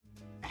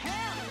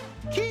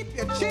Keep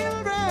your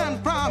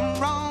children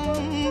from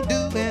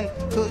wrongdoing,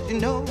 'cause you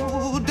know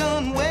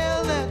done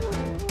well that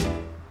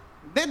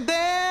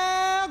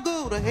they'll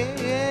go to hell.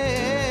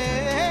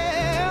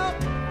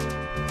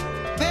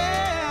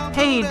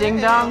 Hey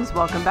ding-dongs,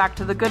 welcome back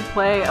to The Good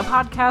Play, a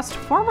podcast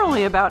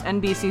formerly about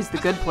NBC's The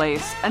Good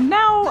Place, and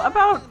now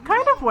about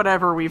kind of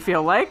whatever we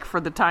feel like, for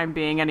the time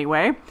being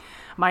anyway.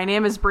 My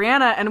name is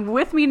Brianna, and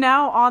with me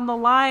now on the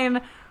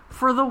line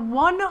for the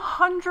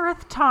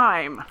 100th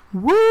time.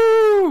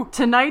 Woo!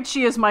 Tonight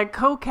she is my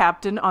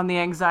co-captain on the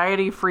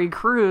anxiety-free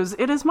cruise.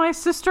 It is my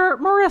sister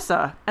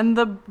Marissa, and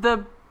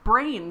the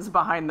brains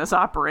behind this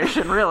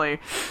operation, really.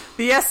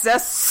 The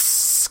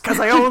SS, because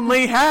I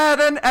only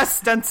had an S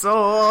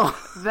stencil.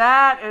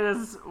 That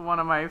is one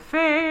of my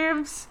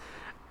faves.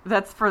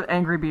 That's for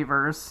Angry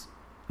Beavers.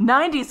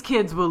 90s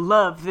kids will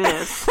love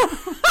this.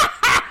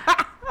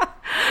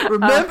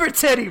 Remember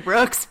Teddy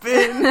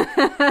Ruxpin?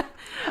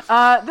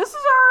 This is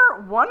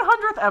our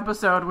 100th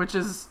episode, which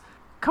is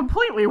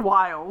completely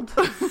wild.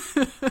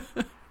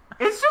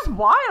 It's just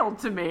wild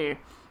to me.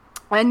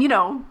 And, you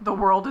know, the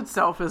world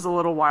itself is a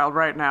little wild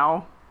right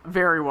now.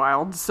 Very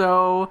wild.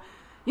 So,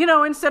 you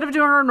know, instead of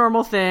doing our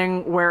normal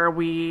thing where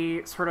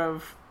we sort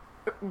of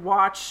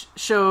watch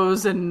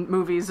shows and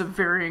movies of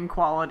varying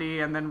quality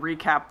and then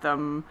recap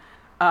them,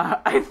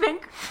 I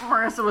think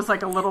Marissa was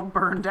like a little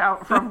burned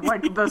out from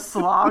like the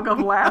slog of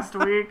last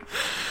week.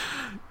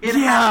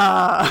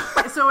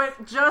 So it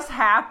just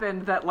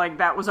happened that like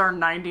that was our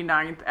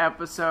 99th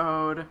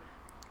episode,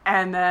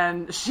 and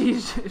then she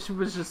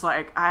was just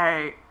like,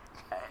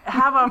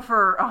 how about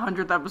for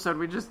 100th episode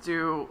we just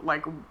do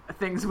like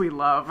things we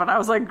love? And I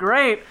was like,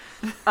 great.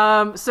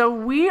 So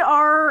we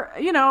are,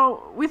 you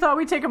know, we thought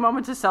we'd take a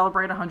moment to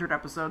celebrate 100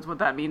 episodes, what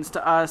that means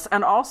to us,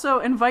 and also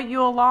invite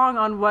you along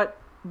on what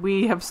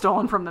we have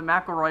stolen from the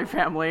McElroy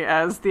family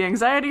as the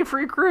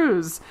anxiety-free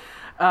cruise,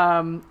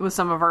 with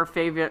some of our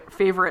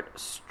favorite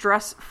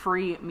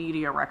stress-free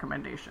media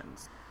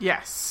recommendations.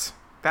 Yes,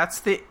 that's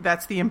the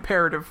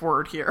imperative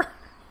word here.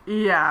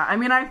 Yeah, I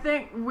mean, I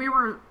think we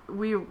were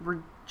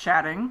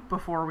chatting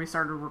before we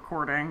started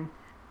recording,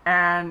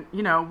 and,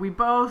 you know, we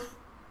both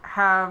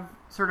have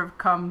sort of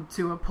come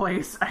to a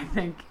place, I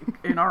think,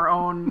 in our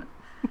own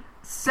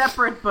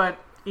separate but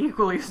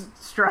equally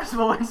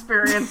stressful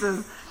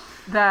experiences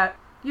that,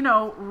 you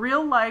know,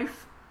 real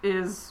life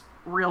is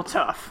real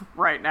tough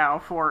right now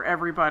for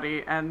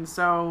everybody, and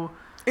so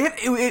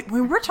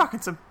we're talking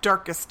some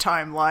darkest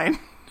timeline.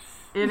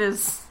 It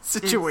is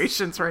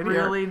situations right here.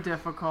 Really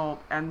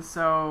difficult, and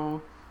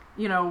so,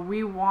 you know,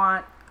 we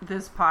want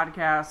this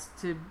podcast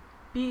to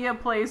be a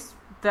place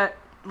that,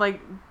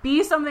 like,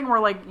 be something where,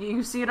 like,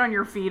 you see it on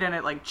your feed and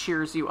it, like,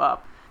 cheers you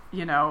up.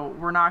 You know,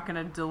 we're not going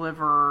to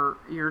deliver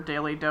your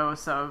daily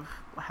dose of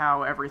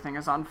how everything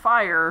is on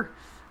fire.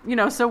 You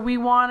know, so we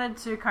wanted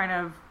to kind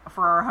of,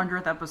 for our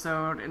 100th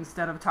episode,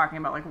 instead of talking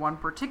about, like, one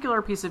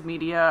particular piece of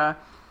media,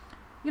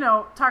 you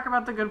know, talk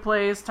about The Good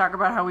Place, talk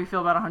about how we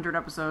feel about 100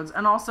 episodes,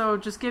 and also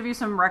just give you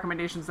some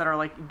recommendations that are,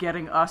 like,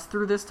 getting us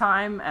through this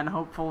time, and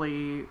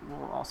hopefully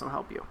will also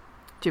help you.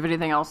 Do you have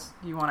anything else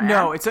you want to add?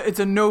 No, it's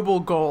a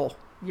noble goal.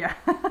 Yeah.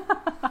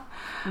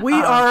 We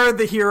are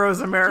the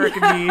heroes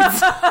America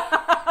needs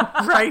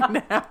right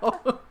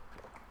now.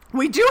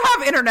 We do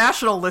have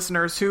international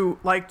listeners who,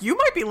 like, you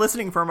might be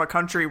listening from a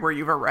country where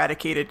you've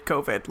eradicated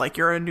COVID. Like,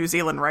 you're in New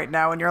Zealand right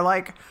now, and you're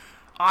like,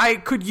 I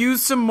could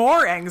use some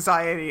more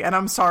anxiety, and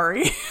I'm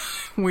sorry.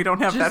 We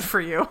don't have that for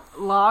you.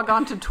 Log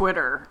onto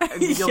Twitter,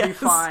 and you'll be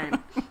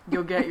fine.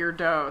 You'll get your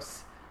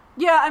dose.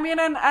 Yeah, I mean,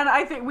 and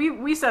I think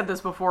we said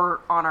this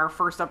before on our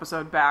first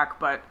episode back,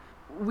 but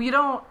we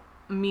don't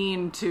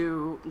mean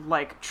to,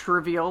 like,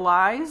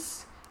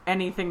 trivialize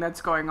anything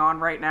that's going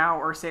on right now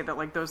or say that,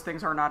 like, those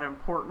things are not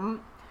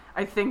important.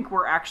 I think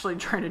we're actually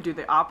trying to do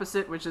the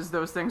opposite, which is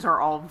those things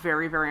are all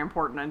very, very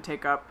important and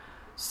take up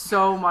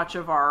so much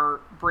of our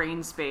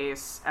brain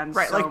space. And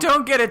right, like,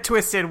 don't get it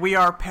twisted. We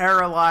are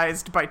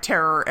paralyzed by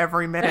terror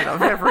every minute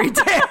of every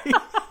day.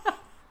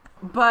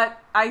 But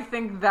I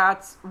think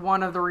that's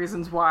one of the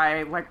reasons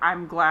why, like,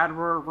 I'm glad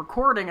we're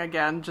recording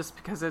again, just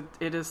because it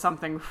is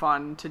something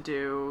fun to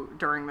do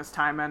during this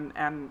time.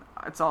 And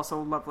it's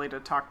also lovely to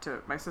talk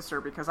to my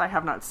sister because I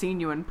have not seen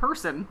you in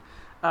person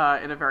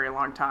in a very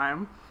long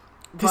time.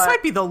 This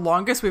might be the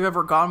longest we've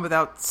ever gone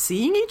without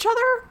seeing each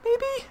other,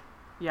 maybe?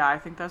 Yeah, I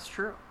think that's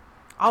true.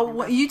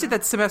 You did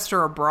that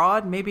semester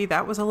abroad. Maybe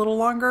that was a little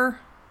longer.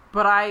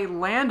 But I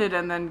landed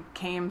and then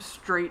came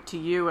straight to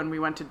you and we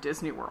went to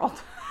Disney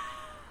World.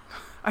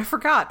 I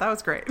forgot. That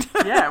was great.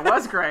 Yeah, it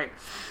was great.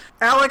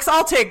 Alex,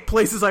 I'll take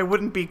places I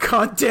wouldn't be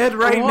caught dead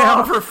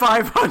now for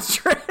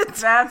 500.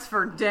 That's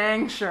for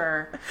dang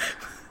sure.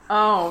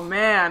 Oh,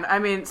 man. I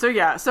mean, so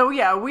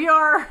yeah, we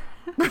are...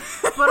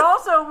 But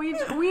also,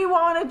 we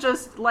want to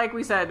just, like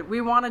we said,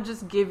 we want to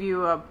just give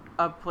you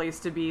a place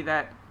to be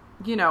that,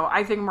 you know,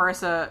 I think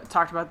Marissa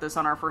talked about this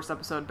on our first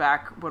episode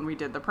back when we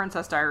did the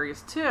Princess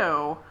Diaries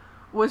too,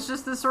 was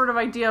just this sort of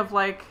idea of,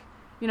 like,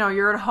 you know,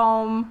 you're at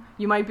home,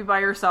 you might be by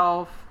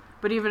yourself,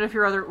 but even if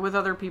you're with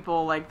other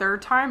people, like, there are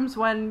times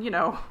when, you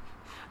know,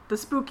 the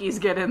spookies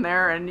get in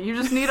there, and you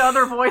just need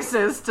other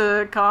voices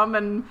to come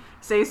and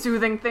say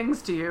soothing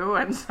things to you,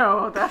 and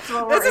so that's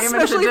what we're aiming to do.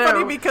 It's especially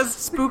funny because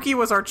Spooky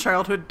was our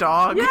childhood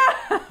dog. Yeah,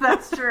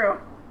 that's true.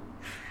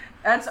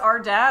 That's our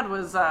dad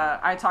was,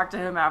 I talked to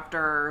him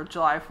after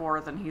July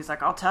 4th, and he's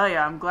like, I'll tell you,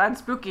 I'm glad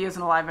Spooky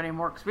isn't alive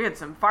anymore, because we had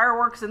some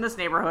fireworks in this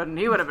neighborhood, and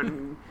he would have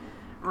been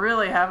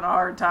really having a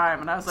hard time.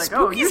 And I was like,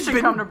 you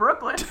should come to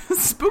Brooklyn.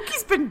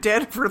 Spooky's been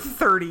dead for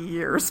 30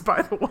 years,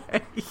 by the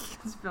way.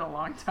 It's been a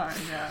long time,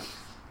 yeah.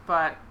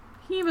 But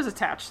he was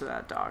attached to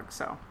that dog,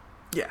 so.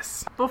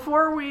 Yes.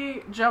 Before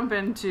we jump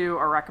into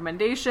our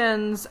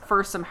recommendations,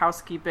 first some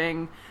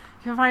housekeeping.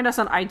 You can find us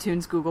on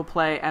iTunes, Google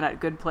Play, and at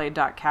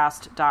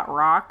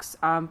goodplay.cast.rocks.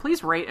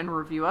 Please rate and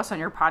review us on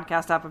your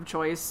podcast app of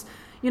choice.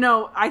 You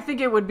know, I think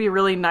it would be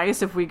really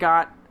nice if we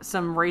got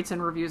some rates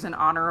and reviews in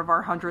honor of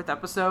our 100th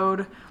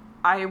episode.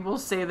 I will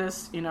say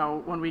this, you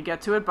know, when we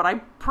get to it, but I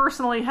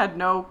personally had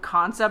no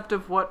concept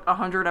of what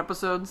 100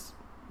 episodes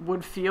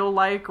would feel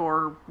like,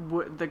 or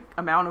the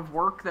amount of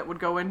work that would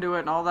go into it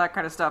and all that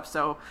kind of stuff.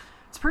 So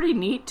it's pretty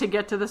neat to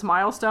get to this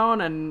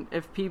milestone, and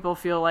if people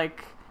feel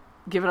like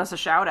giving us a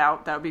shout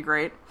out, that would be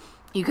great.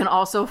 You can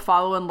also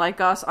follow and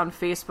like us on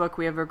Facebook.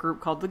 We have a group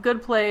called The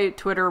Good Play.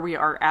 Twitter, we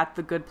are at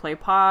The Good Play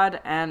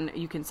Pod, and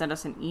you can send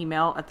us an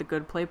email at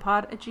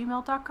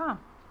thegoodplaypod@gmail.com.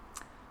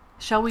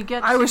 Shall we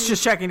get I was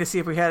just checking to see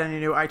if we had any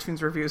new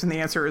iTunes reviews, and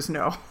the answer is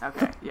no.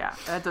 Okay, yeah,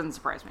 that doesn't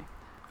surprise me.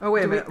 Oh,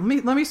 wait a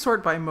minute. Let me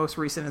sort by most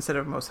recent instead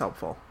of most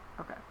helpful.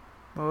 Okay.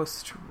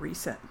 Most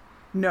recent.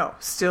 No,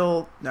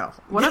 still no.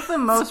 What if the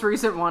most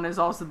recent one is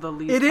also the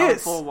least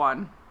helpful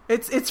one?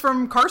 It's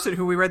from Carson,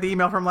 who we read the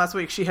email from last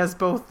week. She has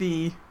both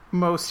the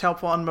most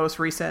helpful and most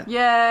recent.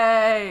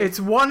 Yay! It's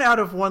 1 out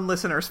of 1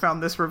 listeners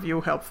found this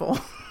review helpful.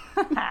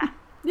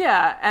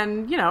 Yeah,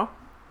 and, you know,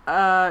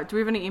 do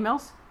we have any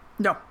emails?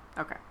 No.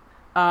 Okay.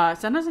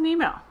 Send us an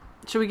email.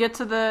 Should we get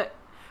to the...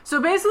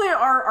 So basically,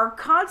 our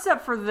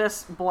concept for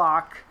this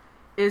block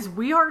is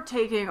we are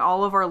taking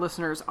all of our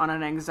listeners on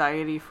an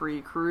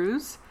anxiety-free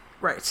cruise.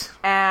 Right.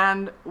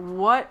 And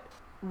what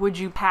would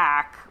you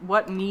pack?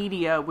 What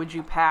media would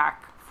you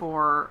pack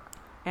for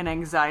an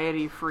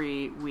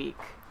anxiety-free week?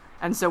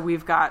 And so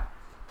we've got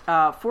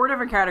 4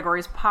 different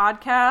categories: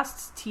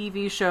 podcasts,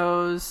 TV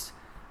shows,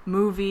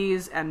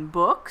 movies, and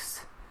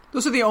books.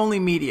 Those are the only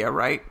media,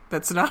 right?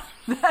 That's not...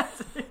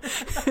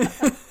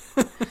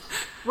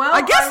 Well,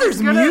 I guess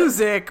there's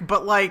music,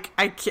 but like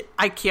I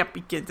can't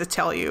begin to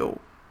tell you.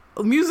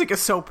 Music is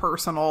so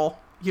personal.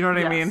 You know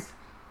what I mean?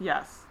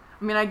 Yes.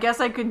 I mean, I guess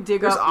I could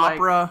dig there's up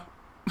opera,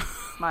 like,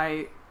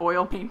 my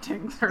oil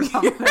paintings or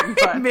something.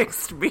 But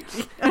mixed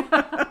media.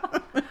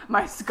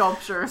 My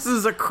sculptures. This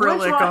is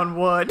acrylic on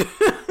wood.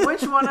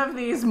 Which one of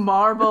these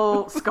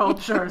marble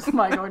sculptures am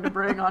I going to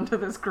bring onto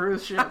this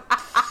cruise ship?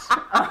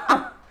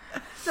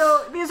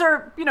 So these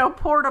are, you know,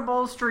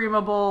 portable,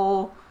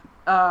 streamable,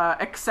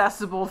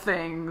 accessible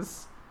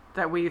things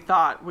that we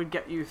thought would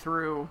get you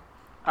through.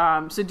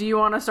 So do you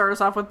want to start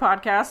us off with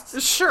podcasts?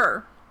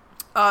 Sure.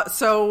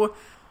 So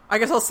I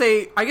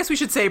guess we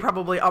should say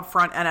probably up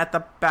front and at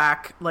the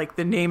back, like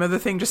the name of the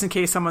thing, just in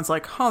case someone's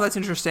like, oh, that's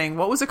interesting.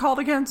 What was it called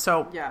again?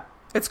 So yeah,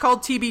 it's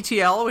called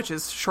TBTL, which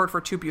is short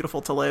for Too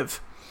Beautiful to Live,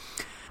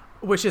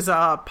 which is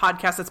a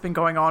podcast that's been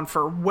going on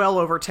for well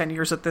over 10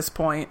 years at this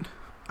point.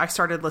 I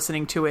started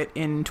listening to it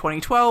in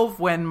 2012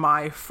 when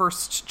my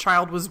first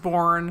child was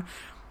born.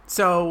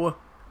 So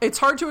it's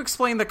hard to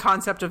explain the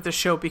concept of the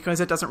show because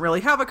it doesn't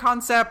really have a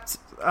concept.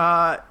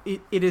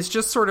 It is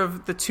just sort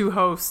of the two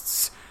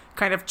hosts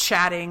kind of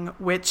chatting,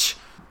 which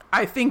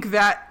I think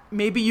that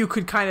maybe you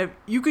could kind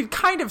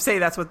of say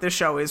that's what this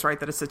show is, right?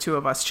 That it's the two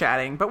of us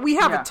chatting, but we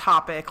have a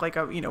topic,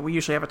 we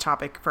usually have a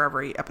topic for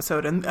every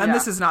episode, and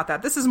this is not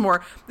that. This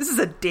is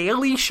a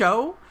daily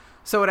show,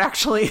 so it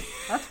actually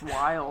that's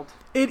wild.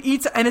 It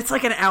eats, and it's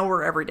like an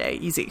hour every day,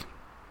 easy.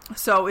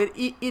 So it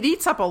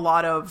eats up a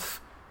lot of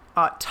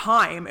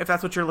time if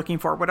that's what you're looking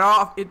for. But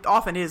it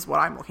often is what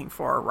I'm looking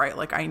for, right?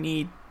 Like I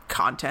need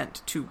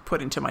content to put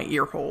into my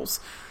ear holes.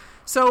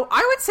 So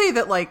I would say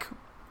that like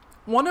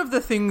one of the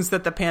things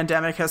that the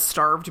pandemic has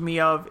starved me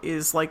of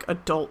is like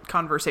adult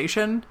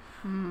conversation.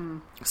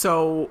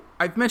 So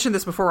I've mentioned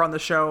this before on the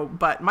show,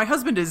 but my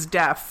husband is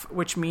deaf,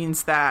 which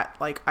means that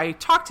like I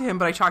talk to him,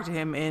 but I talk to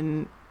him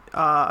in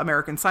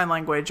American Sign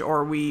Language,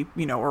 or we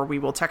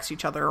will text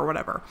each other or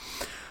whatever.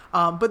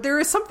 But there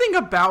is something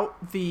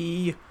about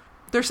the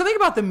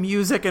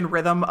music and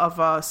rhythm of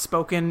a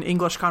spoken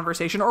English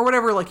conversation, or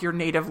whatever like your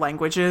native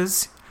language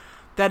is,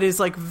 that is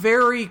like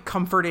very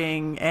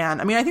comforting.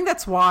 And I mean, I think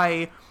that's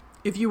why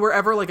if you were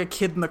ever like a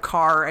kid in the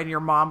car and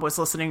your mom was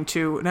listening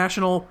to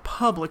National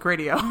Public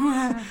Radio,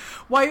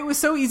 why it was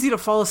so easy to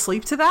fall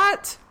asleep to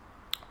that.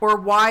 Or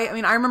why, I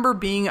mean, I remember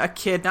being a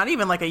kid, not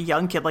even like a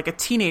young kid, like a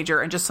teenager,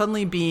 and just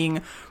suddenly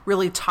being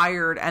really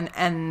tired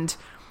and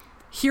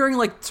hearing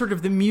like sort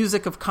of the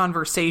music of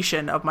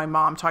conversation of my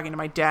mom talking to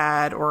my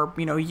dad, or,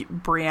 you know,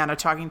 Brianna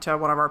talking to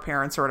one of our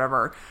parents or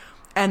whatever,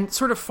 and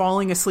sort of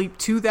falling asleep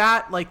to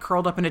that, like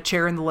curled up in a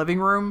chair in the living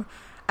room.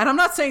 And I'm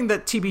not saying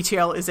that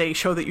TBTL is a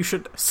show that you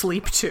should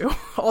sleep to,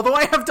 although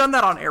I have done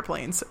that on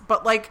airplanes.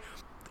 But like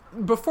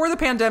before the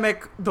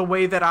pandemic, the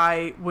way that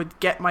I would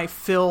get my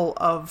fill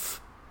of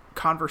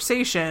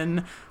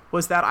conversation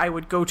was that I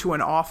would go to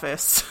an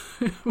office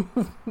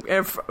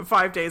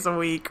 5 days a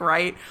week,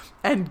 right?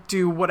 And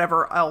do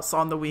whatever else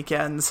on the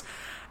weekends.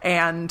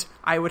 And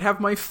I would have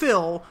my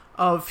fill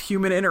of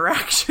human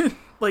interaction,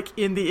 like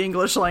in the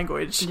English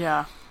language.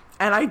 Yeah.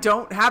 And I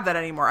don't have that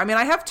anymore. I mean,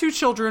 I have 2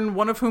 children,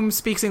 one of whom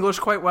speaks English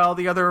quite well,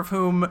 the other of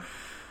whom...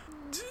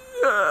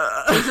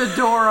 He's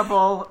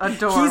adorable.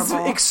 He's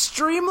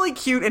extremely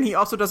cute, and he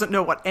also doesn't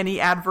know what any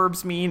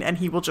adverbs mean, and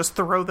he will just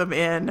throw them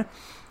in.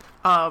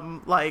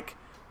 Like,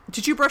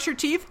 did you brush your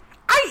teeth?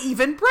 I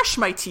even brush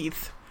my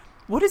teeth.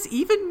 What does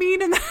even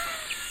mean? And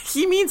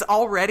he means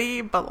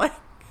already, but like,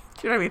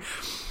 you know what I mean?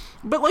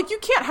 But like, you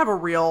can't have a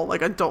real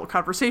like adult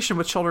conversation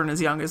with children as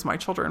young as my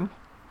children.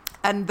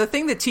 And the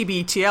thing that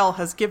TBTL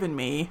has given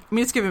me, I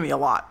mean, it's given me a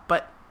lot,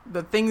 but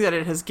the thing that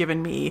it has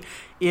given me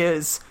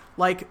is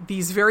like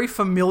these very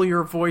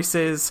familiar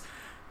voices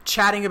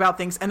chatting about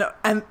things, and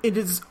it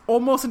is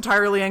almost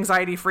entirely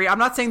anxiety free. I'm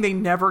not saying they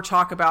never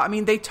talk about, I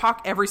mean, they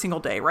talk every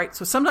single day, right?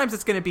 So sometimes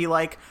it's going to be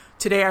like,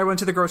 today I went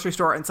to the grocery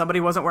store and somebody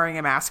wasn't wearing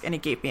a mask and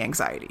it gave me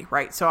anxiety,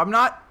 right? So I'm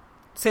not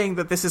saying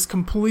that this is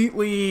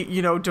completely,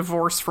 you know,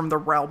 divorced from the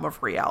realm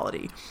of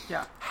reality.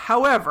 Yeah.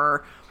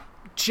 However,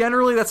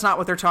 generally that's not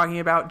what they're talking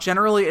about.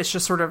 Generally it's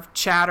just sort of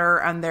chatter,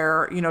 and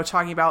they're, you know,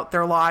 talking about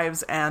their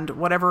lives and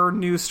whatever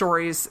news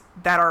stories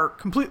that are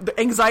complete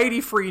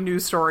anxiety-free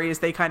news stories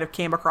they kind of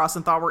came across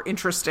and thought were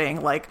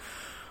interesting. Like,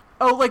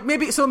 oh, like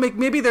maybe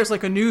there's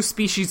like a new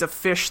species of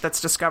fish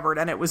that's discovered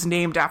and it was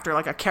named after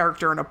like a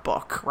character in a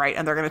book, right?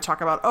 And they're going to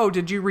talk about, oh,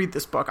 did you read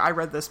this book? I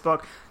read this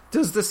book.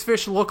 Does this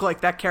fish look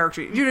like that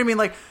character? You know what I mean?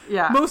 Like,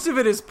 yeah. Most of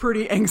it is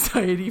pretty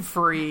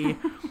anxiety-free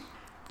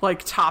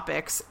like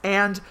topics,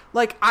 and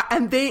like I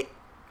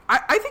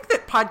think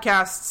that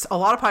podcasts, a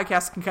lot of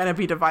podcasts can kind of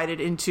be divided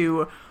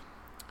into,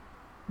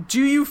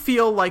 do you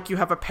feel like you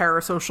have a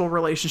parasocial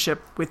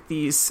relationship with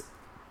these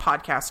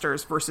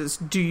podcasters versus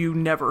do you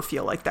never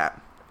feel like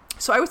that?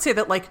 So I would say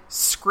that like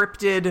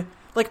scripted,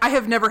 like I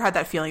have never had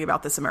that feeling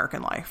about This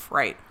American Life,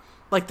 right?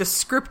 Like the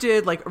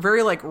scripted, like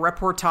very like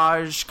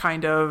reportage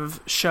kind of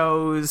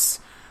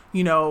shows,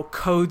 you know,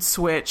 Code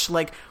Switch,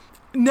 like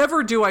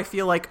never do I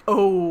feel like,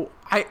 oh,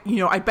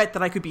 I bet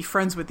that I could be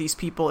friends with these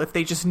people if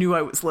they just knew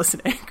I was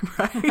listening,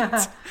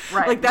 right?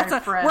 Right. Like that's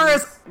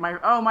whereas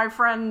my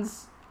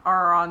friends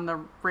are on the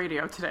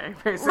radio today,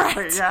 basically.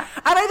 Right. Yeah.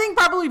 And I think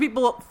probably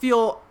people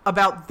feel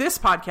about this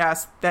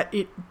podcast that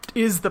it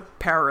is the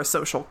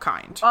parasocial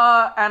kind.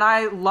 And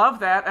I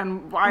love that,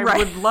 and I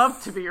would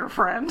love to be your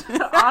friend,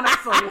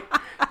 honestly.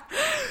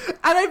 And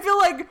I feel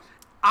like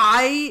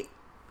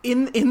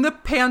in the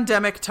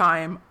pandemic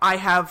time, I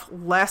have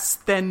less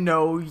than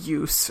no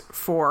use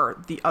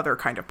for the other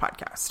kind of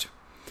podcast.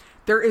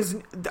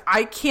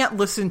 I can't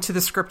listen to the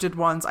scripted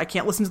ones. I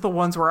can't listen to the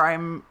ones where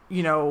I'm,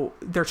 you know,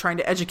 they're trying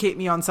to educate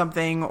me on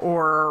something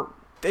or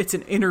it's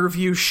an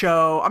interview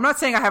show. I'm not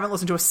saying I haven't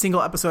listened to a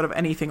single episode of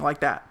anything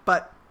like that,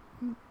 but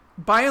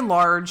by and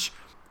large,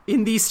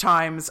 in these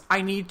times,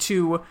 I need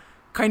to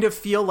kind of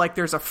feel like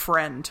there's a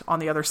friend on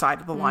the other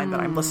side of the line that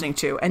I'm listening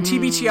to. And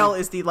TBTL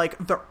is the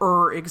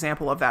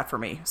example of that for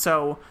me.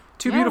 So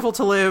Too Beautiful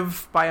to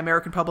Live by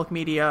American Public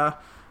Media.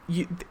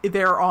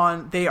 They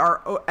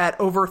are at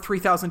over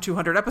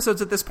 3,200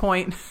 episodes at this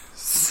point.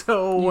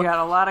 So you got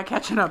a lot of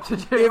catching up to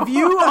do. If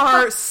you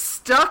are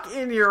stuck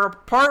in your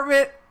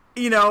apartment,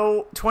 you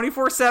know,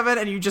 24/7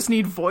 and you just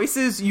need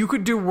voices, you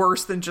could do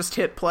worse than just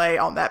hit play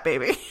on that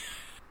baby.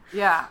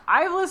 Yeah,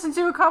 I've listened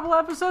to a couple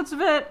episodes of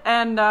it,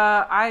 and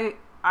I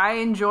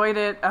enjoyed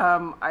it.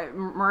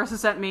 Marissa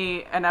sent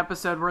me an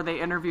episode where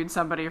they interviewed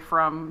somebody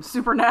from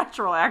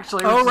Supernatural,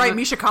 actually. Oh, right,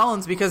 Misha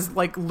Collins, because,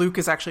 like, Luke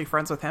is actually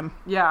friends with him.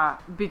 Yeah,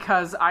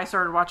 because I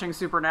started watching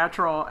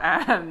Supernatural,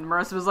 and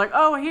Marissa was like,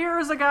 oh,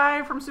 here's a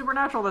guy from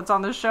Supernatural that's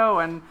on this show,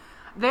 and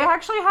they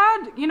actually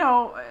had, you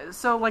know,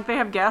 so, like, they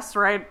have guests,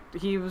 right?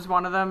 He was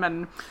one of them,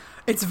 and...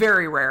 It's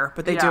very rare,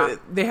 but they do it.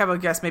 They have a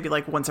guest maybe,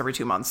 like, once every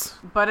 2 months.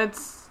 But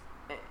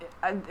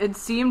it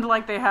seemed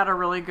like they had a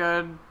really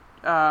good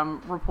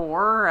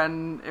rapport,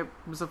 and it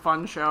was a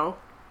fun show.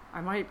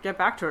 I might get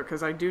back to it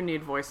because I do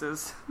need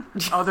voices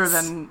other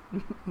than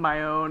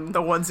my own.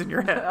 The ones in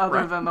your head.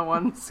 Other than the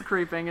ones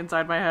creeping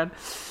inside my head.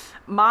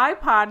 My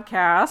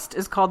podcast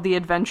is called The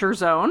Adventure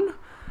Zone.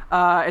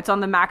 It's on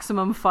the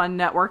Maximum Fun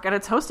Network, and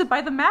it's hosted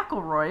by the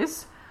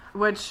McElroys,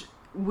 which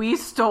we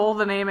stole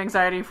the name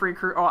Anxiety Free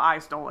Cruise. Oh, I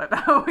stole it.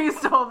 We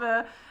stole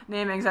the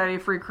name Anxiety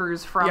Free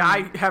Cruise from... Yeah,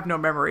 I have no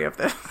memory of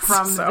this.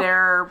 From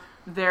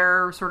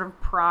their sort of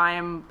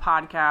prime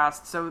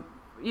podcast. So,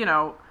 you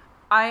know,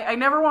 I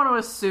never want to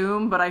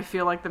assume, but I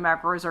feel like the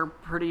McElroys are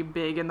pretty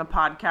big in the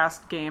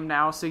podcast game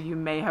now, so you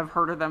may have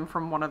heard of them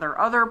from one of their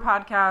other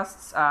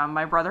podcasts.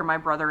 My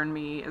Brother and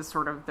Me is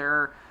sort of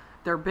their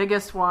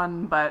biggest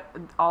one, but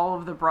all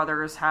of the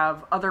brothers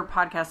have other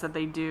podcasts that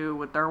they do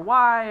with their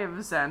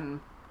wives,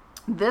 and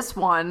This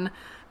one,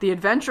 The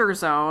Adventure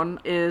Zone,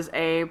 is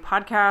a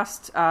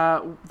podcast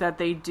that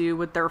they do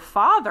with their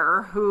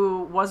father,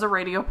 who was a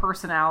radio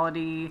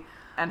personality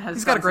and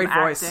has got a great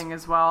voice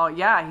as well.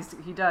 Yeah,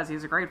 he does. He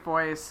has a great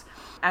voice.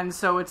 And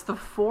so it's the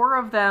four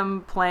of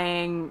them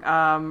playing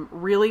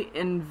really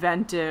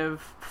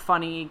inventive,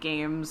 funny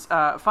games,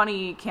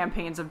 funny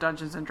campaigns of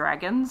Dungeons and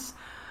Dragons.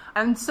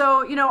 And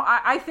so, you know,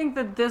 I think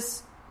that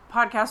this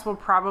podcast will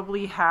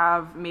probably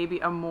have maybe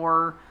a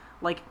more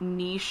like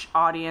niche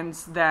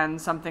audience than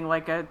something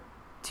like a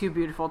Too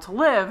Beautiful to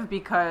Live,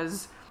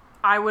 because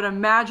I would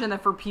imagine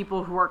that for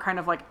people who are kind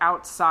of like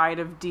outside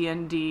of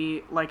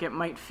D&D, like it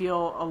might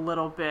feel a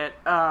little bit,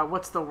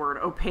 what's the word,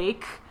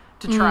 opaque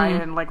to try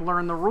and like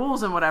learn the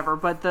rules and whatever.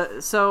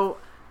 But so,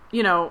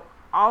 you know,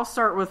 I'll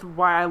start with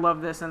why I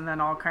love this, and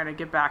then I'll kind of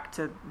get back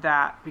to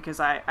that,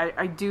 because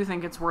I do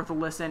think it's worth a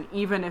listen,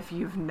 even if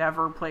you've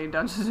never played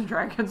Dungeons and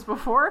Dragons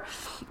before.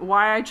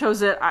 Why I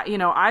chose it, you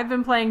know, I've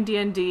been playing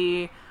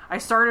D&D. I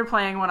started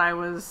playing when I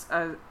was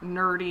a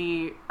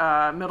nerdy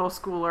middle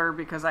schooler,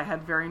 because I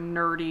had very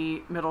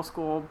nerdy middle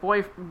school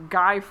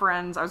guy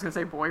friends. I was going to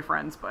say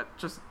boyfriends, but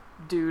just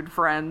dude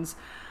friends.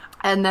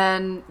 And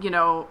then, you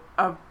know,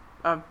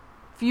 a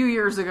few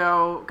years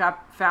ago,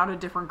 found a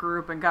different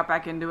group and got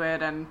back into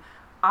it, and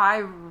I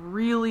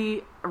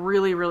really,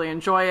 really, really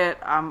enjoy it.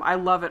 I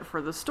love it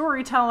for the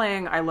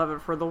storytelling. I love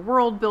it for the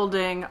world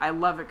building. I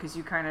love it because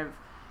you kind of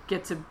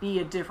get to be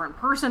a different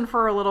person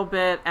for a little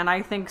bit. And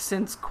I think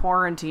since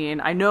quarantine,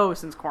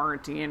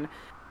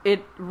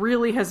 it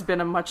really has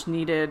been a much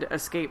needed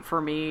escape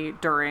for me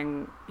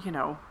during, you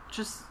know,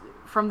 just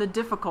from the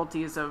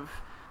difficulties of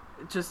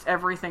just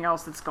everything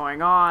else that's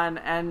going on.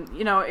 And,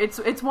 you know, it's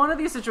one of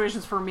these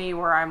situations for me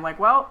where I'm like,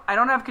 well, I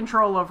don't have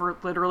control over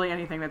literally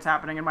anything that's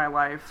happening in my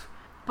life.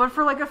 But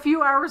for like a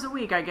few hours a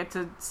week, I get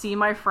to see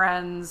my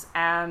friends.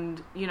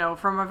 And, you know,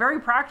 from a very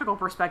practical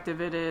perspective,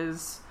 it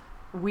is,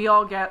 we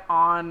all get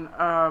on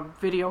a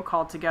video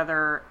call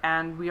together,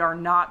 and we are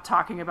not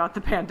talking about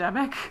the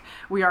pandemic.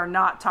 We are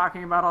not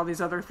talking about all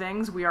these other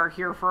things. We are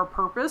here for a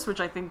purpose,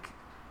 which I think,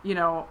 you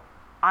know,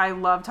 I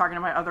love talking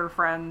to my other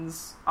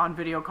friends on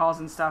video calls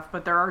and stuff,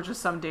 but there are just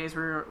some days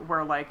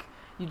where like,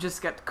 you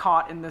just get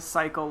caught in this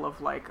cycle of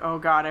like, oh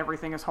God,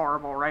 everything is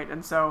horrible, right?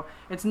 And so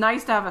it's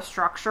nice to have a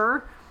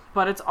structure,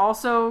 but it's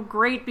also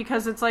great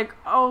because it's like,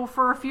 oh,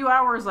 for a few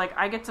hours, like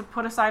I get to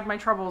put aside my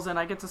troubles, and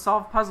I get to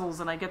solve puzzles,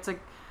 and I get to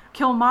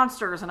kill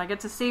monsters, and I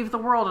get to save the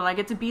world, and I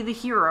get to be the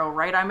hero,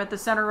 right? I'm at the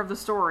center of the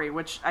story,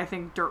 which I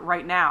think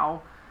right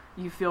now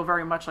you feel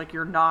very much like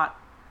you're not,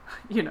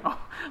 you know,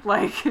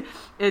 like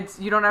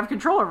you don't have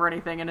control over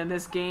anything, and in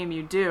this game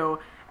you do.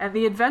 And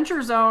the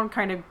Adventure Zone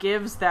kind of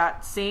gives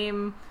that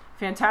same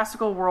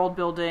fantastical world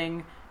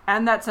building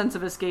and that sense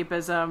of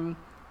escapism,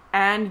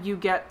 and you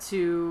get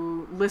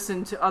to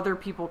listen to other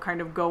people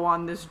kind of go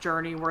on this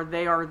journey where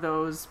they are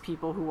those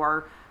people who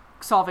are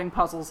solving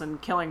puzzles and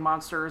killing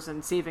monsters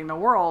and saving the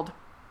world.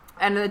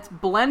 And it's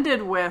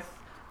blended with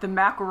the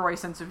McElroy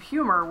sense of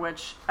humor,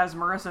 which, as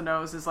Marissa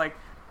knows, is like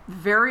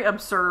very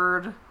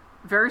absurd,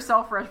 very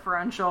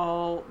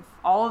self-referential.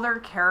 All of their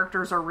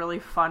characters are really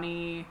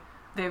funny.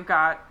 They've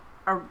got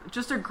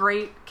just a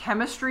great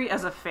chemistry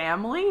as a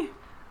family,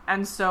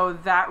 and so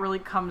that really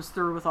comes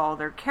through with all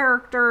their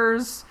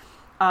characters.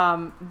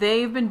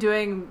 They've been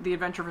doing the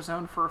Adventure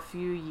Zone for a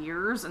few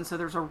years, and so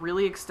there's a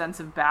really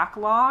extensive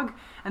backlog.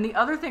 And the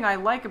other thing I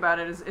like about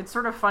it is it's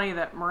sort of funny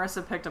that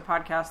Marissa picked a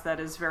podcast that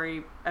is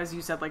very, as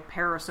you said, like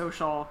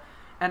parasocial,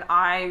 and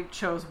I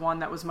chose one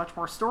that was much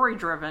more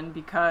story-driven,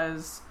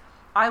 because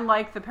I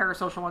like the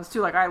parasocial ones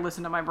too. Like, I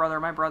listen to My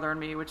Brother and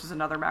Me, which is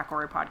another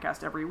McElroy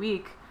podcast, every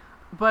week.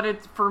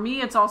 But for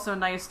me, it's also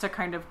nice to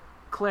kind of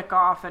click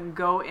off and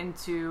go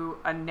into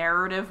a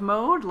narrative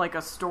mode, like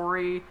a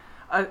story,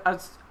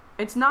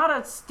 it's not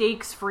a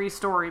stakes-free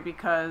story,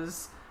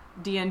 because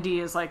D&D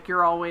is like,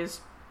 you're always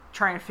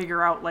trying to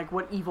figure out like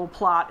what evil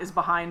plot is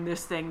behind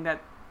this thing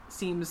that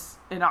seems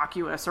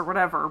innocuous or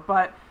whatever.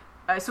 But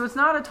so it's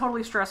not a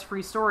totally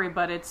stress-free story,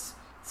 but it's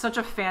such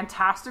a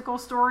fantastical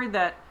story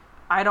that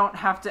I don't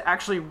have to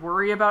actually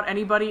worry about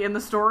anybody in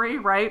the story,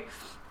 right?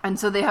 And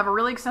so they have a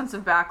really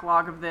extensive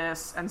backlog of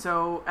this, and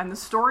the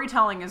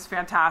storytelling is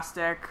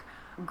fantastic.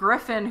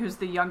 Griffin, who's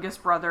the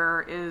youngest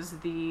brother, is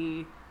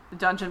the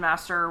Dungeon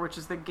Master, which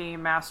is the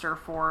game master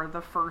for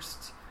the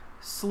first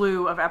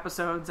slew of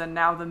episodes, and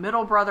now the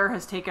middle brother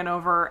has taken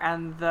over,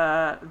 and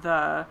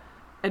the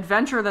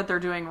adventure that they're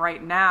doing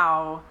right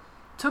now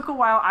took a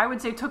while. I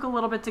would say took a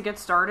little bit to get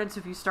started. So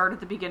if you start at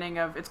the beginning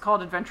of, it's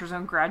called Adventure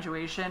Zone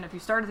Graduation. If you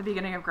start at the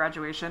beginning of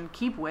Graduation,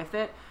 keep with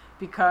it,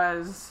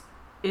 because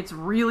it's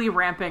really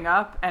ramping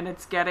up, and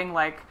it's getting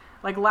like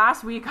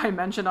last week I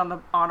mentioned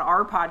on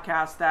our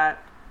podcast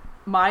that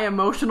my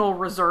emotional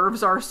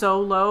reserves are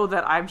so low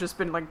that I've just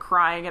been like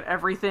crying at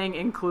everything,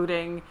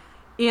 including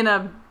in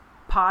a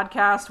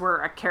podcast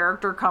where a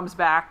character comes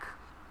back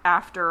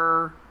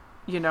after,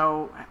 you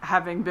know,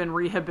 having been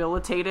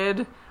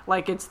rehabilitated.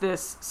 Like, it's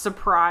this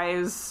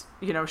surprise,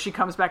 you know, she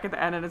comes back at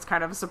the end and it's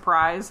kind of a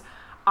surprise.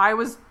 I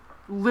was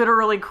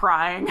literally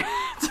crying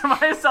to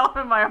myself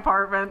in my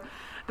apartment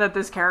that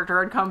this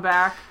character had come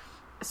back.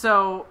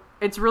 So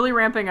it's really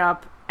ramping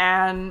up.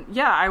 And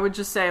yeah, I would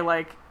just say,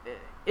 like,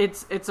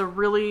 it's a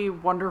really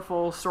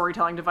wonderful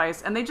storytelling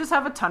device, and they just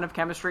have a ton of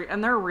chemistry,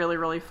 and they're really,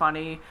 really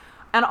funny.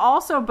 And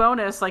also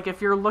bonus, like,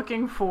 if you're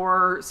looking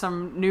for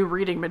some new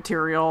reading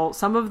material,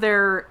 some of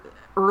their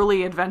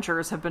early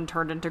adventures have been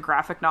turned into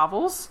graphic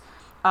novels.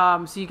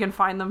 So you can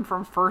find them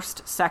from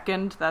First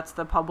Second, that's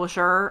the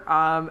publisher,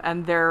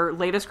 and their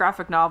latest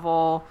graphic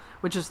novel,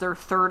 which is their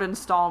third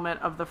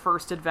installment of the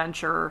first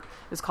adventure,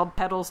 is called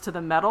Pedals to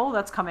the Metal.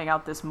 That's coming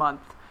out this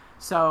month.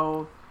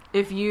 So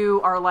if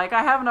you are like,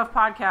 I have enough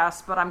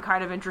podcasts, but I'm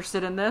kind of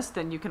interested in this,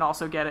 then you can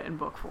also get it in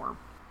book form.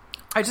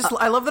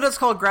 I love that it's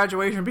called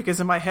Graduation,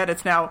 because in my head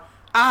it's now,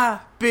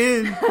 I've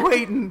been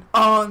waiting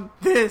on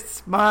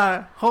this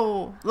my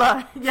whole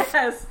life.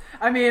 Yes.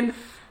 I mean,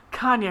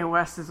 Kanye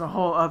West is a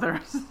whole other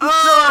story.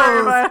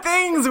 But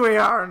things we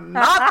are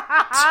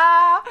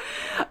not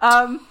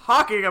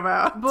talking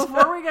about.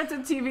 Before we get to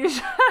TV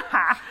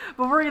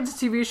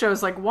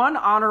shows, like, one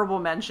honorable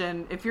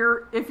mention, if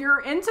you're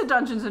into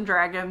Dungeons and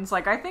Dragons,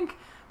 like, I think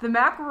the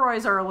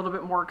McElroys are a little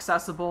bit more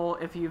accessible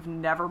if you've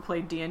never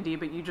played D&D,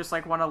 but you just,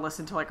 like, want to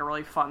listen to, like, a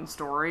really fun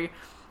story.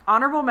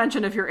 Honorable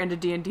mention if you're into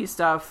D&D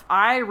stuff.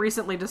 I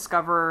recently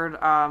discovered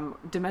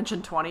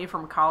Dimension 20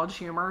 from College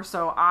Humor,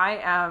 so I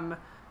am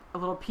a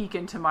little peek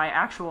into my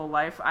actual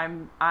life. I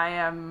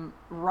am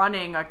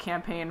running a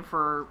campaign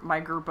for my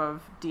group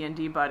of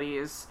D&D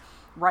buddies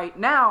right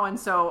now, and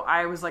so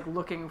I was, like,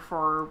 looking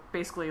for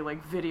basically,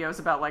 like, videos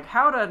about, like,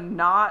 how to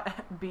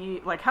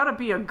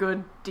be a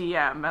good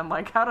DM and,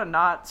 like, how to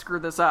not screw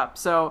this up.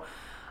 So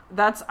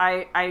that's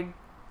I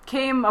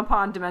came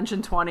upon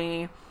Dimension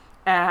 20,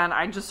 and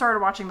I just started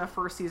watching the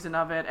first season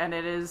of it, and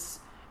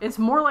it's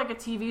more like a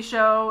TV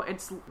show.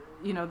 It's,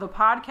 you know, the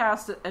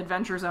podcast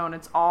Adventure Zone,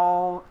 it's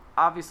all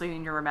obviously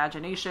in your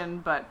imagination,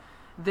 but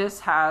this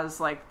has,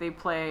 like, they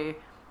play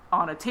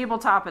on a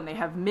tabletop, and they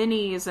have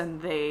minis, and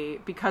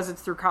because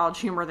it's through College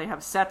Humor, they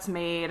have sets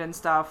made and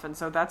stuff, and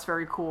so that's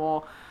very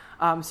cool.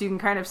 So you can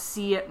kind of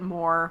see it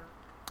more.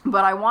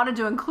 But I wanted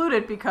to include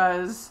it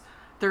because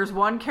there's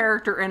one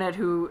character in it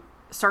who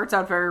starts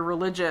out very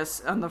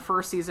religious, and the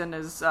first season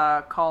is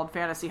called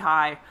Fantasy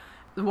High.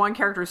 The one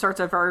character who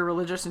starts out very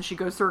religious, and she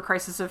goes through a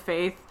crisis of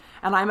faith,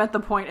 and I'm at the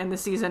point in the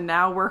season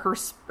now where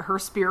her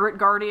spirit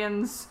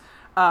guardians,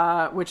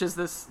 which is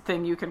this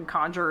thing you can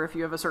conjure if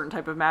you have a certain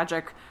type of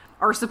magic,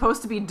 are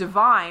supposed to be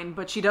divine,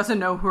 but she doesn't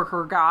know who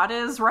her god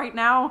is right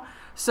now.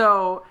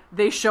 So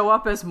they show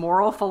up as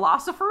moral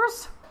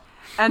philosophers.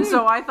 And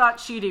so I thought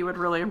Chidi would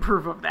really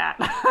approve of that.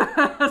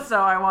 So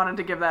I wanted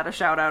to give that a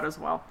shout out as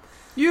well.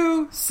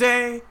 You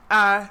say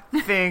I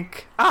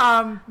think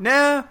I'm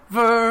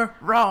never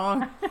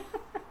wrong.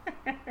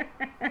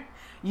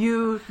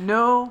 You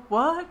know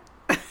what?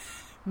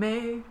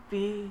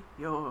 Maybe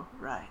you're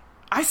right.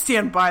 I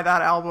stand by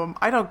that album.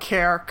 I don't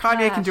care.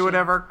 Kanye can do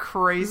whatever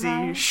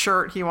crazy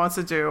shirt he wants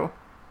to do.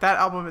 That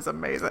album is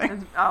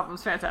amazing. The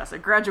album's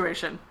fantastic.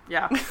 Graduation.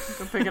 Yeah.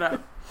 Go pick it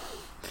up.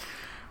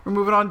 We're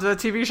moving on to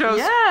TV shows.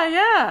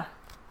 Yeah.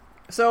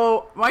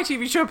 So my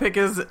TV show pick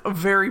is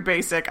very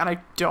basic, and I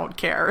don't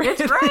care.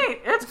 It's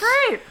great. It's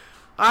great.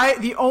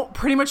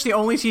 Pretty much the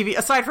only TV,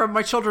 aside from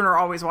my children are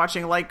always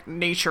watching, like,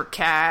 Nature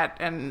Cat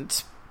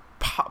and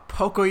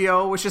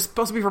Pocoyo, which is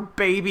supposed to be for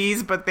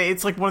babies, but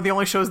it's like one of the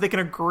only shows they can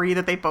agree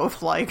that they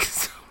both like.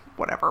 So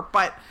whatever.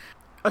 But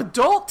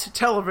adult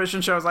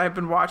television shows I have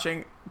been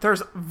watching,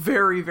 there's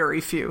very,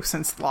 very few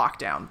since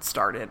lockdown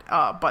started.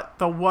 But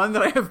the one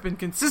that I have been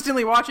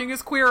consistently watching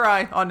is Queer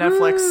Eye on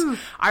Netflix. Woo!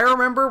 I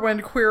remember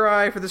when Queer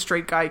Eye for the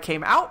Straight Guy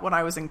came out when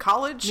I was in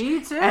college.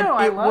 Me too.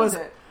 I loved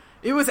it.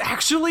 It was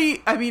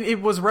actually, I mean,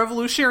 it was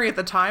revolutionary at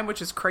the time,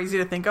 which is crazy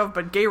to think of,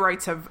 but gay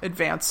rights have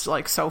advanced,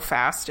 like, so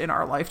fast in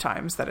our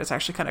lifetimes that it's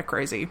actually kind of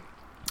crazy.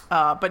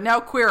 But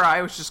now Queer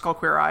Eye, which is just called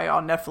Queer Eye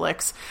on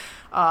Netflix,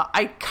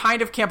 I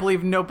kind of can't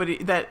believe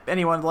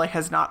anyone, like,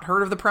 has not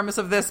heard of the premise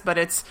of this, but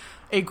it's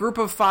a group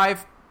of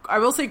 5, I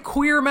will say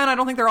queer men. I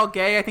don't think they're all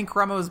gay. I think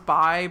Remo's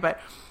bi,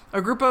 but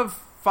a group of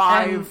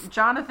 5. And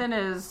Jonathan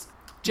is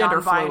gender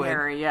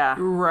non-binary, fluid. yeah.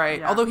 Right.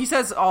 Yeah. Although he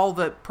says all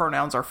the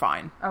pronouns are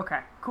fine.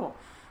 Okay, cool.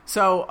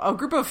 So a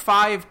group of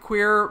 5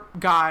 queer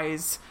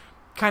guys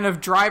kind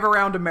of drive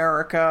around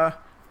America,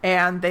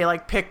 and they,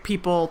 like, pick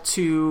people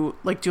to,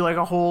 like, do, like,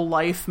 a whole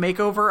life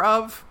makeover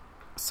of.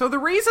 So the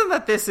reason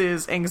that this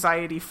is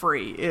anxiety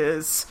free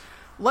is,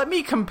 let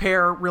me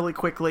compare really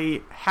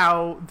quickly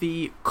how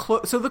the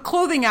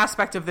clothing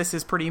aspect of this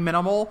is pretty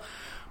minimal,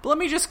 but let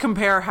me just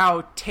compare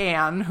how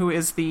Tan, who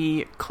is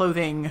the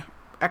clothing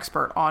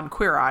expert on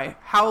Queer Eye,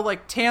 how,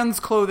 like,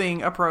 Tan's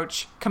clothing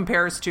approach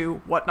compares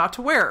to What Not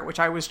to Wear, which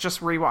I was just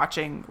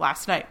rewatching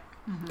last night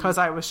because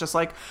I was just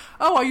like,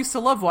 oh, I used to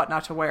love What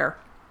Not to Wear.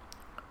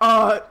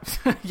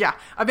 Yeah,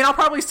 I mean, I'll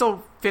probably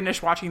still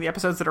finish watching the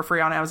episodes that are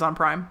free on Amazon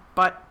Prime,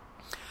 but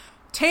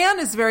Tan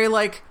is very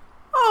like,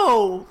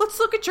 oh, let's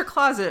look at your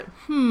closet.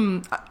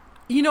 You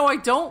know, I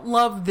don't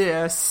love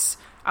this.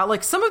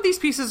 Like, some of these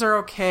pieces are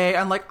okay.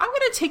 I'm like, I'm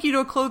going to take you to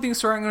a clothing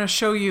store. I'm going to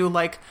show you,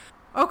 like,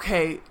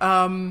 okay,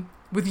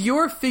 with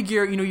your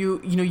figure,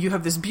 you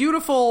have this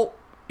beautiful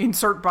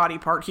insert body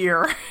part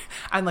here.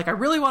 And, like, I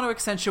really want to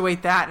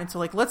accentuate that. And so,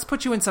 like, let's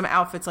put you in some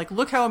outfits. Like,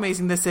 look how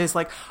amazing this is.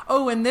 Like,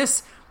 oh, and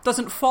this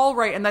doesn't fall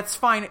right, and that's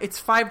fine.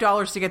 It's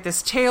 $5 to get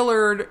this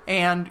tailored.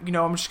 And,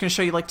 I'm just going to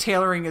show you, like,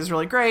 tailoring is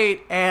really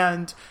great.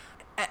 And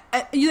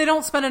they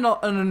don't spend an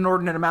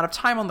inordinate amount of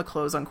time on the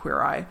clothes on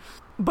Queer Eye,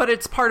 but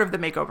it's part of the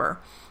makeover.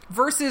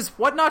 Versus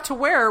What Not to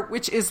Wear,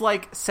 which is,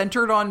 like,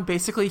 centered on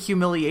basically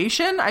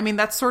humiliation. I mean,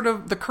 that's sort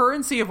of the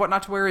currency of What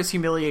Not to Wear is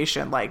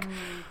humiliation. Like,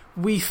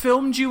 we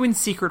filmed you in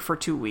secret for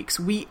 2 weeks.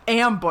 We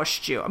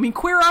ambushed you. I mean,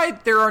 Queer Eye,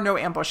 there are no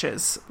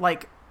ambushes.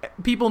 Like,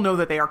 people know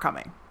that they are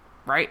coming,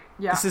 right?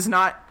 Yeah. This is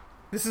not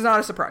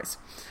a surprise.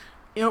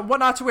 What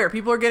Not to Wear,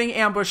 people are getting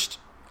ambushed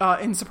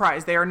in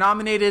surprise. They are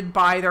nominated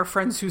by their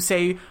friends who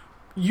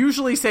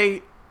usually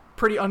say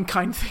pretty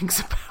unkind things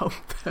about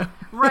them.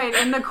 Right.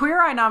 In the Queer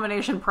Eye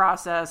nomination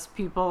process,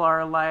 people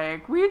are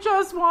like, we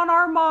just want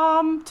our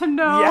mom to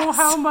know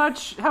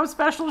how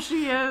special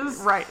she is.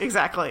 Right,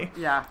 exactly.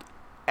 Yeah.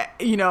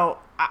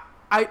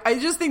 I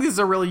just think this is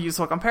a really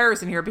useful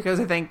comparison here, because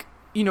I think,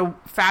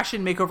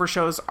 fashion makeover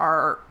shows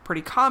are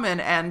pretty common,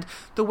 and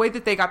the way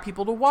that they got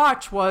people to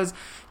watch was,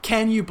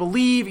 can you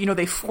believe,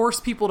 they force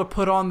people to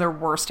put on their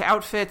worst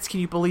outfits. Can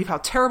you believe how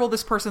terrible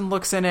this person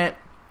looks in it?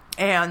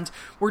 And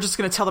we're just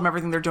going to tell them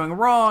everything they're doing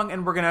wrong,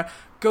 and we're going to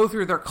go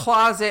through their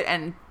closet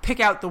and pick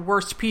out the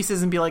worst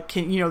pieces and be like,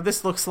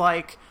 this looks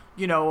like,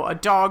 a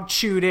dog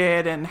chewed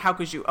it, and how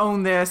could you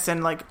own this?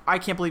 And, like, I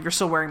can't believe you're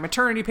still wearing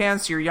maternity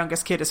pants. Your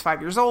youngest kid is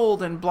 5 years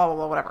old, and blah, blah,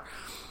 blah, whatever.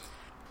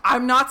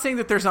 I'm not saying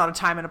that there's not a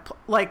time and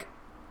like,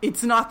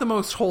 it's not the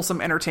most wholesome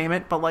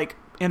entertainment, but, like,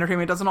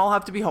 entertainment doesn't all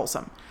have to be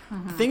wholesome.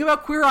 Mm-hmm. The thing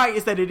about Queer Eye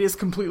is that it is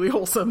completely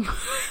wholesome.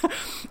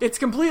 It's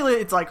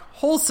like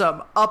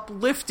wholesome,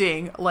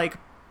 uplifting, like,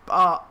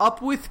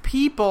 up with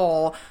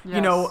people,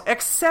 yes.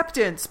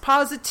 Acceptance,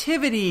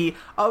 positivity,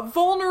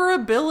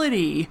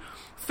 vulnerability,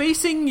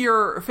 facing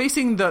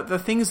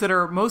the things that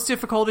are most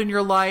difficult in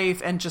your life,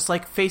 and just,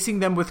 like, facing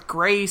them with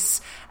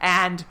grace.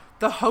 And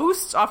the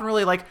hosts often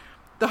really, like,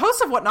 the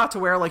hosts of What Not to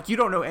Wear, like, you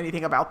don't know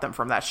anything about them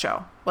from that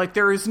show. Like,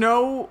 there's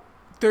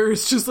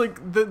just, like,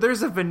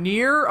 there's a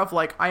veneer of,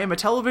 like, I am a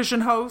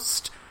television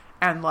host,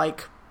 and,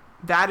 like,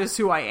 that is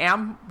who I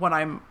am when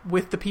I'm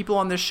with the people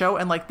on this show.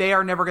 And, like, they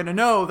are never going to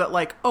know that,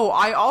 like, oh,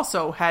 I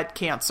also had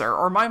cancer,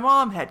 or my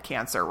mom had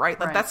cancer, right?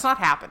 Like, that's not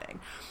happening.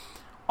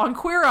 On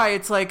Queer Eye,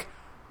 it's like,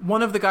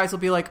 one of the guys will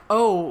be like,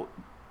 oh,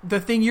 the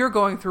thing you're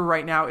going through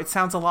right now, it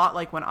sounds a lot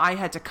like when I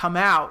had to come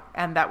out,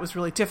 and that was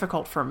really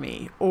difficult for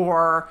me.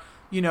 Or,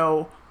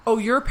 oh,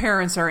 your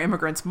parents are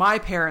immigrants, my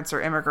parents are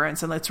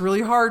immigrants, and it's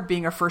really hard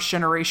being a first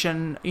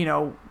generation,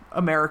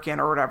 American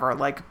or whatever.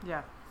 Like,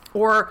 yeah.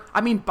 Or,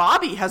 I mean,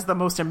 Bobby has the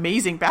most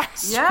amazing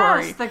backstory.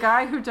 Yes, the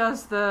guy who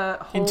does the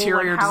whole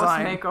interior house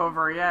design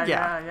makeover.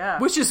 Yeah.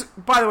 Which is,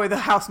 by the way, the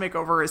house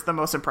makeover is the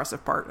most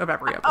impressive part of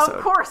every episode.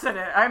 Of course it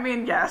is. I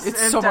mean, yes.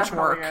 It's so much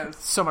work.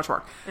 It's so much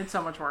work. It's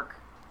so much work.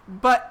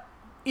 But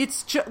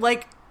it's just,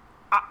 like,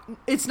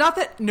 it's not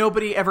that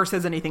nobody ever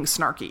says anything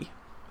snarky.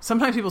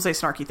 Sometimes people say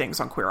snarky things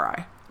on Queer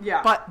Eye.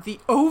 Yeah. But the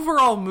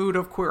overall mood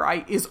of Queer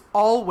Eye is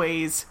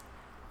always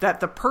that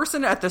the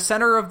person at the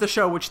center of the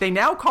show, which they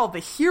now call the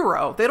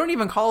hero, they don't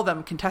even call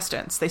them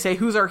contestants. They say,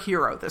 who's our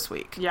hero this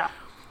week? Yeah.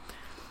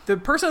 The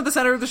person at the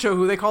center of the show,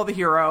 who they call the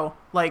hero,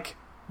 like,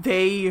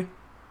 they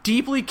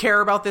deeply care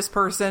about this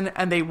person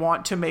and they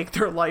want to make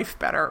their life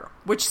better,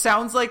 which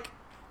sounds like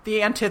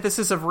the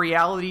antithesis of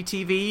reality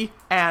TV.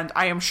 And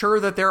I am sure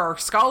that there are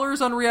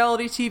scholars on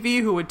reality TV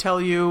who would tell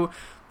you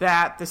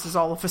that this is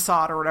all a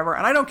facade or whatever.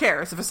 And I don't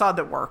care. It's a facade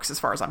that works as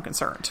far as I'm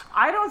concerned.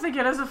 I don't think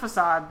it is a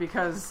facade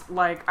because,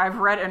 like, I've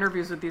read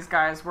interviews with these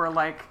guys where,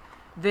 like,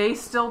 they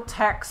still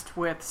text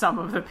with some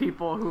of the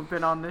people who've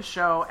been on this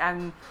show,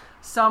 and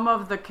some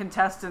of the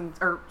contestants,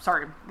 or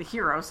sorry, the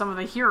heroes, some of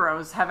the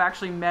heroes have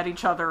actually met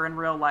each other in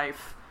real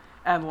life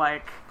and,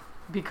 like,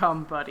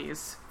 become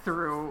buddies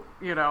through,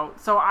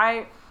 so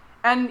I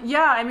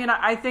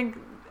think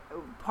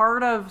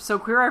part of, so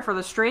Queer Eye for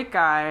the Straight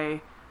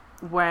Guy,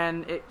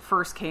 when it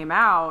first came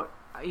out,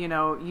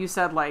 you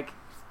said, like,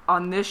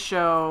 on this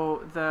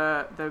show,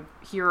 the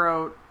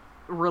hero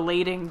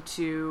relating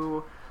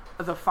to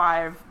the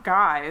five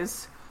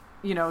guys,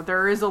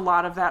 there is a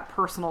lot of that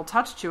personal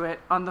touch to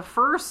it. On the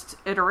first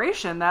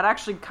iteration, that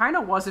actually kind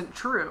of wasn't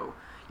true.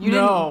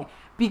 Didn't,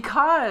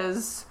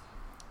 because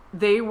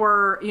they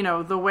were,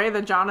 the way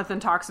that Jonathan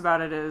talks about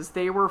it is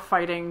they were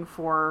fighting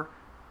for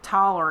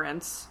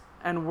tolerance.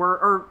 And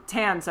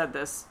Tan said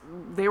this,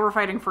 they were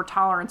fighting for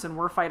tolerance and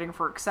we're fighting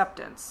for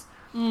acceptance.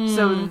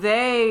 So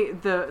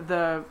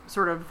the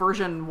sort of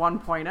version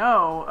 1.0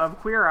 of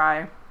Queer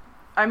Eye,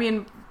 I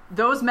mean,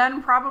 those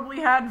men probably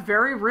had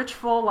very rich,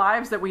 full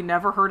lives that we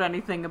never heard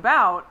anything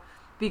about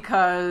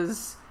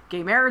because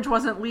gay marriage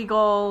wasn't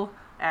legal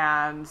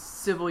and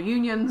civil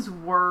unions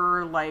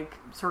were, like,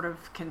 sort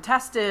of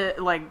contested,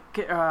 like,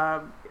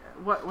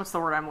 what's the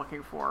word I'm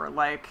looking for?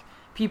 Like,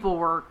 people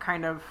were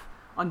kind of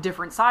on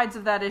different sides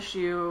of that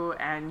issue,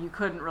 and you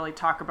couldn't really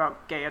talk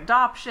about gay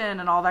adoption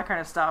and all that kind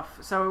of stuff.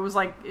 So it was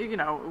like, you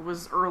know, it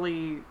was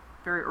very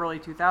early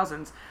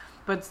 2000s.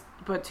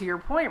 But to your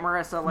point,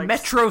 Marissa, like,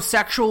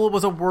 metrosexual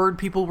was a word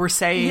people were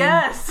saying,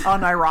 yes,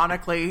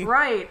 unironically,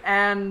 right?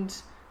 And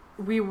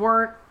we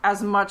weren't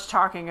as much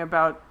talking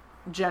about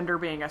gender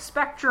being a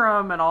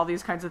spectrum and all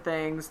these kinds of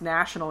things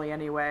nationally,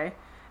 anyway.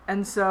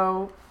 And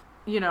so,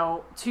 you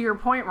know, to your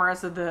point,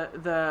 Marissa,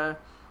 the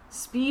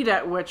speed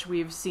at which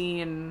we've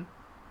seen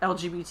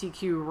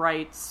LGBTQ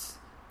rights,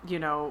 you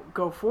know,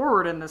 go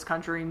forward in this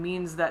country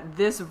means that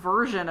this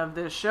version of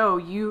this show,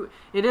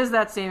 it is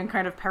that same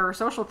kind of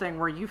parasocial thing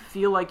where you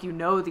feel like you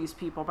know these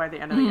people by the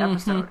end of the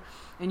episode,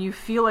 and you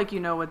feel like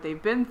you know what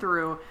they've been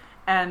through.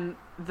 And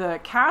the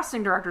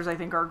casting directors, I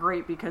think, are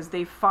great because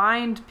they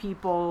find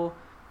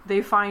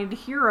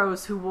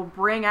heroes who will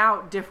bring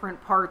out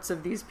different parts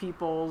of these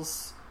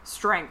people's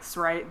strengths,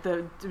 right?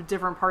 The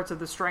different parts of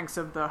the strengths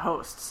of the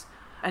hosts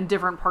and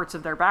different parts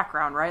of their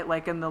background, right?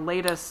 Like in the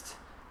latest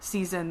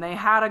season, they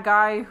had a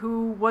guy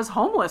who was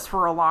homeless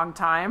for a long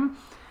time,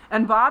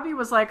 and Bobby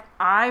was like,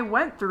 I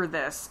went through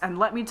this, and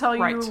let me tell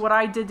you what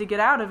I did to get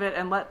out of it,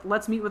 and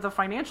let's meet with a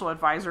financial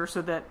advisor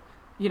so that,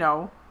 you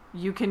know,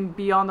 you can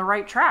be on the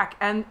right track.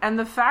 And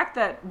the fact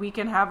that we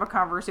can have a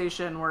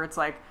conversation where it's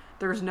like,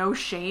 there's no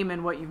shame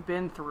in what you've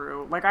been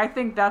through. Like, I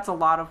think that's a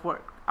lot of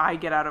what I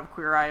get out of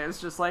Queer Eye, is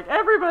just like,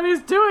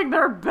 everybody's doing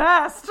their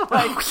best.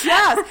 Like,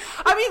 yes.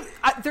 I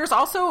mean, there's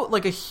also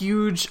like a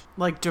huge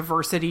like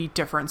diversity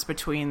difference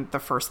between the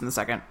first and the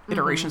second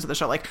iterations of the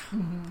show. Like,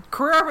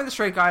 Queer Eye for the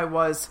Straight Guy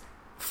was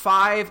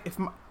 5. If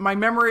my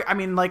memory, I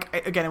mean,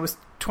 like, again, it was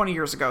 20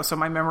 years ago, so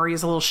my memory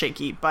is a little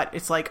shaky, but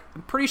it's like,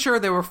 I'm pretty sure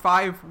there were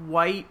 5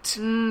 white.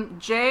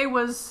 Jay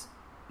was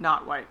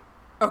not white.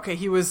 Okay,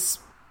 he was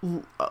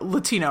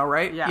Latino,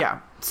 right? Yeah.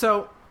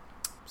 So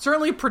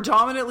certainly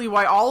predominantly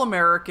white, all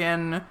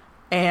American,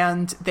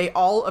 and they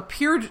all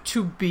appeared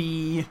to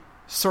be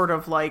sort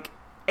of like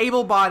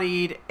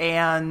able-bodied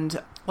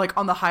and like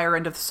on the higher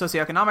end of the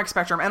socioeconomic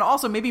spectrum. And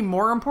also, maybe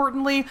more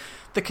importantly,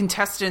 the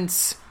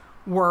contestants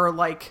were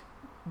like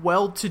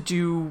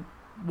well-to-do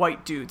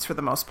white dudes for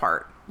the most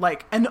part.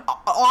 Like, and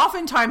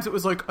oftentimes it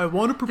was like, I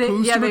want to propose to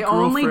my girlfriend. They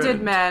only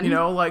did men. You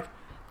know, like,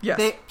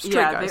 yes, straight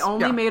guys. They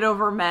only made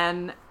over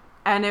men.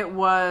 And it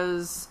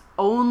was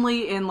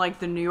only in, like,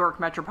 the New York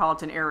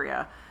metropolitan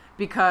area.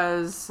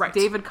 Because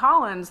David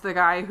Collins, the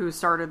guy who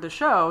started the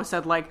show,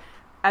 said, like,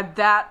 at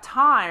that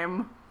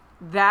time,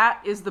 that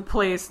is the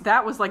place,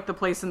 that was, like, the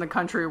place in the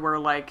country where,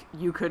 like,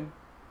 you could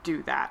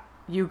do that.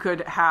 You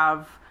could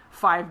have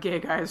 5 gay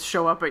guys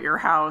show up at your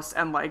house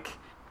and, like,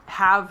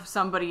 have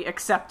somebody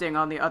accepting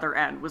on the other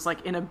end. Was,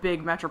 like, in a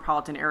big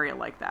metropolitan area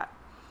like that.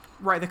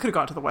 Right, they could have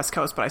gone to the West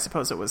Coast, but I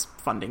suppose it was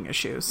funding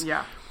issues.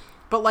 Yeah.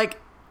 But, like,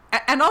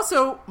 and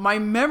also, my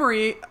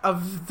memory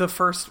of the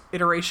first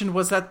iteration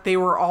was that they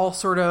were all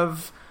sort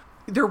of,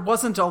 there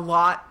wasn't a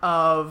lot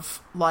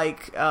of,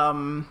 like,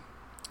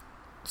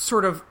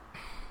 sort of,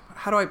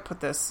 how do I put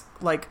this?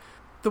 Like,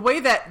 the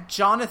way that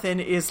Jonathan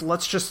is,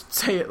 let's just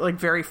say it, like,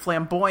 very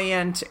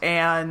flamboyant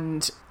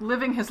and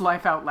living his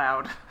life out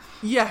loud.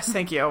 Yes,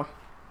 thank you.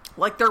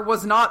 Like, there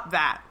was not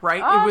that, right?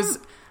 It was...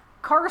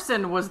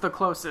 Carson was the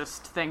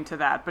closest thing to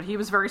that, but he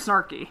was very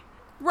snarky.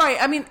 Right,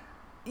 I mean...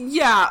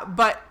 Yeah,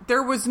 but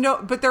there was no,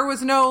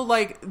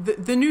 like,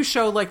 the new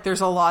show, like,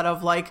 there's a lot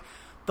of, like,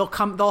 they'll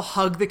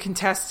hug the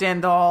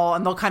contestant,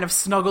 they'll kind of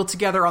snuggle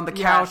together on the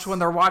couch when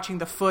they're watching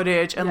the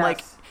footage, and,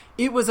 like,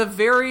 it was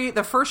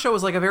the first show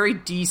was, like, a very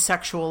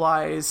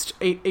desexualized,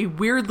 a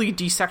weirdly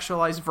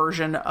desexualized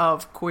version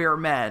of queer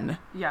men.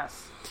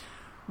 Yes.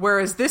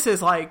 Whereas this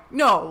is, like,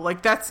 no,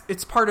 like,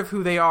 it's part of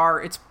who they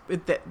are,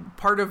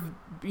 part of,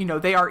 you know,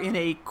 they are in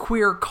a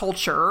queer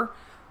culture,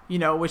 you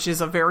know, which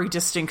is a very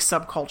distinct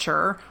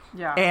subculture.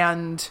 Yeah.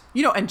 And,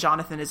 you know, and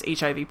Jonathan is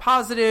HIV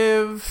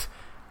positive,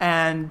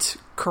 and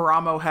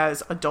Karamo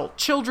has adult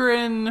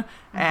children,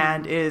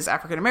 and is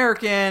African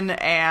American,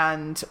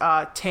 and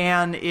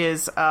Tan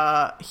is,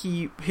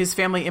 his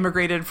family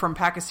immigrated from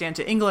Pakistan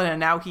to England,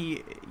 and now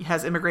he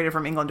has immigrated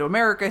from England to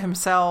America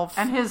himself.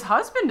 And his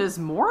husband is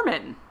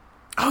Mormon.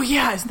 Oh,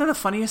 yeah, isn't that the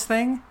funniest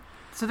thing?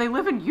 So they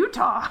live in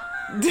Utah.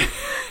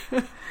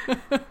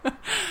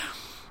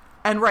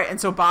 And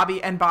so Bobby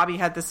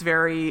had this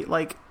very,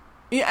 like,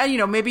 you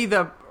know, maybe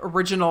the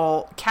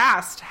original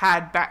cast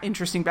had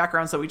interesting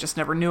backgrounds that we just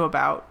never knew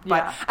about.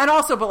 But, yeah. And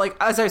also, but, like,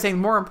 as I was saying,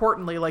 more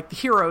importantly, like, the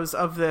heroes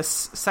of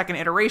this second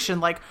iteration,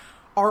 like,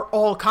 are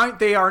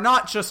they are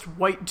not just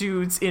white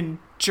dudes in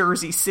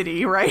Jersey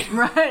City, right?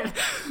 Right.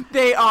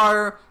 They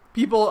are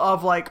people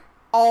of, like,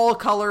 all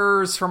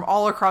colors from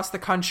all across the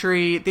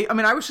country.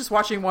 I was just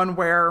watching one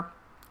where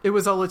it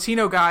was a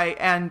Latino guy,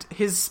 and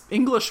his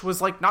English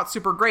was, like, not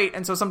super great,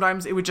 and so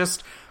sometimes it would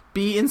just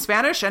be in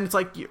Spanish, and it's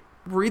like, you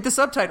read the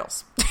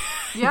subtitles.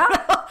 Yeah. You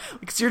know?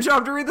 It's your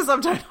job to read the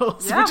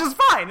subtitles, which is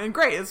fine and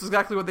great. It's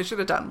exactly what they should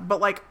have done.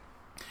 But, like,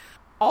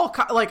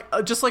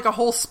 just like a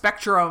whole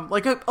spectrum,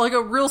 like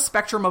a real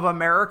spectrum of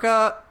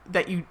America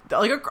that you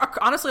like,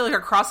 honestly, like a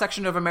cross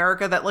section of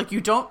America that like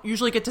you don't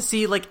usually get to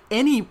see like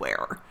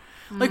anywhere.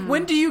 Like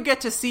when do you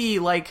get to see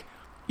like,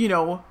 you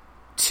know,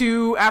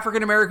 two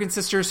African American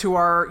sisters who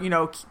are, you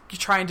know,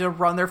 trying to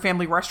run their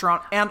family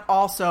restaurant, and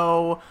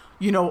also,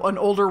 you know, an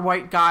older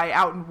white guy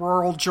out in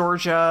rural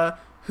Georgia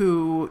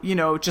who, you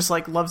know, just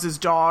like loves his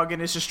dog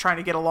and is just trying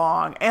to get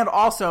along, and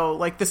also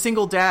like the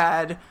single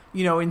dad,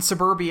 you know, in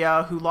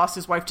suburbia who lost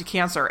his wife to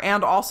cancer,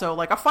 and also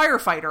like a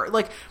firefighter,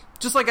 like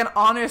just like an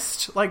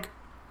honest like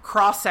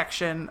cross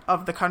section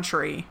of the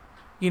country,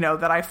 you know,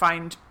 that I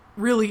find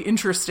really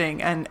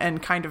interesting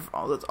and kind of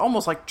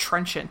almost like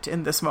trenchant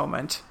in this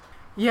moment.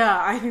 Yeah,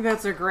 I think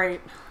that's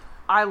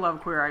I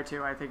love Queer Eye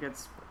too. I think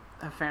it's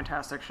a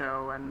fantastic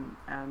show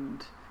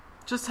and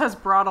just has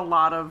brought a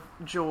lot of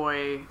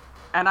joy.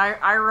 And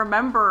I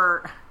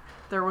remember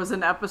there was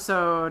an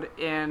episode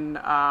in,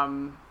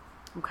 I'm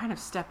kind of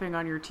stepping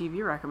on your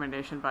TV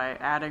recommendation by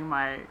adding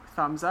my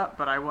thumbs up,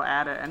 but I will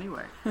add it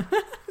anyway.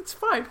 It's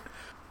fine.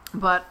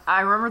 But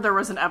I remember there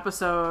was an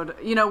episode,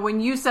 you know, when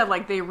you said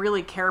like they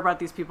really care about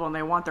these people and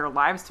they want their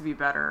lives to be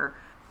better.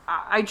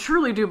 I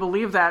truly do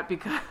believe that,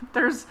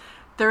 because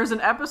there's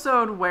an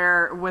episode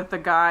where with the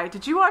guy,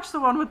 did you watch the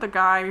one with the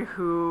guy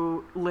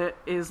who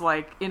is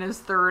like in his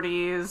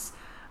 30s,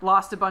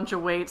 lost a bunch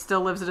of weight,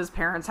 still lives at his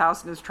parents'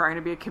 house, and is trying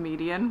to be a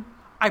comedian?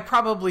 I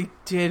probably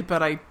did,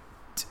 but I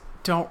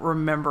don't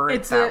remember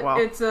it that well.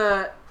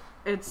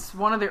 It's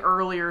one of the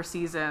earlier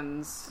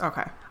seasons.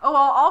 Okay. Oh,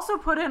 I'll also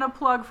put in a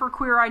plug for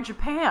Queer Eye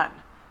Japan,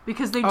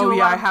 because they do a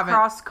lot of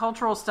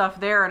cross-cultural stuff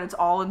there, and it's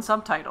all in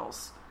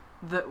subtitles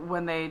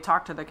when they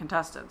talk to the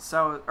contestants,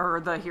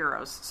 or the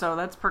heroes. So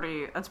that's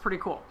pretty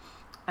cool.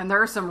 And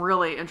there are some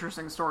really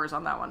interesting stories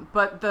on that one.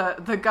 But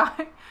the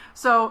guy,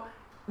 so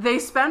they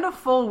spend a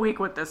full week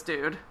with this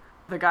dude,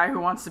 the guy who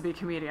wants to be a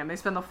comedian. They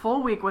spend the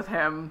full week with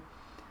him.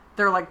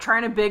 They're like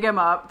trying to big him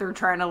up. They're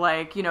trying to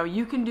like, you know,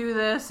 you can do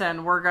this,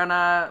 and we're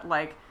gonna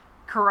like,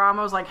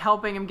 Karamo's like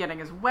helping him getting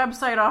his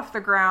website off the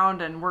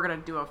ground, and we're gonna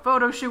do a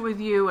photo shoot with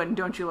you, and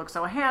don't you look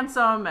so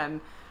handsome?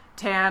 And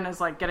Tan is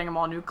like getting him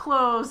all new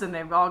clothes, and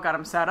they've all got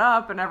him set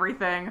up and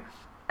everything.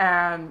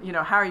 And, you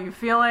know, how are you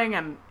feeling?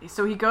 And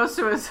so he goes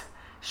to his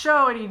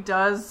show and he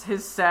does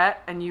his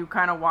set, and you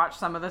kind of watch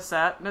some of the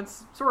set, and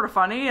it's sort of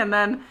funny. And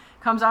then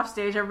comes off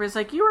stage, everybody's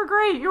like, you were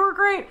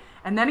great.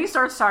 And then he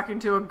starts talking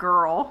to a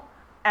girl,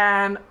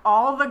 and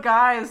all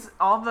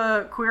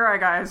the Queer Eye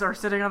guys are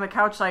sitting on the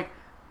couch like,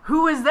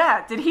 who is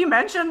that? Did he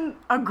mention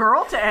a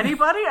girl to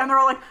anybody? And they're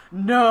all like,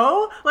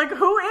 no, like,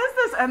 who is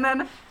this? And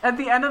then at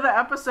the end of the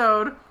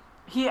episode,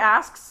 he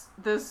asks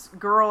this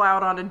girl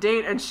out on a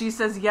date, and she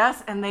says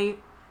yes, and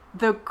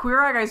the Queer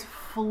Eye guys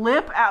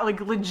flip out,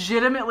 like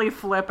legitimately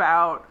flip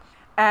out,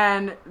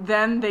 and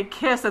then they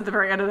kiss at the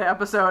very end of the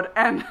episode.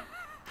 And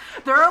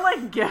there are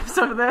like gifs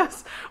of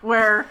this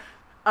where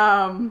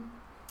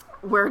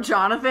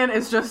Jonathan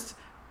is just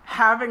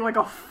having like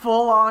a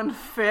full-on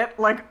fit,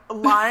 like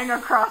lying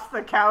across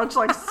the couch,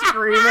 like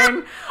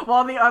screaming,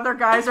 while the other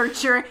guys are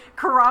cheering.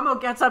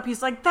 Karamo gets up,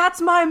 he's like, that's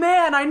my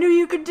man, I knew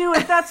you could do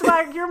it,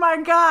 you're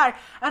my guy.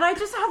 And I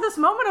just had this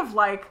moment of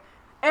like,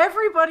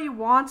 everybody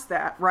wants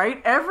that,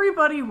 right?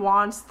 Everybody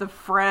wants the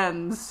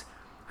friends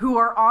who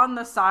are on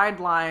the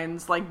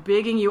sidelines, like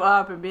bigging you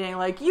up and being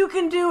like, you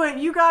can do it,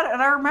 you got it.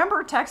 And I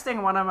remember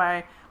texting one of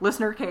my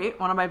listener, Kate,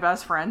 one of my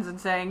best friends, and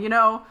saying, you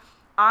know,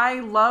 I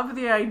love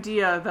the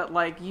idea that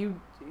like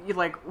you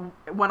like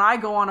when I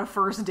go on a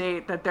first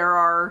date that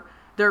there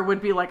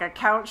would be like a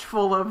couch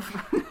full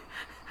of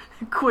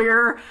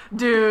queer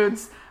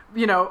dudes,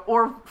 you know,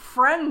 or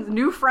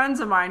new friends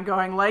of mine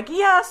going like,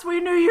 yes,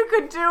 we knew you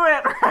could do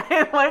it,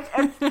 right? Like,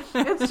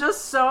 it's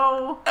just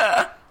so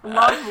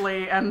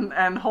lovely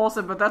and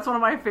wholesome. But that's one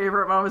of my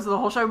favorite moments of the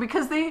whole show,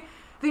 because they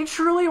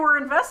truly were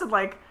invested.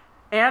 Like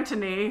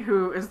Anthony,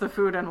 who is the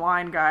food and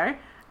wine guy,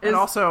 and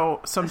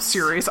also some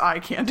serious eye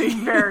candy.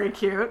 Very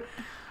cute.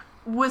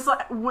 Was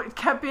like,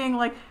 kept being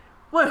like,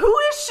 well, who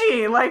is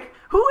she? Like,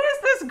 who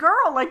is this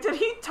girl? Like, did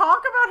he talk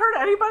about her to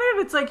anybody?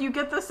 And it's like, you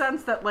get the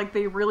sense that like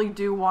they really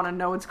do want to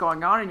know what's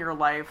going on in your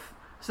life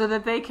so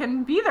that they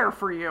can be there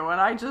for you. And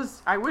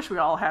I wish we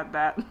all had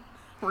that,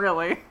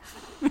 really.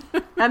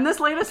 And this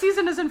latest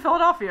season is in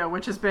Philadelphia,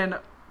 which has been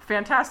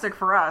fantastic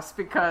for us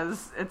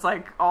because it's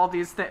like all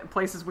these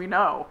places we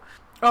know.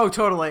 Oh,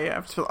 totally.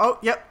 Oh,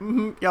 yep.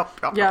 Mm-hmm.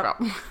 Yep.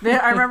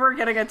 I remember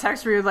getting a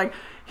text from you like,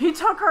 he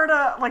took her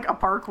to like a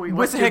park we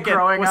went to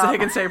growing up.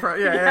 Wissahickon State Park.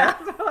 Yeah.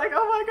 Like,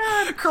 oh my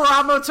God.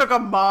 Karamo took a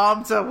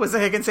mom to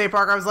Wissahickon State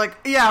Park. I was like,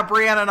 yeah,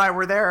 Brianna and I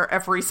were there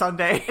every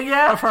Sunday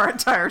of our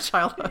entire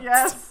childhood.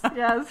 Yes.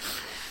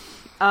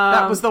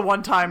 That was the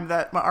one time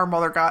that our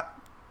mother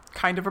got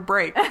kind of a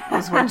break,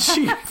 was when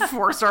she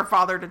forced our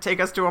father to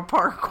take us to a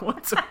park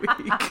once a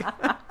week.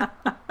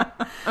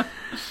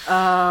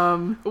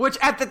 Which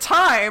at the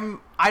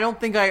time I don't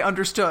think I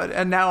understood,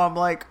 and now I'm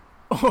like,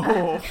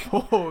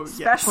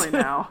 Especially yes.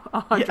 now,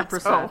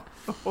 100%.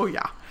 Yes. Oh,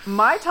 yeah.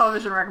 My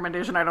television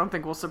recommendation, I don't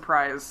think will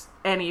surprise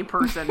any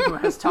person who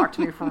has talked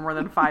to me for more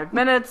than 5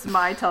 minutes.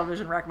 My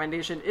television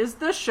recommendation is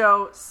the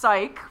show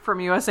Psych from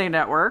USA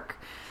Network.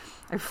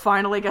 I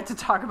finally get to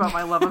talk about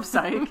my love of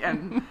Psych,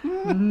 and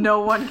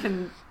no one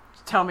can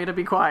tell me to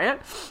be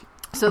quiet.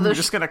 So I'm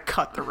just going to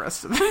cut the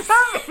rest of this.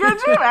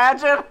 Could you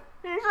imagine?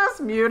 He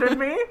just muted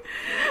me.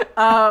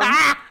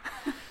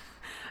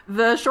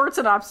 The short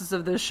synopsis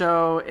of this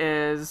show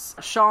is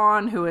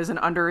Sean, who is an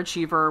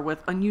underachiever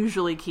with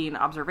unusually keen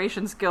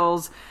observation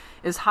skills,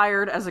 is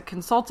hired as a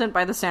consultant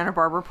by the Santa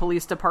Barbara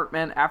Police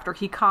Department after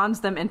he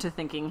cons them into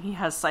thinking he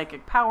has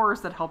psychic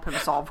powers that help him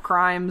solve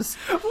crimes.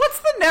 What's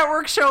the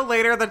network show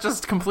later that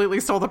just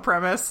completely stole the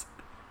premise?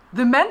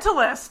 The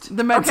Mentalist.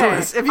 The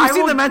Mentalist. Okay. If you've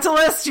seen The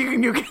Mentalist,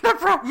 you get the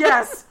premise.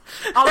 Yes.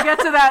 I'll get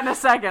to that in a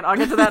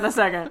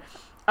second.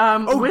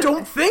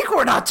 Don't think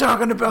we're not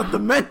talking about The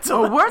Mentalist.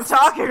 Oh, we're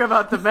talking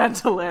about The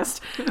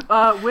Mentalist.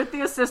 With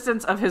the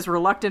assistance of his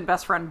reluctant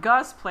best friend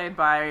Gus, played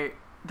by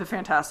the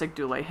fantastic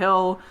Dule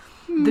Hill,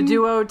 the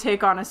duo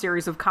take on a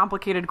series of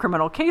complicated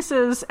criminal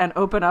cases and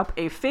open up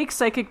a fake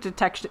psychic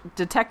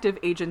detective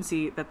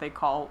agency that they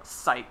call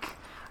Psych.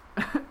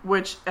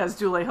 Which, as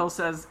Dule Hill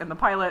says in the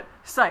pilot,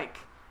 Psych,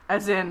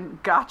 as in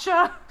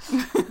gotcha?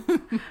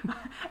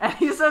 And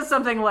he says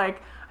something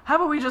like, how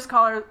about we just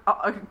call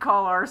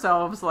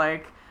ourselves,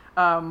 like,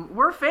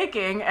 we're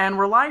faking and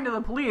we're lying to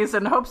the police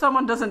and hope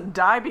someone doesn't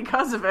die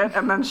because of it.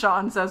 And then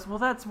Sean says, well,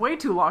 that's way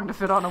too long to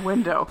fit on a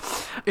window.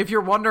 If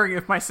you're wondering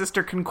if my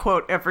sister can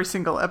quote every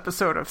single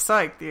episode of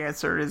Psych, the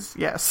answer is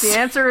yes. The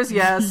answer is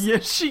yes.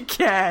 Yes, she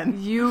can.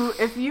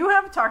 If you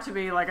have talked to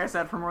me, like I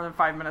said, for more than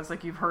 5 minutes,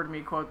 like you've heard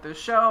me quote this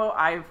show,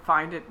 I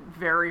find it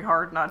very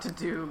hard not to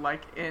do,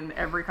 like, in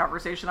every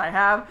conversation I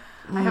have.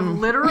 I have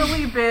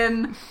literally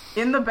been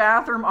in the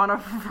bathroom on a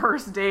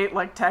first date,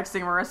 like,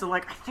 texting Marissa,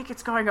 like, I think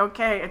it's going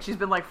okay. And she's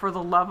been like, for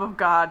the love of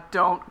God,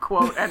 don't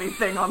quote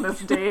anything on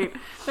this date.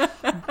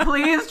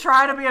 Please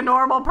try to be a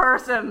normal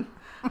person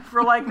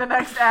for, like, the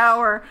next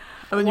hour.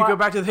 And then you go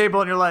back to the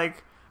table and you're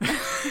like,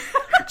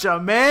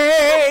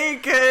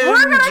 Jamaican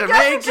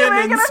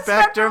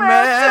Inspector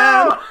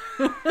Man.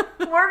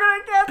 We're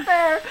gonna get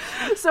there.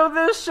 So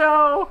this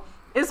show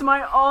is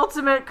my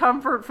ultimate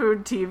comfort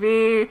food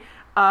TV.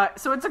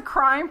 So it's a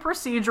crime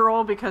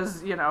procedural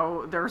because, you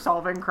know, they're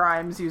solving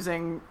crimes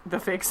using the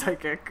fake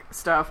psychic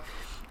stuff.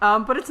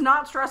 But it's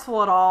not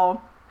stressful at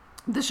all.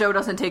 The show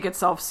doesn't take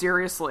itself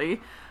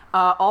seriously.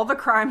 All the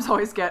crimes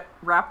always get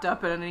wrapped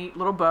up in a neat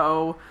little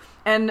bow.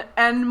 And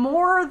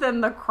more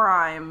than the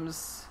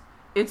crimes,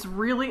 it's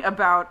really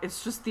about,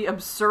 it's just the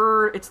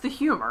absurd, it's the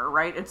humor,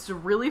 right? It's a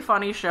really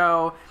funny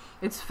show.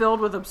 It's filled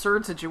with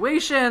absurd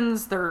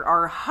situations. There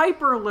are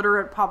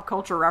hyper-literate pop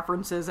culture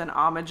references and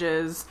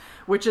homages,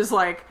 which is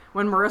like,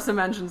 when Marissa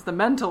mentions The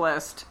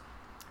Mentalist,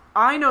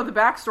 I know the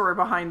backstory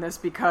behind this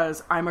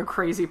because I'm a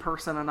crazy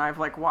person and I've,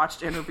 like,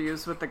 watched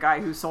interviews with the guy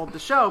who sold the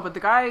show, but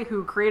the guy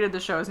who created the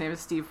show, his name is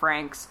Steve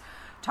Franks,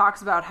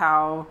 talks about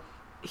how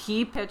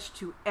he pitched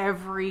to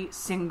every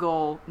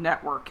single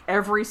network.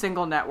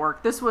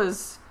 This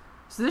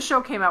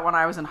show came out when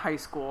I was in high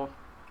school.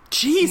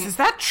 Jeez, is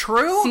that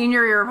true?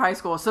 Senior year of high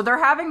school. So they're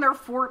having their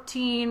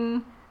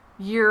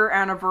 14-year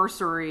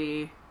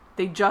anniversary.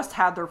 They just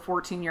had their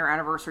 14-year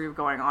anniversary of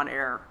going on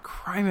air.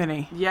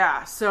 Criminy.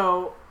 Yeah,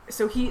 so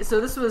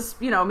this was,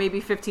 you know,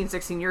 maybe 15,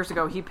 16 years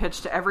ago. He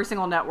pitched to every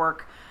single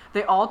network.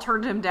 They all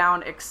turned him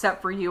down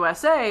except for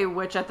USA,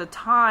 which at the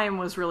time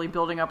was really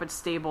building up its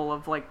stable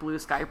of, like, blue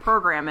sky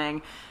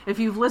programming. If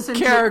you've listened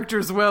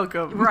Characters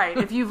welcome. Right.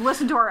 If you've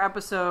listened to our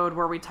episode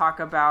where we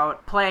talk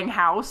about Playing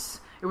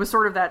House, it was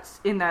sort of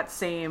in that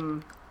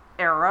same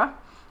era.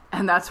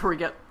 And that's where we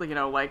get, you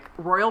know, like,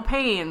 Royal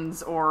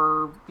Pains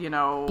or, you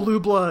know... Blue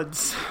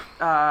Bloods.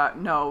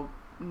 No,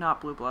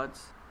 not Blue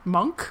Bloods.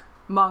 Monk.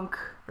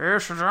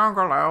 There's a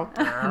jungle out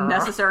there.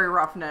 Necessary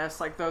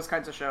Roughness, like those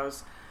kinds of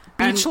shows.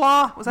 Beach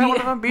Law? Was that one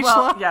of them? Beach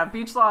Law? Yeah,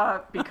 Beach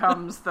Law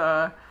becomes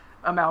the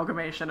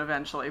amalgamation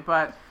eventually.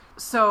 But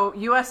so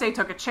USA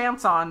took a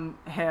chance on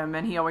him,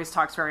 and he always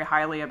talks very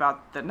highly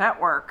about the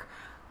network.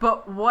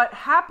 But what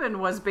happened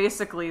was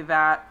basically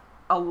that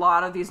a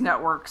lot of these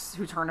networks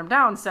who turned him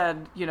down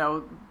said, you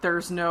know,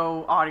 there's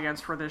no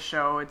audience for this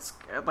show. It's,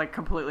 like,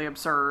 completely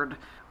absurd.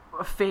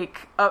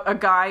 A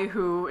guy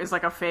who is,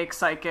 like, a fake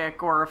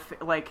psychic or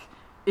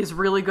is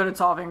really good at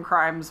solving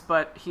crimes,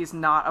 but he's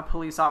not a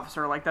police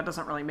officer. Like, that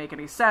doesn't really make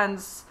any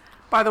sense.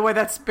 By the way,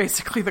 that's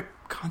basically the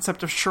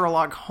concept of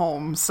Sherlock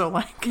Holmes. So,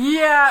 like,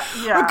 yeah,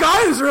 a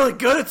guy who's really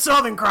good at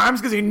solving crimes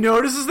because he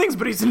notices things,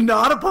 but he's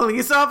not a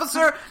police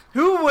officer.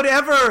 Who would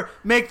ever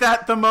make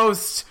that the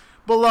most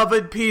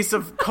beloved piece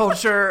of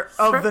culture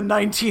of the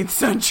 19th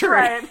century?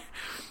 Right.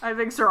 I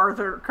think Sir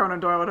Arthur Conan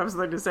Doyle would have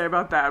something to say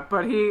about that.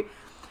 But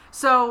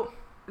so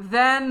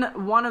then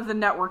one of the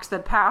networks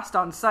that passed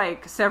on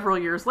Psych several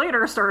years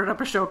later started up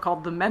a show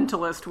called The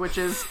Mentalist, which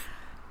is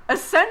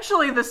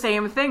essentially the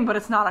same thing, but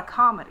it's not a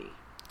comedy.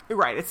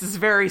 Right. It's this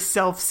very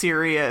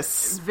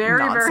self-serious very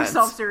nonsense.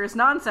 self-serious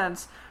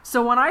nonsense.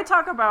 So when I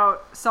talk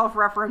about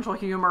self-referential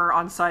humor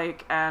on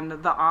Psych and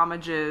the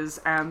homages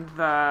and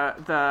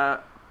the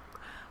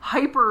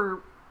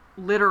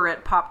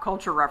hyper-literate pop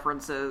culture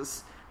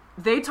references,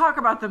 they talk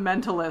about The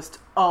Mentalist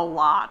a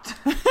lot.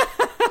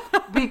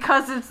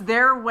 Because it's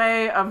their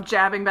way of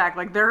jabbing back.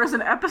 Like, there is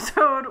an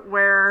episode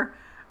where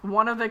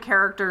one of the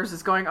characters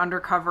is going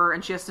undercover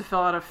and she has to fill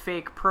out a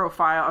fake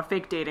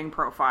dating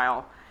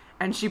profile.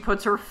 And she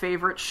puts her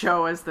favorite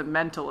show as The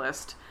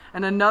Mentalist.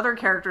 And another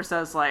character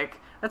says, like,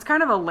 that's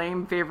kind of a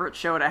lame favorite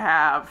show to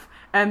have.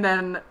 And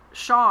then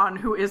Sean,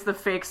 who is the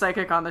fake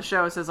psychic on the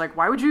show, says, like,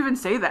 why would you even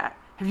say that?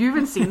 Have you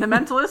even seen The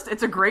Mentalist?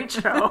 It's a great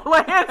show.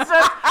 Like, it's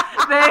just,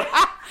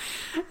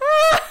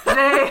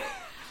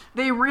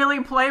 they really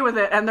play with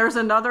it. And there's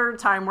another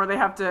time where they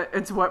have to,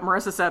 it's what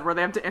Marissa said, where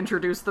they have to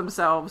introduce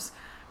themselves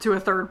to a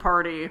third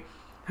party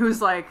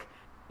who's like,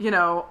 you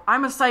know,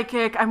 I'm a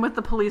psychic, I'm with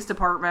the police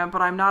department,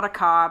 but I'm not a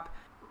cop.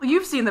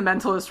 You've seen The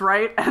Mentalist,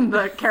 right? And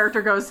the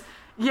character goes,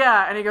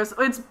 yeah. And he goes,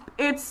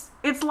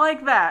 it's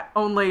like that,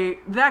 only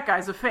that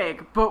guy's a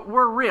fake, but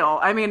we're real.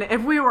 I mean,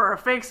 if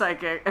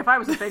I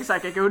was a fake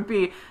psychic, it would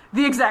be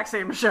the exact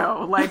same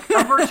show, like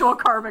a virtual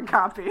carbon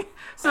copy.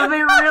 So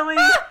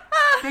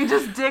they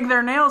just dig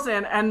their nails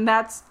in. And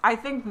I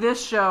think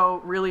this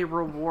show really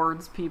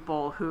rewards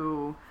people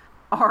who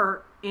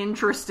are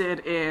interested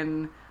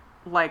in,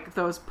 like,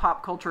 those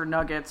pop culture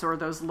nuggets or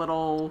those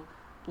little,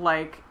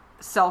 like,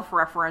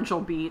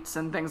 self-referential beats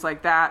and things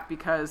like that,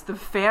 because the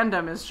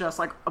fandom is just,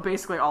 like,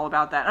 basically all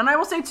about that. And I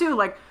will say, too,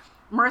 like,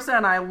 Marissa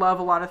and I love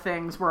a lot of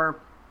things where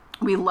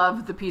we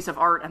love the piece of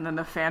art and then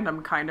the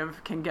fandom kind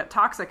of can get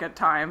toxic at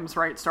times,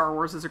 right? Star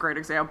Wars is a great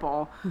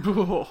example.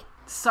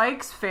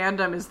 Psych's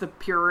fandom is the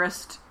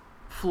purest,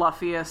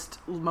 fluffiest,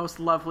 most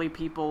lovely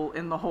people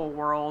in the whole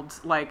world.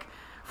 Like,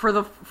 for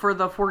the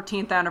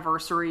 14th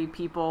anniversary,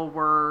 people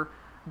were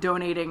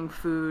donating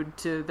food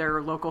to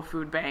their local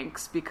food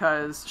banks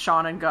because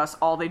Sean and Gus,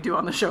 all they do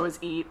on the show is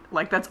eat.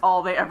 Like, that's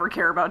all they ever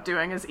care about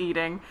doing is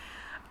eating.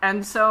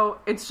 And so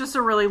it's just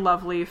a really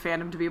lovely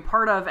fandom to be a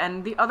part of.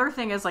 And the other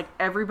thing is, like,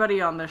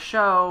 everybody on the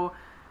show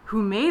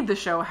who made the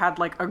show had,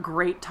 like, a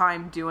great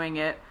time doing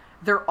it.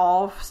 They're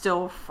all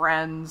still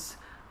friends.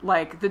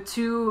 Like, the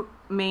two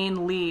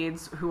main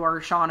leads, who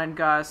are Sean and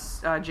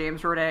Gus,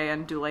 James Roday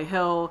and Dule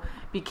Hill,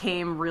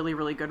 became really,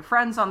 really good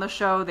friends on the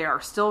show. They are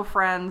still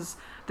friends.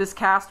 This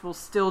cast will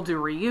still do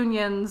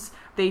reunions.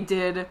 They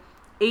did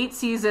 8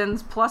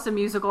 seasons plus a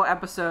musical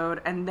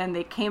episode, and then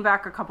they came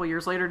back a couple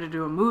years later to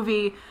do a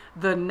movie.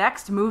 The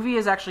next movie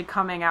is actually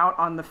coming out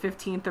on the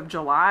 15th of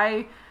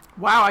July.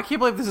 Wow, I can't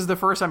believe this is the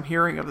first I'm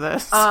hearing of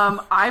this.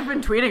 I've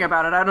been tweeting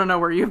about it. I don't know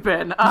where you've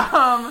been.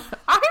 I'm free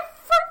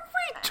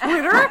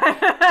Twitter.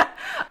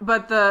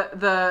 But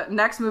the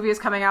next movie is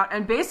coming out,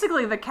 and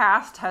basically the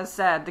cast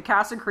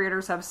and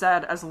creators have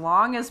said, as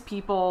long as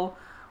people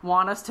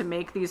want us to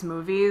make these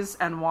movies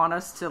and want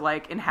us to,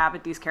 like,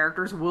 inhabit these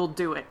characters, we'll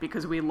do it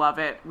because we love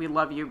it. We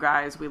love you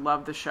guys. We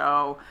love the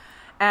show.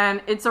 And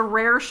it's a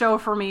rare show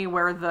for me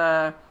where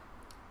the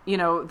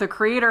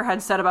creator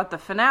had said about the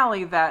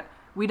finale that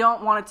we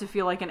don't want it to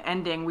feel like an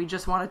ending. We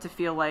just want it to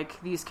feel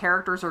like these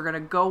characters are going to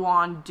go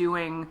on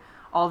doing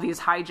all these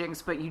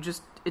hijinks, but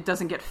it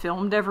doesn't get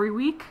filmed every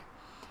week.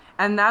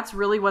 And that's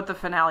really what the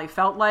finale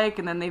felt like.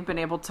 And then they've been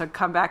able to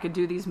come back and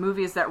do these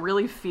movies that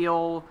really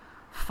feel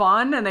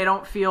fun, and they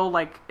don't feel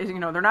like,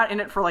 they're not in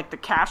it for, like, the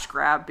cash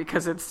grab,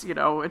 because it's,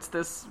 it's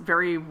this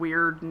very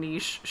weird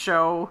niche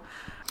show.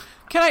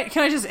 Can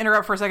I just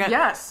interrupt for a second?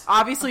 Yes.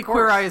 Obviously,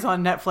 Queer Eye is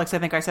on Netflix. I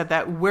think I said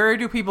that. Where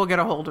do people get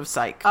a hold of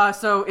Psych?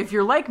 So if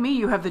you're like me,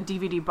 you have the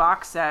DVD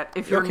box set.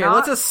 If you're not,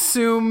 let's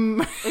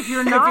assume if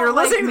you're not, if you're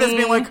like listening me, to this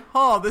being like,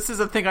 oh, this is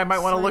a thing I might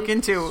want to look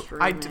into.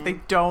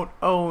 They don't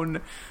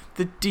own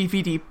the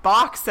DVD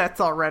box sets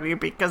already,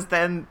 because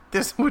then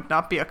this would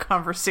not be a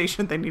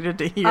conversation they needed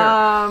to hear.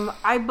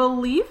 I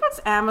believe it's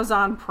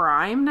Amazon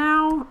Prime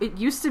now. It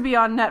used to be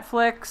on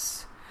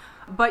Netflix.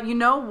 But you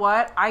know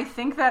what? I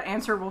think that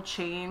answer will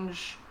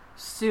change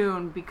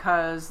soon,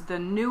 because the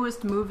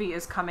newest movie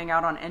is coming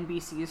out on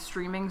NBC's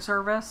streaming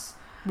service.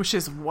 Which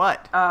is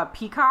what?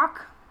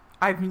 Peacock.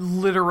 I've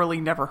literally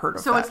never heard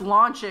of that. So it's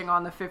launching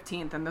on the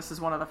 15th, and this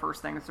is one of the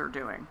first things they're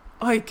doing.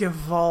 Ay,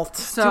 Gewalt.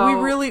 So, do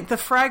we really... The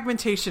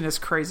fragmentation is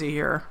crazy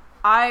here.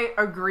 I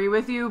agree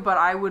with you, but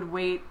I would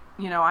wait.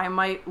 I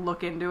might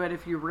look into it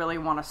if you really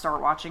want to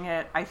start watching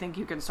it. I think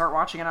you can start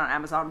watching it on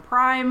Amazon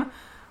Prime.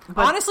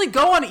 But honestly,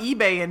 go on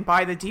eBay and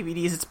buy the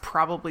DVDs. It's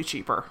probably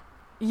cheaper.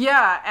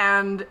 Yeah,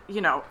 and,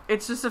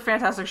 it's just a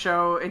fantastic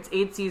show. It's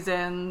 8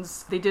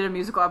 seasons. They did a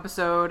musical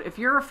episode. If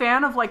you're a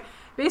fan of, like,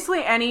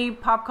 basically any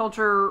pop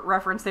culture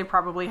reference they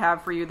probably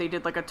have for you, they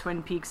did, like, a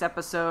Twin Peaks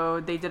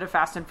episode. They did a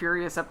Fast and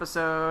Furious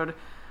episode.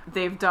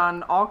 They've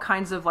done all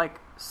kinds of, like,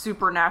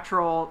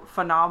 supernatural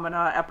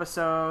phenomena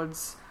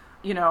episodes.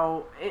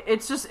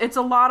 It's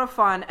a lot of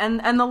fun.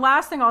 And the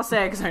last thing I'll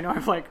say, because I know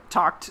I've, like,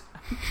 talked...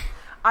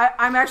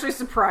 I'm actually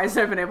surprised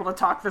I've been able to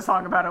talk this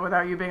long about it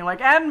without you being like,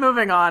 and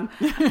moving on,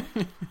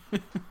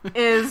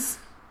 is,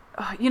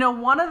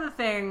 one of the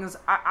things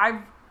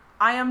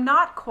I am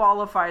not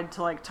qualified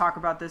to like talk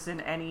about this in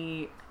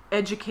any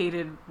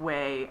educated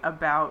way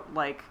about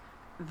like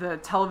the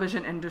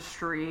television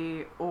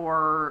industry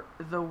or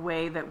the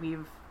way that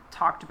we've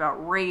talked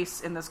about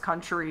race in this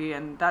country,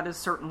 and that is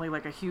certainly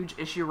like a huge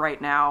issue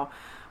right now.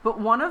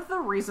 But one of the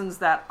reasons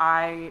that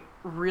I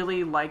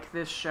really like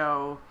this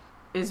show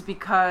is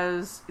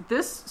because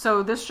this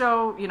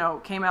show, you know,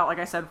 came out, like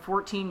I said,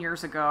 14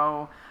 years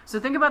ago. So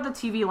think about the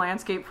TV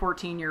landscape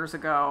 14 years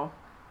ago.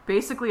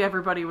 Basically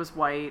everybody was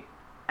white,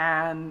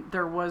 and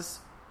there was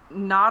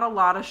not a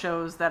lot of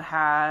shows that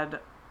had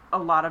a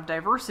lot of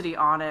diversity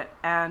on it.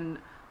 And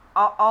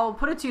I'll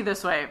put it to you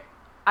this way.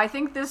 I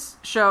think this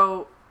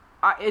show,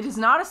 it is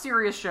not a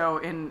serious show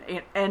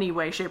in any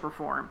way, shape, or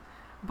form.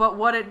 But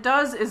what it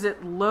does is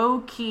it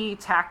low-key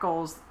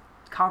tackles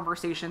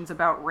conversations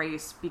about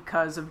race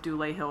because of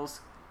Dule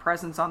Hill's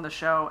presence on the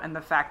show and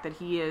the fact that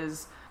he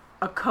is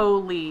a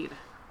co-lead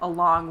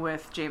along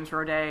with James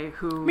Roday,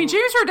 who... I mean,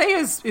 James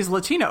Roday is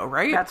Latino,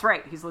 right? That's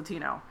right, he's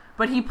Latino.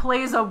 But he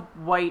plays a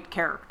white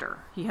character.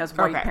 He has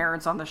white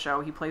parents on the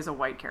show. He plays a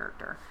white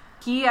character.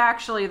 He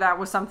actually, that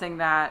was something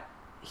that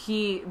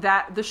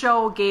the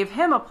show gave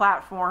him a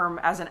platform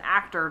as an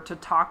actor to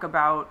talk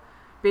about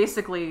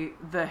basically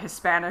the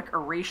Hispanic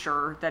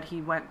erasure that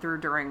he went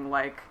through during,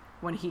 like,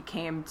 when he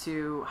came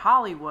to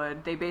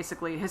Hollywood. They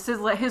basically,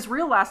 his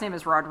real last name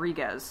is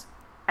Rodriguez,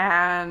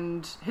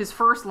 and his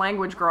first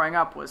language growing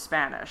up was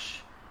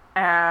Spanish.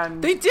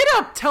 And they did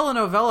a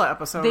telenovela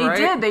episode,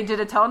 right? They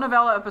did a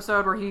telenovela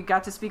episode where he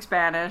got to speak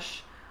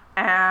Spanish,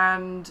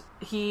 and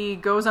he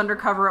goes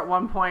undercover at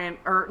one point,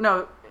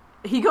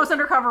 he goes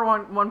undercover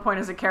one point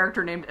as a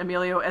character named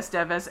Emilio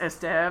Estevez.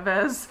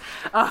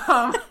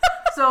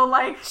 So,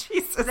 like,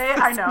 Jesus,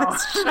 I know.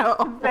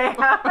 Show. They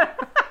have,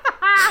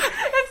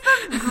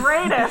 it's the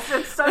greatest.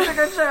 It's such a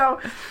good show.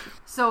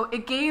 So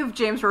it gave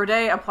James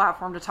Roday a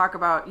platform to talk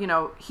about, you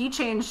know, he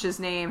changed his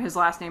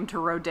last name to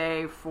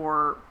Roday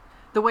for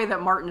the way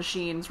that Martin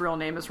Sheen's real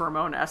name is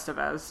Ramon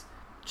Estevez.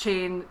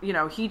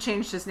 He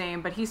changed his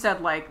name, but he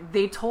said, like,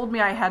 they told me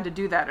I had to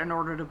do that in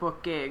order to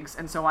book gigs,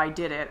 and so I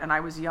did it, and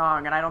I was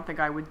young, and I don't think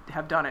I would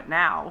have done it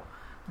now.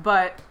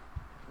 But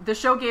the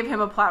show gave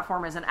him a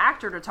platform as an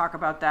actor to talk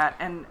about that,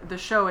 and the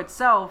show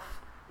itself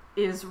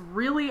is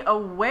really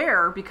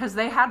aware, because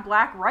they had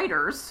black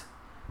writers,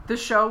 the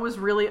show was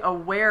really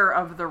aware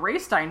of the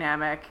race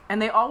dynamic,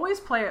 and they always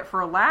play it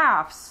for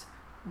laughs,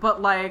 but,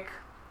 like,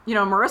 you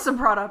know, Marissa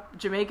brought up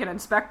Jamaican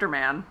Inspector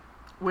Man,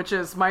 which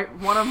is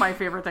one of my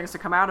favorite things to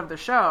come out of the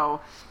show.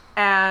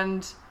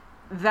 And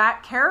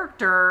that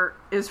character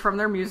is from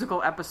their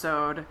musical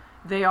episode.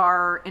 They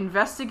are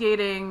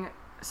investigating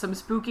some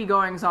spooky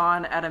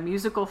goings-on at a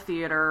musical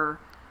theater.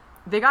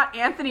 They got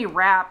Anthony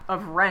Rapp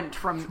of Rent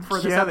for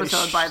this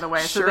episode, by the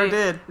way. Sure, so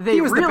did. He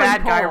was really the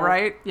bad guy,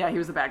 right? Yeah, he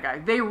was the bad guy.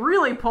 They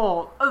really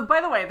pull... Oh,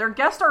 by the way, their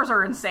guest stars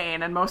are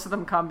insane, and most of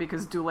them come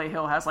because Dule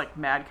Hill has, like,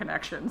 mad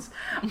connections.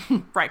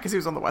 Right, because he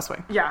was on The West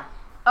Wing. Yeah.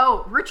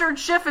 Oh, Richard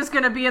Schiff is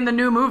going to be in the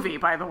new movie,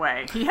 by the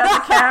way. He has a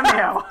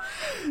cameo.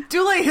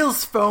 Dule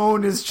Hill's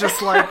phone is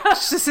just like,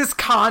 it's just his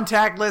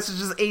contact list is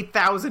just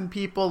 8,000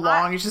 people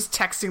long. He's just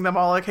texting them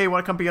all like, hey,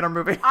 want to come be in our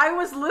movie? I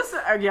was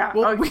listening. Yeah.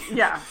 Well,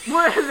 yeah.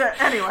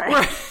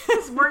 Anyway,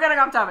 we're getting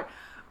off topic.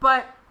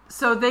 But,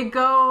 so they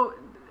go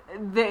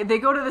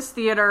to this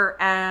theater,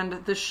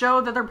 and the show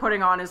that they're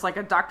putting on is like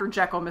a Dr.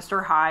 Jekyll,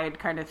 Mr. Hyde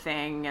kind of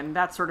thing. And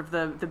that's sort of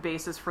the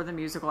basis for the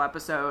musical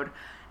episode.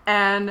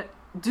 And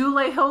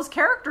Dule Hill's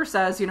character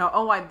says, you know,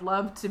 oh, I'd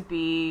love to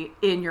be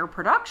in your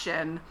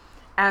production.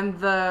 And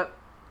the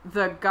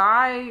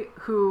guy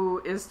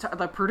who is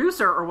the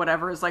producer or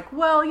whatever is like,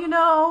 well, you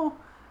know,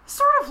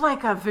 sort of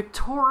like a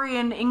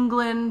Victorian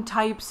England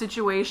type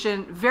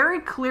situation, very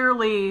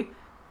clearly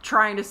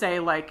trying to say,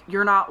 like,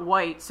 you're not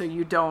white, so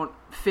you don't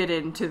fit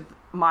into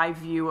my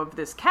view of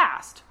this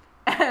cast.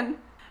 And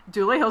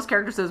Dule Hill's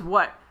character says,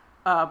 what?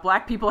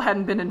 Black people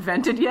hadn't been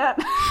invented yet.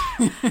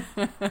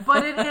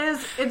 But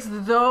it's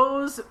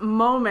those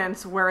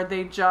moments where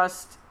they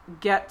just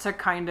get to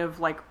kind of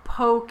like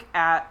poke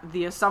at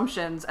the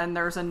assumptions. And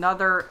there's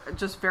another,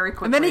 just very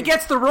quickly, and then he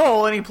gets the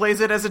role and he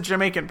plays it as a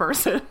Jamaican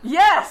person.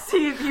 Yes,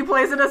 he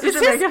plays it as a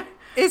Jamaican.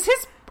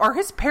 Are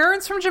his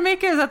parents from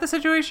Jamaica? Is that the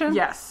situation?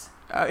 Yes.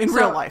 In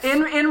real life.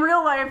 In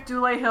real life,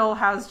 Dule Hill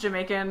has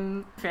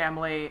Jamaican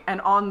family,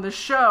 and on the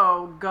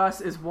show,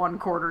 Gus is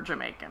 1/4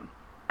 Jamaican.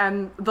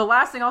 And the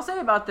last thing I'll say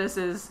about this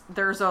is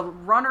there's a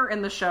runner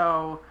in the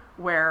show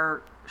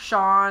where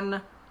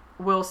Sean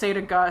will say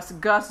to Gus,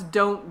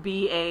 don't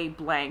be a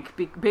blank.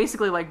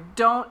 Basically, like,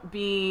 don't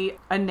be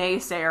a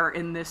naysayer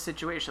in this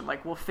situation.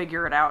 Like, we'll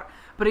figure it out.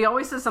 But he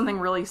always says something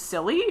really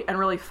silly and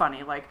really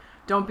funny. Like,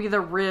 don't be the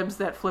ribs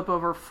that flip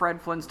over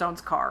Fred Flintstone's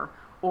car.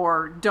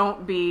 Or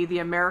don't be the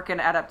American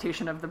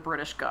adaptation of the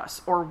British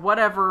Gus. Or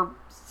whatever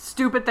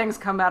stupid things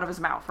come out of his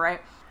mouth,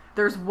 right?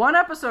 There's one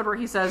episode where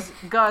he says,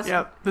 Gus...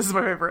 Yeah, this is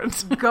my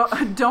favorite.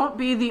 Don't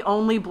be the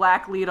only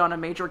black lead on a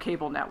major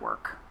cable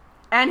network.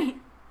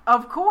 And,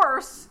 of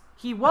course,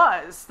 he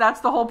was. That's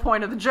the whole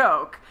point of the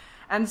joke.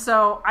 And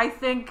so I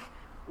think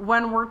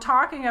when we're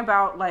talking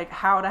about, like,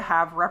 how to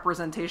have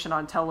representation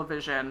on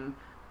television,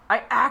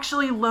 I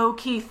actually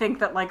low-key think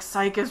that, like,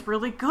 Psych is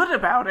really good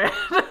about it.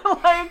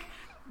 Like,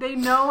 they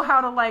know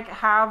how to, like,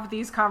 have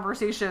these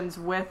conversations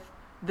with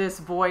this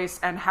voice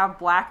and have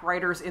black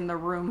writers in the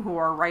room who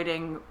are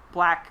writing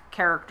black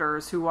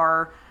characters who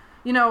are,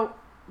 you know,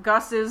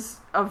 Gus is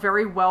a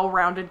very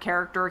well-rounded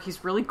character.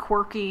 He's really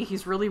quirky.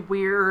 He's really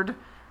weird.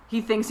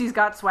 He thinks he's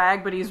got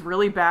swag, but he's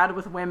really bad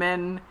with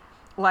women.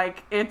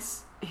 Like,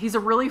 he's a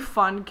really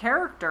fun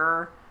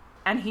character,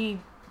 and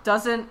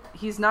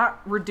he's not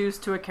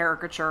reduced to a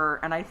caricature,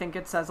 and I think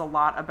it says a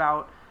lot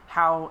about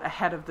how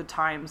ahead of the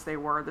times they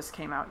were. This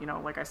came out, you know,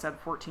 like I said,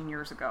 14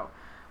 years ago.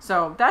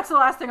 So that's the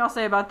last thing I'll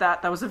say about that.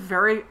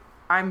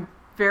 I'm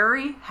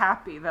very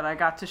happy that I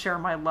got to share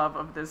my love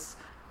of this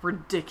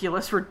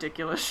ridiculous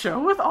show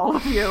with all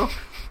of you.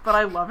 But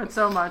I love it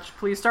so much.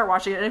 Please start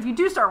watching it. And if you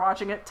do start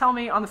watching it, tell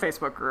me on the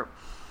Facebook group.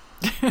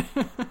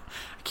 I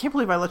can't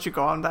believe I let you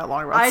go on that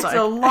long about Psych. It's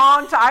a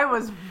long time. I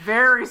was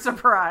very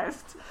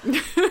surprised.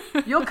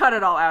 You'll cut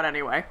it all out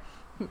anyway.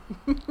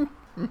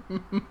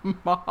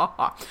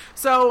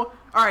 So,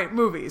 all right,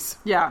 movies.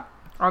 Yeah.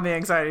 On the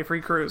Anxiety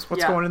Free Cruise.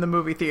 What's going in the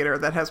movie theater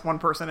that has one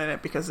person in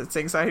it because it's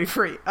anxiety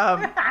free?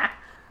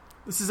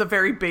 This is a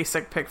very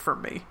basic pick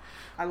from me.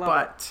 I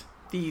love it.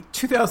 The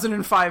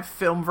 2005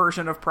 film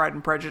version of Pride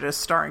and Prejudice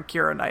starring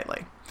Keira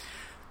Knightley.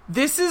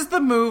 This is the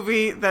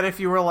movie that if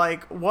you were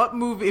like, what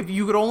movie, if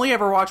you could only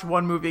ever watch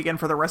one movie again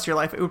for the rest of your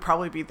life, it would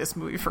probably be this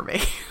movie for me.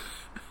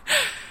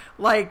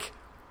 Like,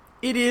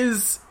 it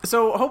is,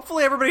 so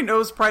hopefully everybody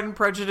knows Pride and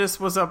Prejudice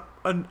was a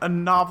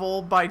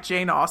novel by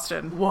Jane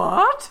Austen.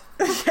 What?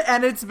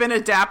 And it's been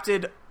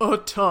adapted a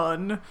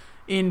ton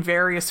in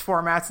various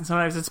formats, and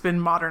sometimes it's been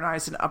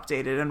modernized and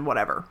updated and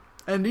whatever.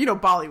 And, you know,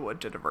 Bollywood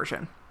did a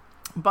version.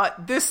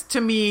 But this, to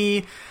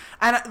me,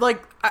 and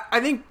like, I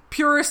think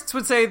purists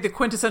would say the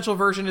quintessential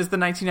version is the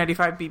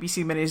 1995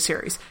 BBC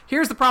miniseries.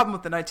 Here's the problem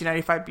with the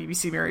 1995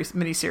 BBC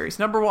miniseries.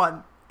 Number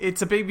one,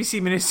 it's a BBC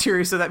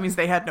miniseries, so that means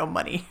they had no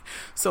money.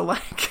 So,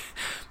 like,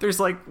 there's,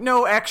 like,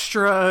 no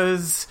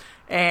extras,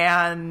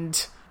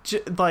 and,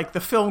 like, the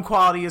film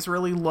quality is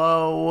really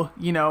low.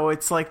 You know,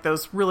 it's, like,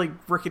 those really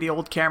rickety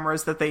old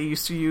cameras that they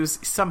used to use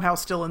somehow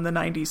still in the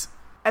 90s.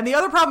 And the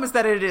other problem is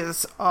that it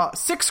is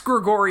 6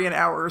 Gregorian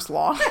hours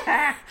long.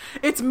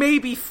 It's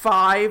maybe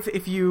 5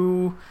 if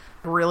you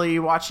really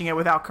watching it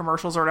without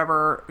commercials or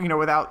whatever, you know,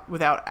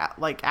 without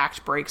like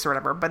act breaks or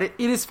whatever. But it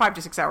is 5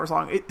 to 6 hours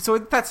long. So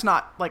that's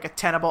not like a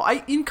tenable.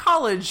 In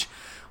college,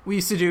 we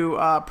used to do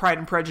Pride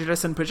and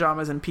Prejudice and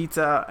pajamas and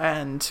pizza,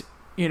 and,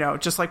 you know,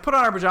 just like put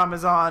on our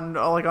pajamas on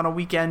like on a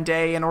weekend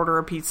day and order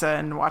a pizza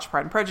and watch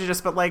Pride and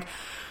Prejudice. But like,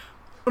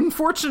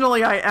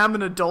 unfortunately, I am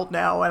an adult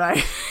now, and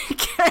I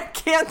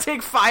can't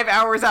take 5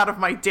 hours out of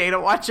my day to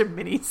watch a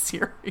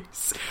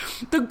miniseries.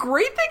 The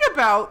great thing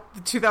about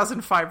the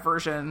 2005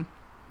 version,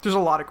 there's a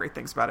lot of great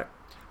things about it,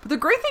 but the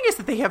great thing is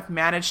that they have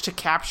managed to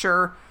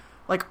capture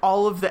like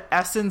all of the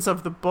essence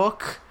of the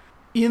book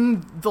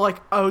in the, like,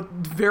 a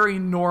very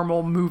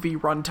normal movie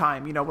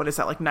runtime. You know, what is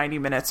that, like 90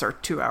 minutes or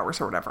 2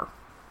 hours or whatever?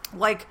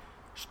 Like,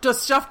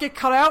 does stuff get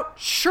cut out?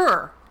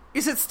 Sure.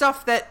 Is it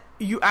stuff that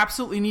you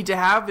absolutely need to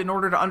have in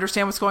order to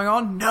understand what's going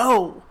on?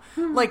 No.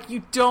 Like,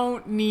 you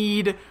don't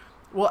need,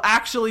 well,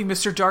 actually,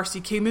 Mr.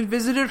 Darcy came and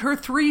visited her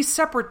 3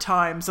 separate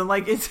times, and,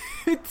 like, it's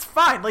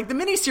fine. Like, the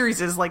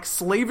miniseries is, like,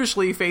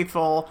 slavishly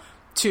faithful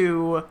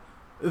to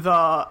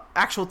the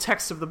actual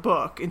text of the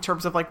book in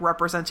terms of, like,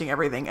 representing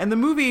everything. And the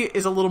movie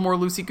is a little more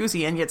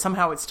loosey-goosey, and yet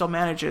somehow it still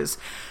manages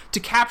to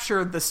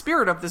capture the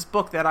spirit of this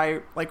book that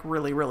I, like,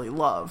 really, really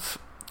love.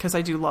 Because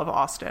I do love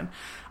Austen.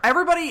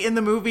 Everybody in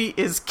the movie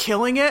is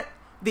killing it.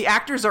 The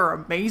actors are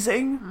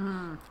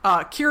amazing.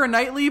 Keira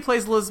Knightley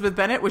plays Elizabeth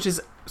Bennet, which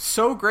is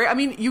so great. I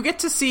mean, you get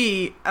to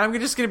see, and I'm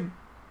just going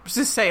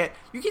to say it,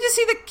 you get to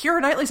see that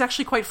Keira Knightley's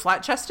actually quite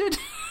flat-chested.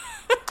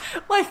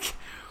 Like,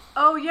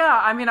 oh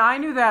yeah, I mean, I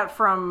knew that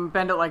from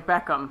Bend It Like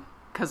Beckham,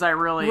 because I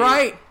really...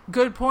 Right,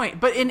 good point.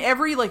 But in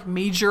every, like,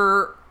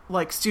 major,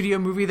 like, studio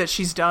movie that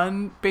she's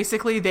done,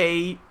 basically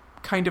they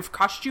kind of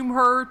costume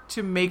her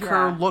to make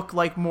her look,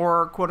 like,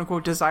 more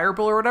quote-unquote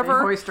desirable or whatever.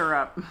 They hoist her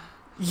up.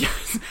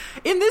 Yes.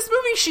 In this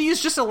movie, she is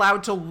just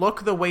allowed to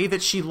look the way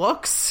that she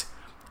looks,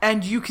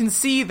 and you can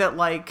see that,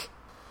 like,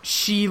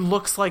 she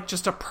looks like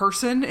just a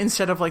person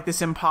instead of, like,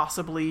 this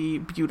impossibly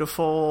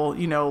beautiful,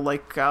 you know,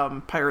 like,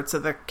 Pirates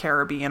of the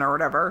Caribbean or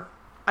whatever.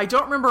 I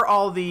don't remember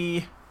all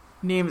the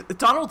names.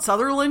 Donald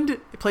Sutherland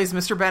plays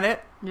Mr.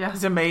 Bennet. Yeah.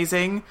 He's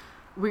amazing.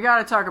 We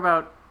gotta talk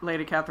about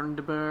Lady Catherine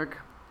de Bourgh.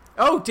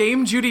 Oh,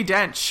 Dame Judi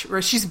Dench.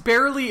 Where she's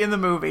barely in the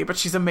movie, but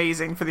she's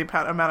amazing for the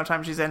amount of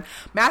time she's in.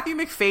 Matthew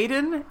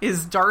McFadyen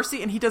is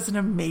Darcy, and he does an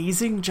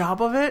amazing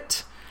job of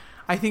it.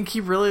 I think he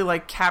really,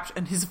 like,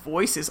 and his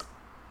voice is,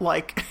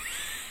 like,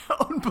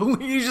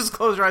 unbelievable. You just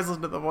close your eyes and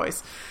listen to the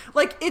voice.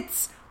 Like,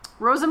 it's...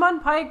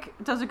 Rosamund Pike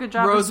does a good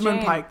job.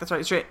 Rosamund Pike, that's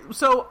right, straight.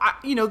 So,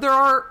 you know, there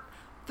are...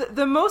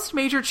 The most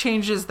major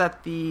changes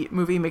that the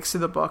movie makes to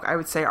the book, I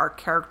would say, are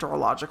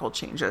characterological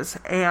changes,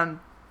 and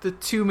the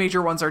 2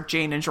 major ones are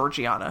Jane and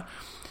Georgiana.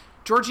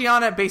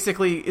 Georgiana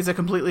basically is a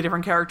completely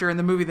different character in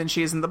the movie than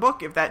she is in the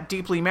book. If that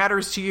deeply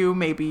matters to you,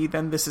 maybe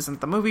then this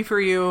isn't the movie for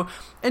you.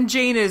 And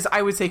Jane is,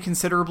 I would say,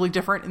 considerably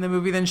different in the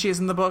movie than she is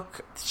in the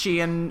book. She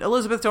and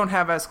Elizabeth don't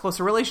have as close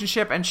a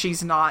relationship, and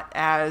she's not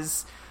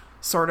as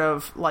sort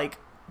of like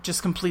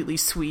just completely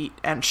sweet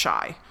and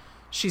shy.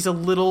 She's a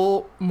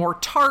little more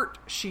tart.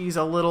 She's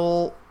a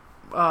little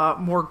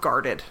more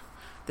guarded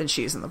than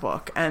she is in the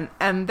book. And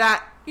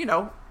that, you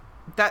know,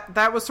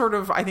 that was sort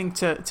of, I think,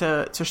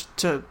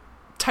 to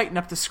tighten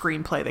up the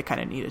screenplay, they kind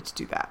of needed to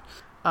do that.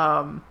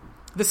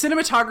 The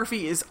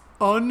cinematography is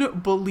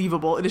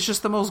unbelievable. It is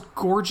just the most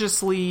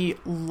gorgeously,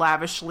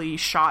 lavishly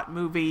shot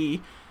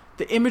movie.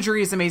 The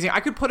imagery is amazing. I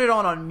could put it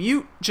on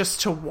mute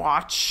just to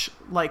watch,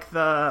 like,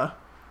 the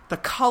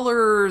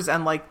colors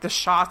and, like, the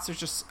shots are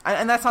just...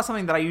 And that's not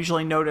something that I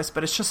usually notice,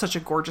 but it's just such a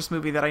gorgeous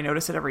movie that I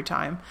notice it every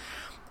time.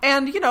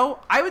 And, you know,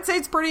 I would say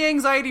it's pretty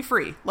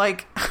anxiety-free.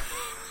 Like...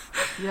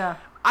 Yeah.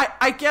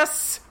 I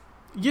guess,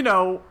 you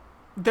know...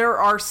 There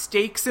are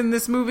stakes in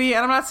this movie,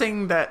 and I'm not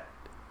saying that,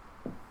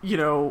 you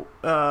know,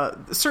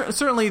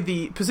 certainly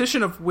the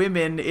position of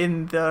women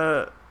in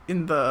the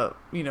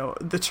you know,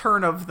 the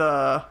turn of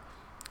the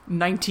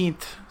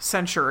 19th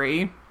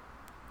century,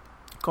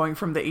 going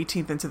from the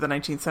 18th into the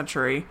 19th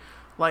century,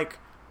 like,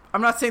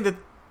 I'm not saying that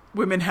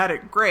women had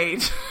it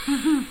great,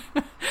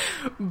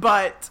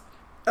 but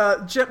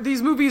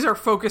these movies are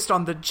focused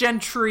on the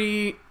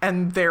gentry,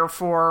 and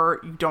therefore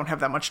you don't have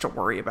that much to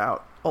worry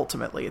about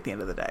ultimately at the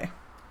end of the day.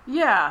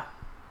 Yeah.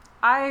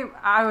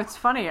 It's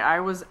funny,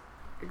 I was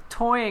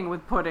toying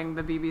with putting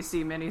the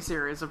BBC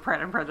miniseries of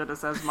Pride and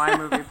Prejudice as my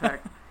movie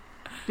pick.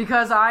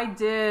 Because I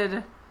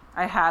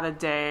had a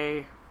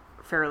day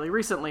fairly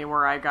recently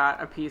where I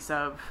got a piece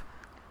of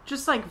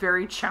just, like,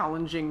 very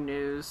challenging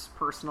news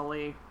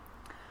personally.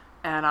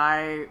 And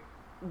I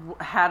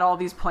had all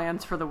these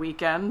plans for the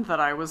weekend that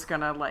I was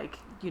gonna, like,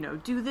 you know,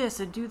 do this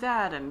and do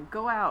that and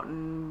go out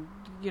and,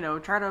 you know,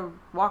 try to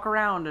walk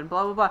around and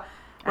blah, blah, blah.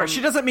 Right,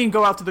 she doesn't mean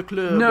go out to the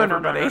club,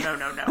 everybody.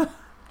 No.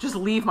 Just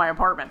leave my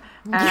apartment.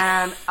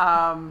 And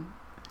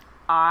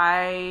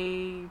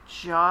I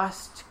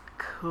just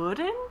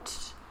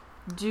couldn't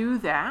do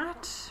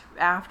that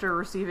after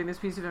receiving this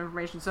piece of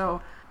information.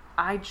 So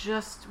I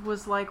just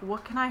was like,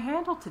 what can I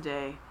handle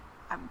today?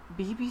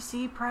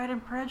 BBC Pride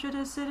and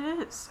Prejudice it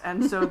is.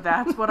 And so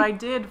that's what I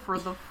did for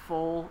the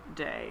full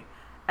day.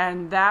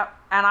 And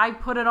I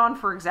put it on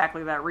for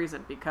exactly that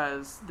reason,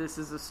 because this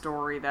is a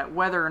story that,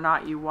 whether or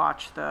not you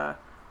watch the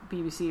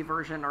BBC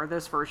version or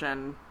this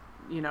version,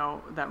 you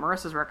know, that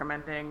Marissa's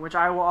recommending, which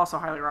I will also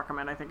highly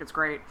recommend, I think it's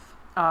great.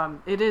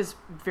 It is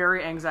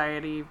very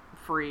anxiety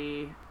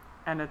free,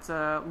 and it's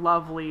a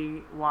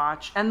lovely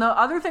watch. And the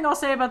other thing I'll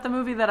say about the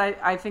movie that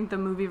I think the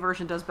movie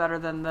version does better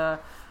than the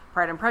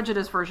Pride and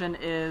Prejudice version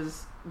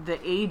is the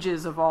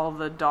ages of all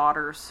the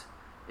daughters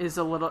is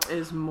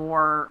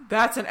more.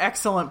 That's an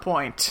excellent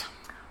point.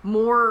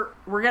 We're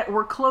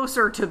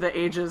closer to the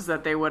ages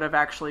that they would have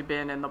actually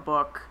been in the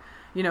book.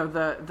 You know,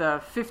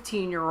 the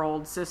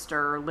 15-year-old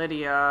sister,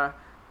 Lydia,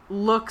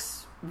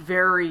 looks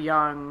very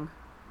young,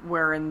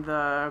 where in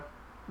the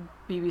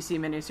BBC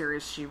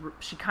miniseries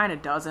she kind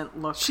of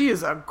doesn't look... She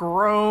is a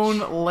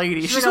grown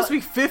lady. She's supposed to be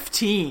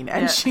 15,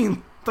 and she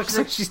looks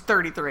like she's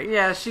 33.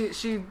 Yeah, she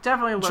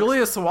definitely looks...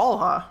 Julia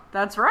Sawalha.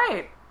 That's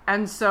right.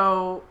 And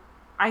so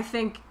I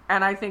think,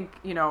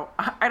 you know,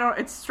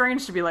 it's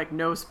strange to be like,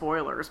 no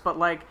spoilers, but,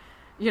 like,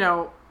 you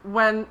know,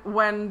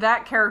 when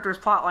that character's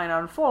plotline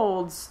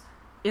unfolds...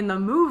 In the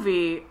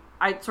movie,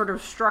 it sort of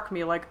struck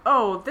me like,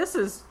 oh,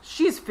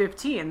 she's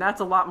 15.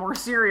 That's a lot more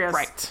serious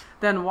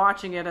than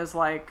watching it as,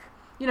 like,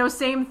 you know,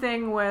 same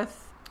thing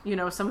with, you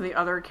know, some of the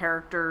other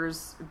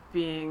characters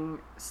being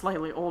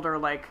slightly older.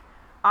 Like,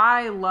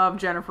 I love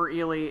Jennifer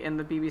Ehle in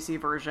the BBC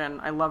version.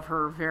 I love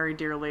her very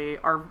dearly.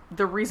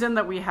 The reason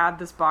that we had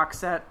this box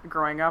set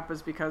growing up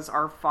is because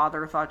our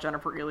father thought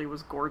Jennifer Ehle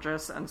was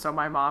gorgeous, and so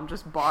my mom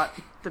just bought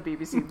the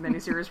BBC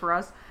miniseries for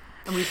us.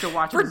 And we used to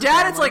watch it. For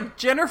Dad, it's like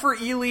Jennifer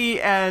Ehle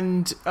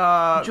and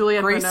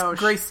Juliette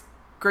Binoche.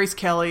 Grace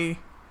Kelly.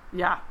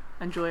 Yeah,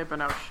 and Juliette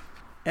Binoche.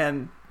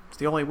 And it's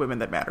the only women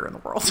that matter in the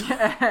world.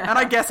 And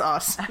I guess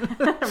us.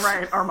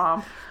 Right, our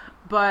mom.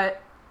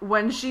 But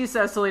when she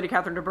says to Lady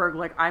Catherine de Bourgh,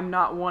 like, I'm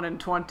not 1 in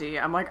 20,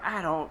 I'm like,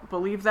 I don't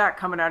believe that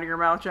coming out of your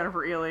mouth,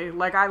 Jennifer Ehle.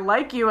 Like, I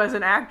like you as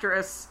an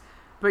actress,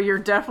 but you're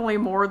definitely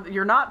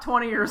you're not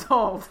 20 years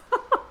old.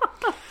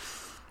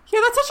 Yeah,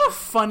 that's such a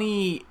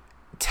funny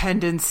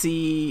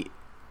tendency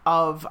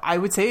of, I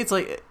would say it's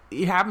like,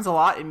 it happens a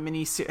lot in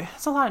it's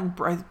a lot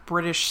in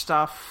British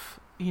stuff,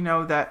 you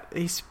know, that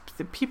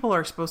the people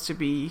are supposed to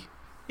be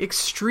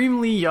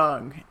extremely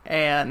young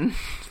and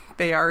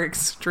they are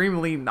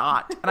extremely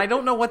not. And I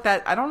don't know what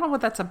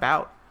that's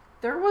about.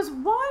 There was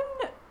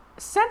one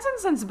Sense and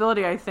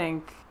Sensibility, I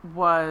think,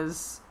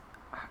 was,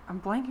 I'm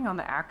blanking on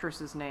the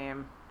actress's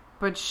name,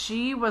 but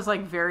she was,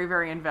 like, very,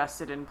 very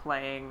invested in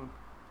playing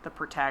the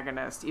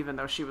protagonist, even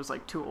though she was,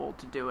 like, too old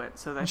to do it.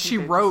 So that she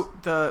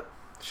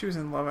was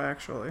in Love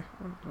Actually.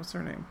 What's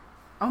her name?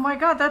 Oh my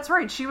god, that's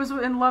right. She was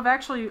in Love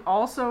Actually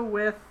also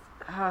with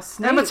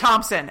Snape. Emma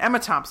Thompson. Emma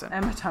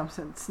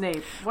Thompson.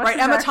 Snape. What's Right,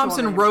 his Emma actual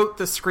Thompson name? wrote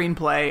the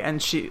screenplay,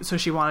 and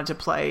she wanted to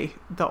play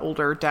the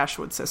older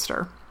Dashwood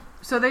sister.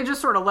 So they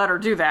just sort of let her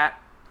do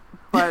that,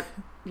 but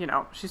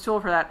she's too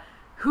old for that.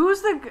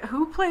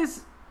 Who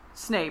plays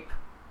Snape?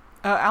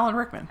 Alan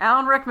Rickman.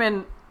 Alan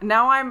Rickman.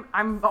 Now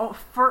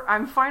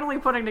I'm finally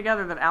putting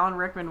together that Alan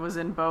Rickman was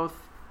in both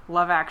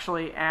Love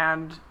Actually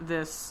and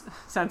this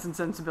Sense and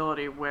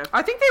Sensibility with.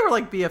 I think they were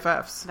like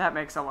BFFs. That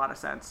makes a lot of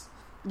sense.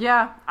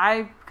 Yeah,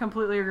 I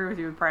completely agree with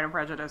you with Pride and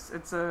Prejudice.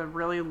 It's a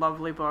really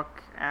lovely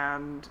book,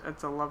 and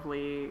it's a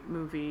lovely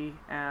movie,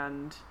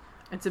 and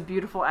it's a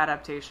beautiful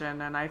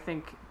adaptation, and I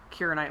think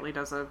Keira Knightley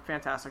does a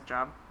fantastic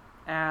job.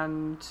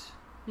 And,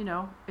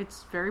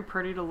 it's very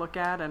pretty to look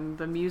at, and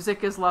the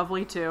music is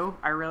lovely, too.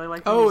 I really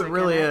like the music. Oh, it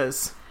really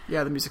is.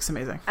 Yeah, the music's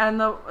amazing.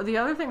 And the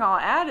other thing I'll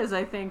add is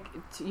I think,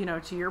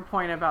 to your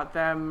point about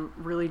them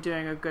really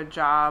doing a good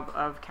job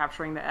of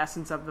capturing the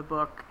essence of the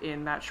book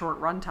in that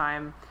short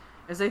runtime,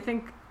 is I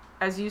think,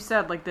 as you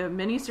said, like the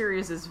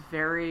miniseries is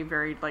very,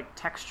 very like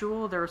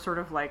textual. They're sort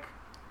of like,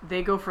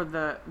 they go for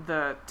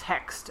the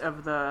text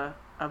of the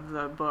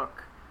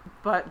book,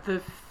 but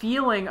the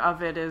feeling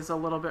of it is a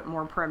little bit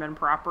more prim and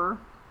proper.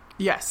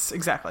 Yes,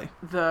 exactly.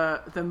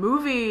 The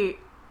movie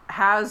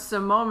has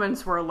some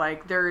moments where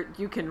like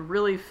you can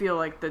really feel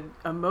like the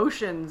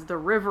emotions, the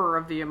river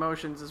of the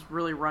emotions is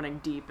really running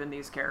deep in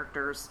these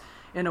characters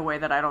in a way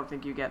that I don't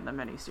think you get in the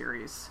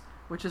miniseries,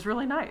 which is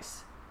really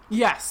nice.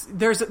 Yes,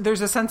 there's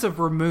a sense of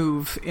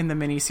remove in the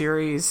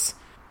miniseries,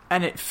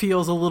 and it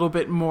feels a little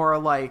bit more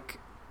like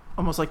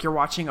almost like you're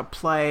watching a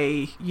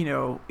play,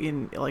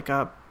 in like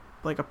a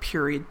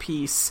period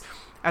piece,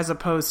 as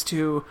opposed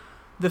to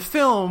the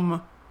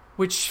film,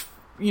 which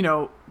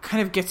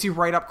kind of gets you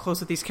right up close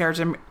with these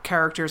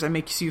characters and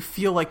makes you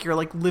feel like you're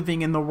like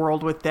living in the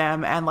world with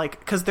them, and like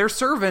because their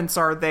servants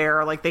are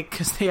there, like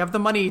because they have the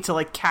money to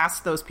like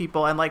cast those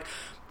people, and like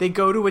they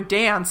go to a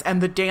dance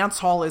and the dance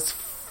hall is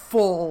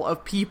full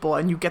of people,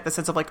 and you get the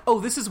sense of like, oh,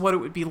 this is what it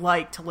would be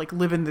like to like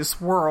live in this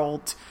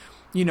world,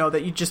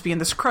 that you'd just be in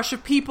this crush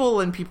of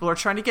people, and people are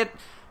trying to get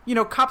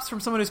cups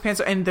from someone who's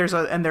pants, and there's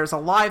a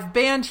live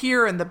band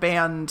here, and the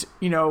band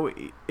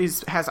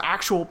has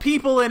actual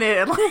people in it,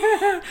 and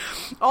like,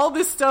 all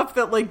this stuff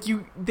that like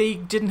they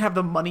didn't have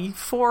the money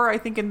for, I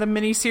think, in the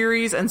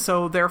miniseries, and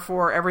so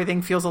therefore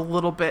everything feels a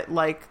little bit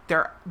like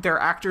they're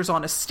actors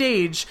on a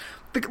stage,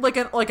 like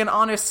an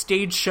honest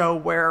stage show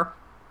where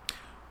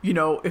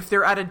if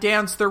they're at a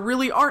dance, there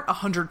really aren't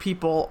 100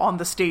 people on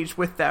the stage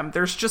with them.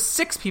 There's just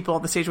 6 people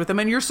on the stage with them.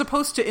 And you're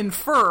supposed to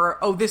infer,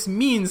 oh, this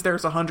means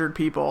there's 100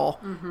 people,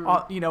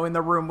 in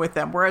the room with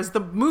them. Whereas the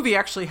movie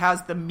actually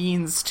has the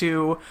means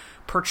to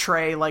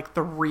portray, like,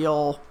 the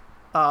real,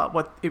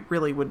 what it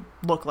really would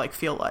look like,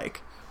 feel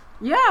like.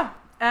 Yeah.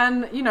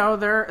 And,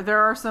 there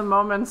are some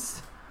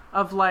moments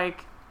of,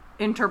 like,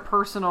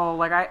 interpersonal,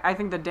 like, I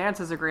think the dance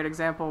is a great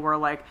example where,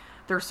 like,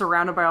 they're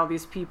surrounded by all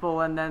these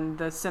people, and then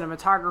the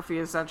cinematography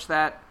is such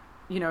that,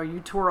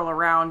 you twirl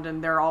around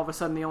and they're all of a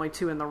sudden the only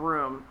 2 in the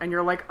room. And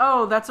you're like,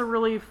 oh, that's a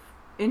really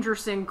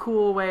interesting,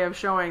 cool way of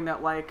showing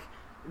that, like,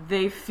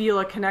 they feel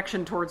a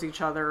connection towards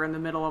each other in the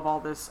middle of all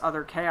this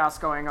other chaos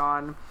going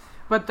on.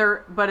 But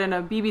in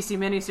a BBC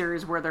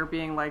miniseries where they're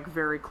being, like,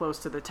 very close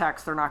to the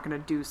text, they're not going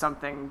to do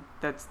something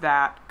that's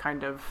that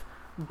kind of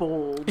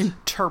bold.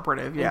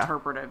 Interpretive,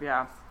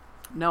 yeah.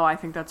 No, I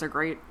think that's a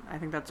great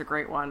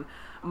one.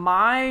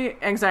 My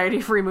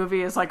anxiety-free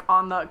movie is like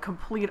on the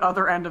complete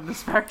other end of the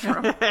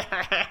spectrum.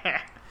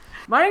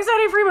 My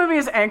anxiety-free movie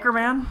is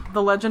Anchorman,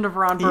 The Legend of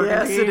Ron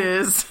Burgundy. Yes, it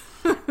is.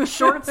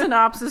 Short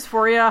synopsis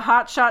for you.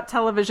 Hotshot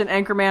television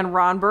anchorman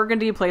Ron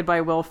Burgundy, played by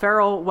Will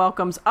Ferrell,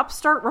 welcomes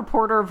upstart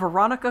reporter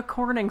Veronica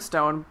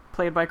Corningstone,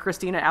 played by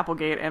Christina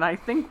Applegate, and I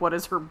think what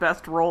is her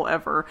best role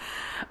ever,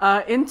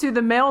 into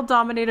the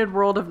male-dominated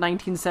world of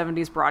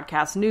 1970s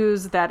broadcast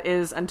news, that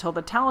is, until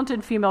the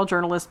talented female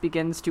journalist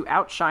begins to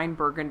outshine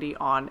Burgundy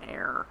on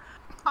air.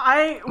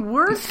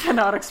 Words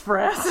cannot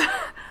express.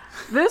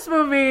 This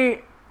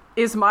movie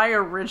is my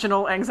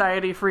original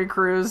anxiety-free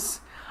cruise.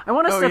 I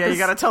want to you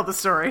gotta tell the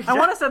story. I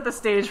want to set the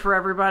stage for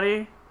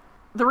everybody.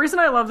 The reason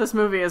I love this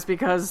movie is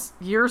because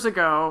years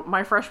ago,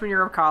 my freshman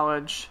year of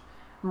college,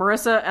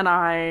 Marissa and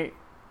I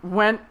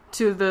went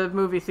to the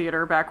movie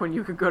theater back when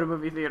you could go to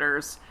movie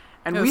theaters,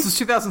 and this is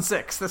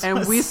 2006.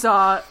 We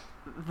saw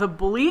the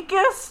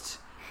bleakest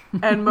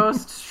and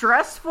most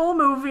stressful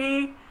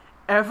movie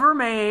ever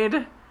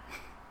made,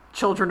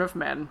 Children of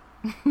Men.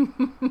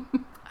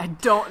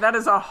 That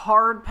is a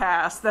hard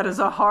pass. That is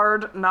a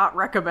hard not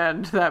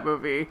recommend that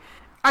movie.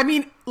 I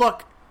mean,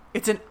 look,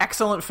 it's an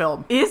excellent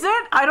film. Is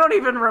it? I don't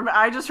even remember.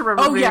 I just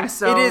remember being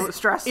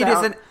stressed out. It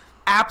is an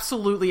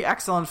absolutely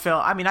excellent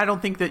film. I mean, I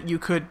don't think that you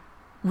could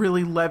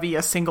really levy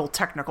a single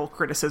technical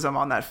criticism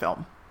on that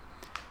film.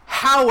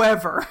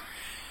 However,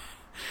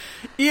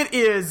 it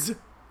is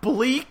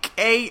bleak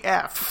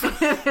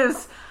AF. It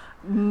is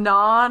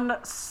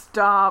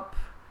non-stop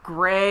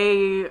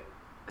gray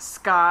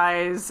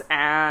skies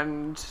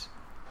and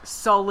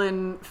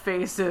sullen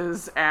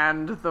faces,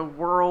 and the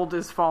world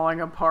is falling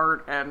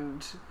apart,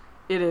 and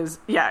it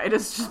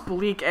is just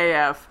bleak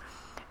AF.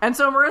 And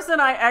so Marissa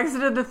and I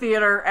exited the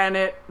theater,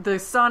 and the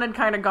sun had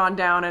kind of gone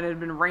down, and it had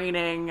been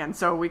raining, and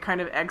so we kind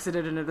of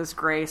exited into this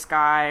gray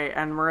sky,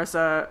 and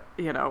Marissa,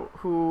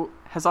 who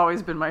has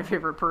always been my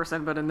favorite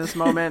person, but in this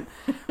moment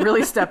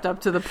really stepped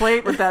up to the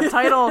plate with that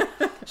title.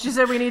 She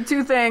said, we need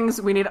two things.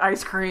 We need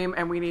ice cream,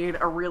 and we need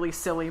a really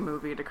silly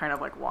movie to kind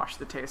of like wash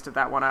the taste of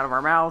that one out of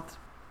our mouth.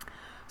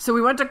 So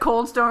we went to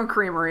Cold Stone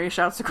Creamery.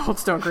 Shouts to Cold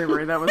Stone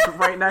Creamery. That was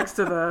right next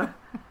to the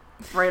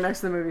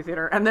movie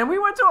theater. And then we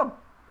went to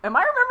am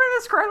I remembering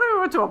this correctly? We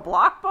went to a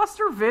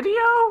Blockbuster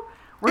Video?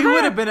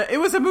 It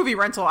was a movie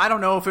rental. I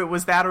don't know if it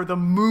was that or the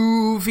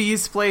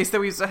movies place that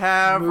we used to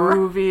have.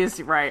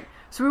 Movies, right.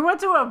 So we went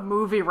to a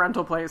movie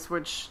rental place,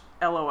 which,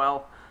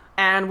 LOL.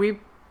 And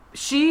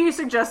she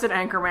suggested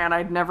Anchorman.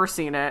 I'd never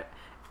seen it.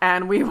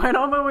 And we went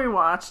home and we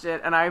watched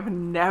it. And I've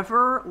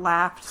never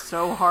laughed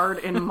so hard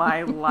in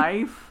my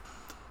life.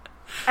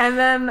 And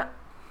then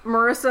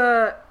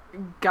Marissa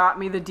got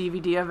me the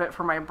DVD of it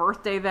for my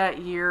birthday that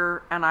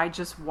year, and I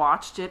just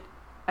watched it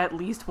at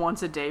least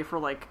once a day for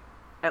like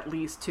at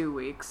least 2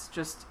 weeks,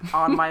 just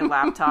on my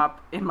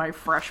laptop in my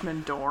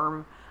freshman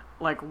dorm,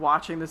 like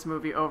watching this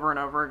movie over and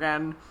over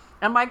again.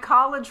 And my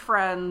college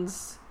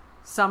friends,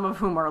 some of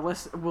whom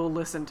will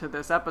listen to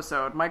this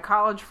episode, my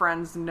college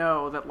friends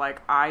know that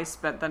like I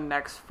spent the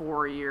next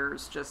 4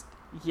 years just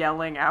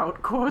yelling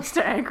out quotes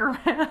to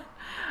Anchorman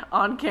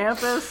on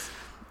campus.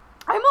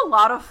 I'm a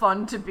lot of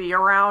fun to be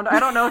around. I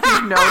don't know if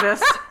you've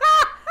noticed.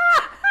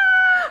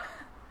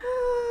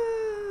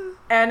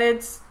 And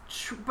it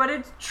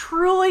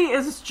truly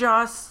is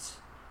just,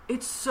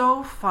 it's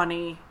so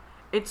funny.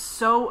 It's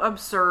so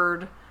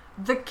absurd.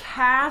 The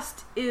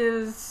cast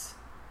is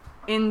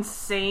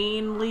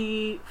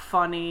insanely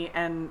funny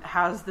and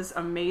has this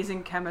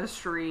amazing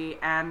chemistry.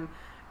 And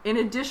in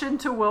addition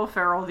to Will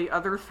Ferrell, the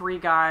other three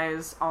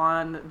guys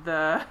on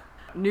the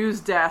news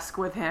desk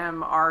with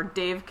him are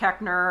Dave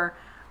Koechner,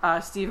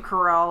 Steve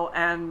Carell,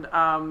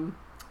 and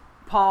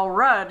Paul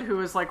Rudd, who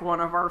is like one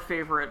of our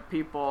favorite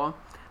people.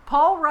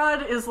 Paul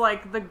Rudd is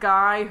like the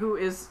guy who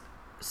is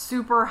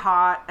super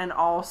hot and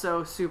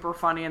also super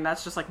funny, and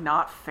that's just like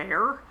not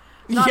fair.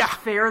 It's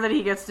not fair that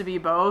he gets to be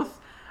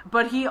both.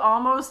 But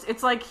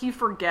it's like he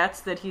forgets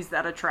that he's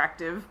that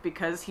attractive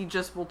because he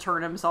just will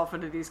turn himself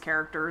into these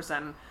characters,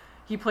 and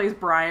he plays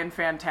Brian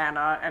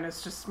Fantana, and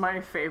it's just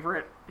my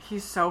favorite.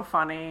 He's so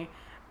funny.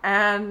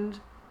 And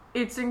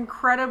it's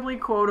incredibly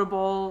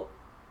quotable.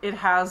 It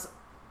has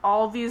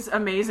all these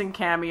amazing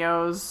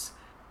cameos.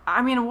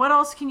 I mean, what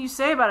else can you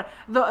say about it?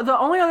 The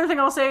only other thing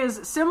I'll say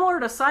is similar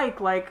to Psych,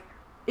 like,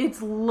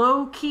 it's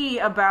low-key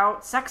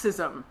about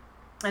sexism.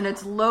 And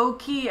it's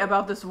low-key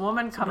about this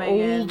woman coming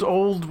in.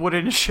 Old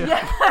wooden ship.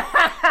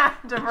 Yeah.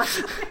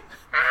 Diversity.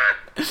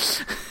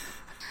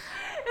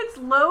 It's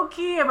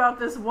low-key about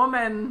this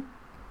woman.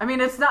 I mean,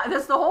 that's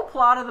the whole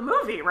plot of the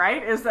movie,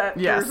 right? Is that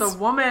there's a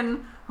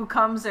woman who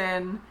comes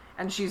in,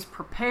 and she's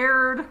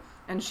prepared,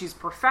 and she's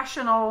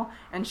professional,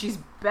 and she's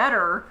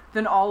better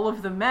than all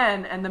of the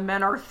men, and the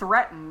men are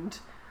threatened.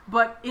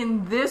 But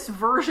in this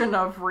version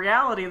of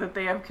reality that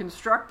they have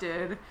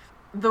constructed,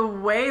 the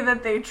way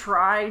that they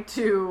try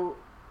to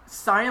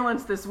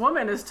silence this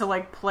woman is to,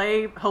 like,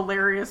 play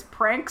hilarious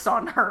pranks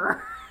on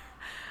her.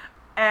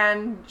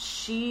 And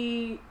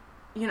she,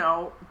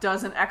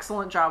 does an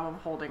excellent job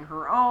of holding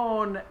her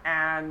own,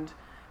 and,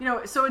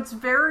 so it's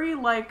very,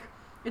 like,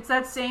 it's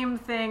that same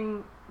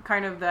thing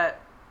kind of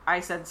that I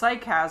said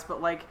Psych has,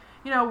 but like,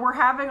 we're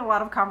having a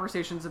lot of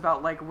conversations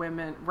about like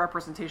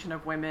representation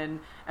of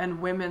women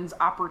and women's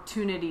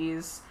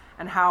opportunities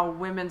and how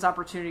women's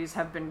opportunities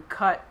have been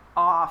cut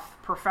off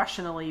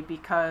professionally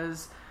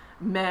because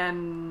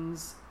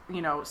men's,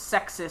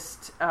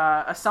 sexist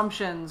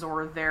assumptions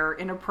or their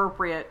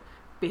inappropriate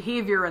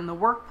behavior in the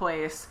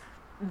workplace.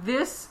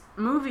 This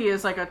movie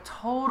is like a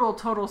total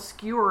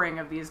skewering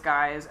of these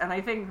guys, and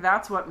I think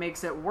that's what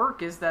makes it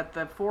work, is that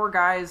the four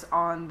guys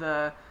on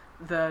the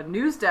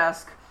news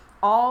desk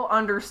all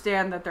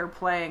understand that they're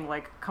playing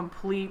like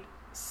complete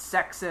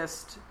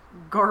sexist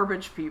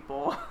garbage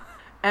people.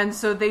 And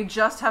so they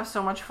just have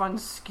so much fun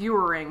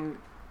skewering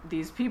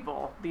these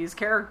people, these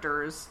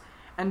characters,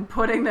 and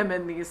putting them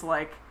in these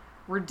like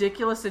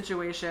ridiculous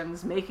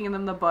situations, making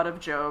them the butt of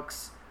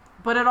jokes.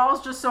 But it all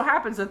just so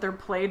happens that they're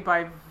played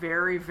by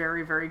very,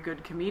 very, very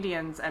good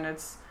comedians, and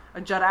it's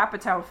a Judd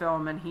Apatow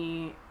film, and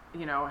he,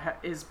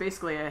 is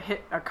basically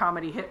a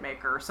comedy hit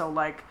maker. So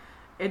like,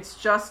 it's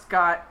just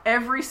got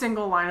every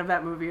single line of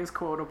that movie is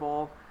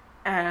quotable,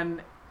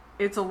 and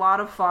it's a lot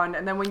of fun.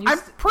 And then when I'm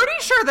pretty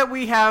sure that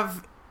we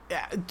have,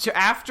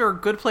 after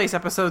Good Place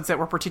episodes that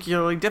were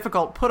particularly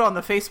difficult, put on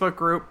the Facebook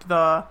group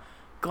the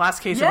Glass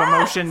Case of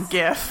Emotion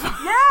GIF.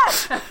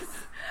 Yes!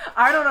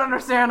 I don't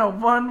understand a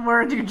one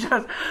word you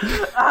just...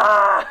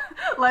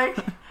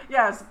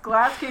 yes,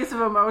 Glass Case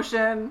of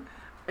Emotion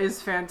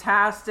is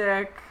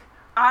fantastic.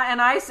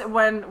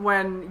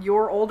 When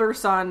your older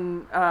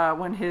son,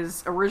 when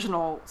his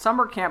original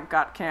summer camp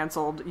got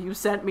canceled, you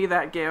sent me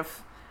that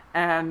GIF,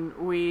 and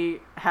we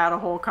had a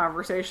whole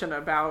conversation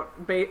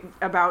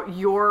about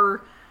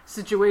your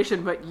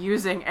situation, but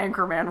using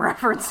Anchorman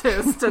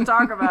references to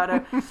talk about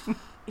it.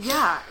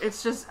 Yeah,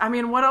 it's just, I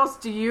mean, what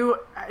else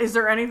is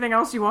there anything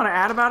else you want to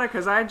add about it?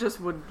 Because I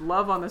just would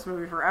love on this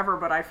movie forever,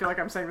 but I feel like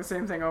I'm saying the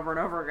same thing over and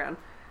over again.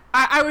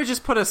 I would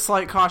just put a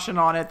slight caution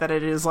on it that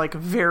it is like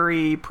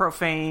very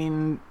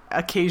profane,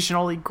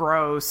 occasionally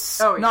gross.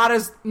 Oh, yeah.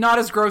 Not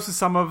as gross as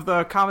some of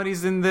the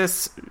comedies in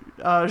this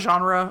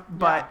genre,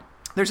 but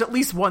there's at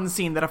least one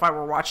scene that if I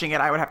were watching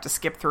it, I would have to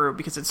skip through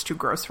because it's too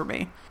gross for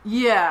me.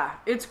 Yeah,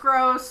 it's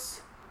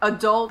gross.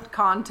 Adult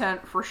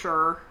content for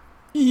sure.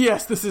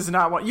 Yes, this is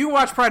not what... You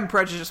watch Pride and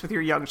Prejudice with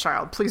your young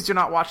child. Please do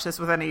not watch this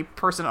with any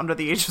person under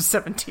the age of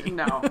 17.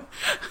 No.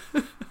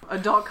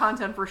 Adult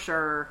content for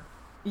sure.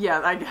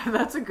 Yeah,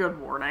 that's a good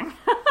warning.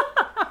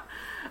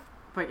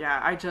 But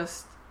yeah,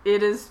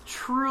 it is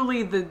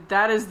truly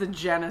that is the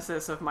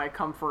genesis of my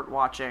comfort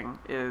watching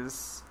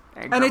is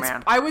Anchorman.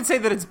 And I would say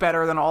that it's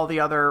better than all the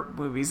other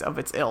movies of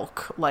its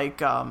ilk. Like,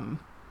 the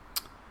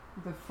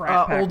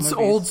frat pack movies.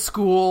 Old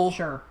school.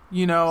 Sure.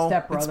 You know,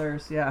 Step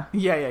Brothers, yeah.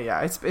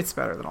 Yeah. It's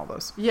better than all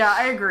those. Yeah,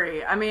 I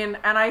agree. I mean,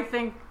 and I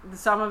think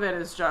some of it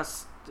is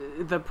just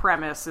the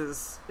premise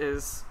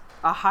is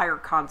a higher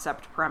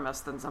concept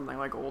premise than something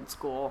like Old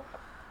School.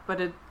 But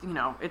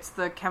it's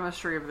the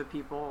chemistry of the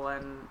people,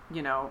 and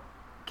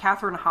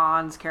Catherine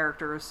Hahn's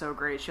character is so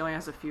great. She only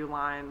has a few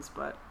lines,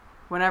 but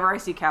whenever I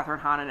see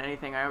Catherine Hahn in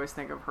anything, I always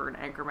think of her in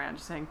Anchorman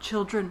just saying,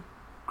 "Children,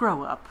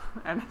 grow up,"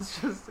 and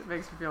it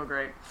makes me feel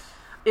great.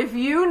 If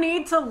you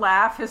need to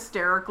laugh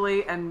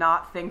hysterically and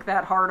not think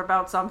that hard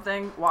about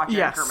something, watch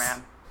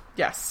Anchorman.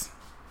 Yes.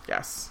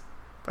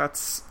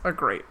 That's a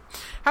great.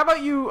 How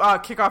about you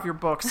kick off your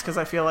books? Because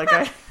I feel like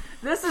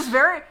This is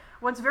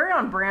what's very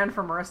on brand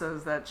for Marissa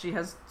is that she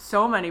has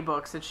so many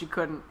books that she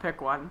couldn't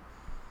pick one.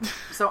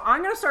 So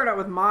I'm going to start out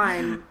with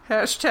mine.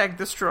 Hashtag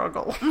the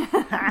struggle. I'm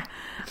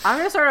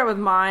going to start out with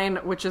mine,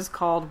 which is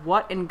called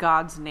What in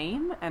God's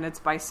Name? And it's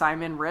by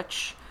Simon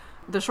Rich.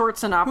 The short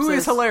synopsis... Who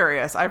is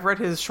hilarious. I've read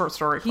his short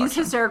story collection. He's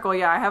hysterical,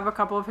 yeah. I have a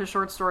couple of his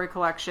short story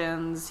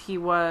collections. He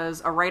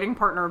was a writing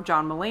partner of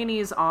John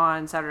Mulaney's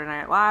on Saturday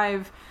Night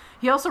Live.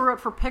 He also wrote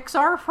for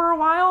Pixar for a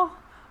while.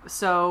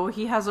 So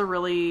he has a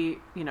really,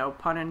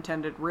 pun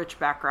intended, rich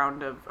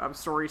background of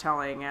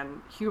storytelling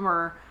and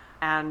humor.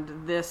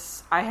 And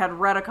I had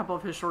read a couple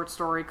of his short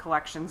story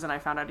collections, and I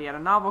found out he had a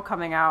novel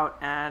coming out,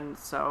 and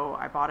so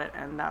I bought it,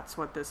 and that's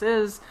what this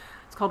is.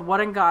 It's called What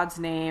in God's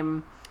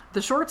Name?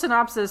 The short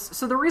synopsis,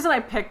 so the reason I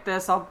picked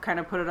this, I'll kind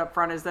of put it up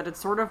front, is that it's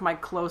sort of my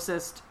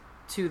closest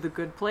to The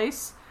Good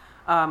Place.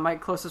 My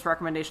closest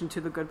recommendation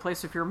to The Good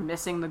Place. If you're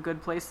missing The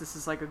Good Place, this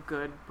is like a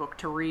good book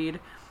to read.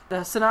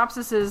 The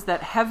synopsis is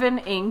that Heaven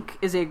Inc.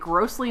 is a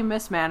grossly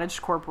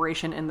mismanaged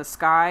corporation in the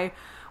sky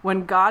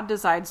when God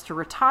decides to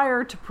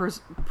retire to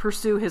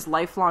pursue his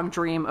lifelong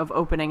dream of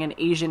opening an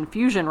Asian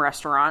fusion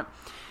restaurant.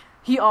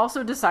 He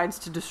also decides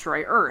to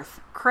destroy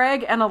Earth.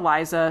 Craig and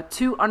Eliza,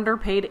 two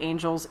underpaid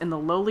angels in the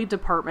lowly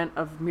department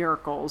of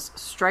miracles,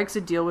 strikes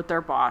a deal with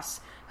their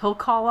boss. He'll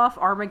call off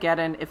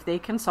Armageddon if they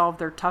can solve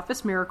their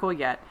toughest miracle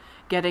yet,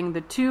 getting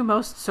the two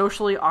most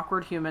socially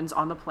awkward humans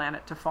on the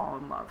planet to fall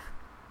in love.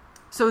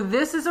 So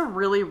this is a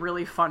really,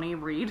 really funny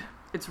read.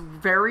 It's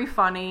very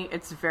funny.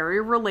 It's very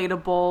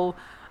relatable.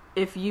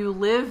 If you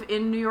live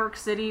in New York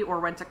City or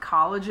went to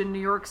college in New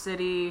York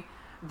City,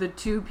 the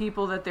two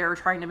people that they're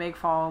trying to make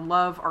fall in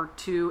love are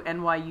two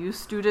NYU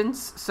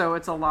students. So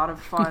it's a lot of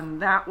fun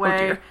that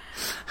way.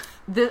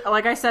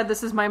 Like I said,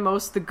 this is my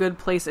most The Good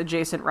Place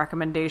adjacent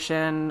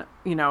recommendation,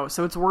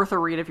 so it's worth a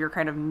read if you're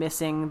kind of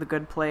missing The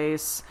Good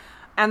Place.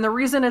 And the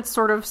reason it's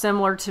sort of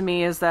similar to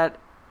me is that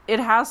it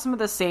has some of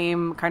the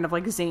same kind of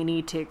like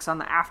zany takes on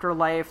the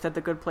afterlife that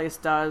The Good Place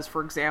does.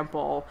 For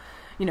example,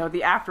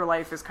 the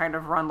afterlife is kind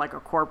of run like a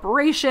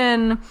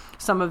corporation.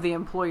 Some of the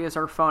employees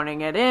are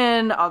phoning it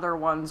in. Other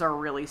ones are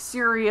really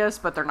serious,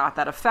 but they're not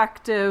that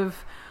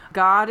effective.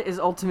 God is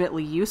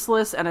ultimately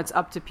useless, and it's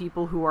up to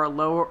people who are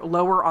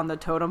lower on the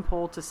totem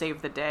pole to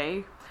save the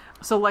day.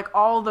 So like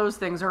all those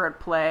things are at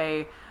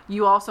play.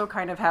 You also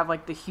kind of have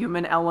like the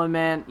human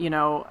element,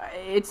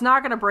 it's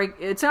not going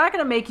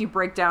to make you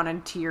break down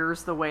in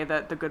tears the way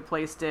that The Good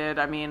Place did.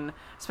 I mean,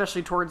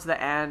 especially towards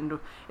the end,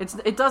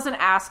 it doesn't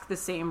ask the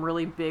same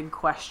really big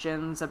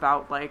questions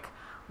about like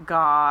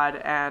God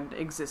and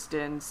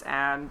existence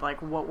and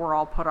like what we're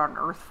all put on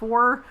earth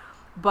for.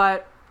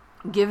 But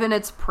given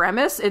its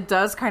premise, it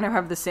does kind of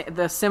have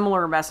the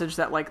similar message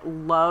that like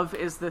love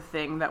is the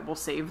thing that will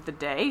save the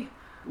day.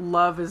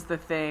 Love is the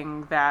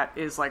thing that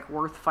is like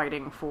worth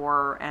fighting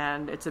for,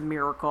 and it's a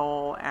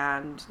miracle,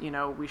 and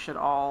we should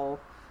all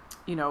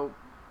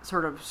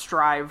sort of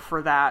strive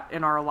for that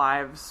in our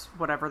lives,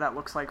 whatever that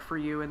looks like for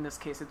you. In this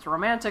case, it's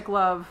romantic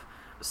love.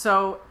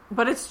 So,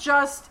 but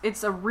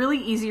it's a really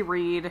easy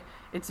read.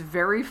 It's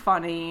very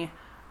funny.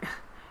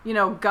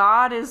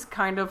 God is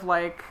kind of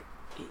like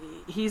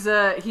he's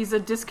a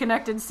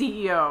disconnected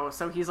CEO,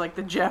 so he's like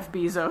the Jeff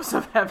Bezos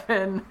of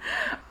heaven.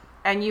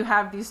 And you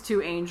have these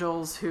two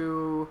angels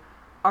who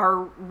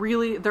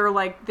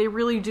they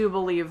really do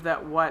believe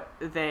that what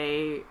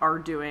they are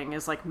doing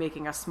is like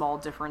making a small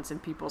difference in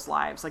people's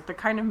lives. Like the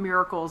kind of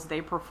miracles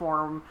they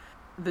perform,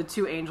 the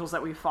two angels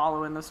that we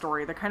follow in the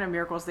story, the kind of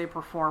miracles they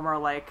perform are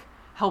like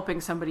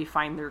helping somebody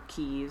find their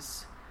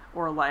keys,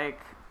 or like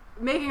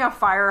making a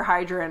fire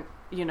hydrant,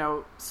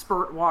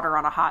 spurt water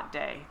on a hot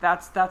day.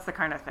 That's the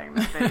kind of thing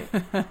that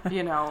they,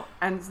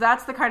 and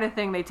that's the kind of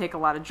thing they take a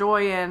lot of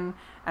joy in.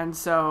 And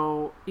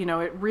so,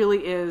 it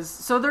really is.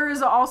 So there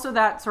is also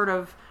that sort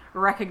of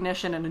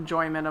recognition and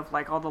enjoyment of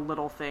like all the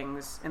little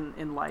things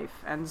in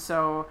life. And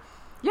so,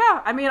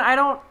 yeah, I mean,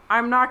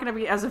 I'm not going to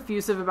be as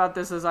effusive about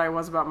this as I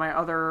was about my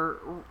other,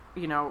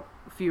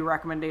 few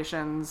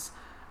recommendations,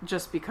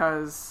 just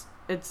because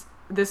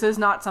this is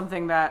not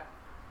something that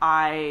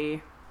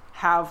I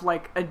have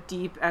like a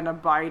deep and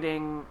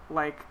abiding,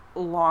 like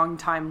long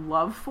time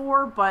love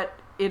for, but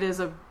it is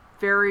a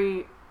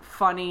very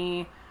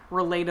funny,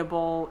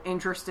 relatable,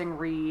 interesting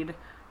read.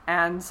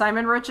 And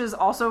Simon Rich is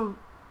also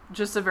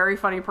just a very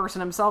funny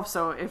person himself.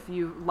 So if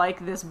you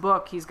like this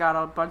book, he's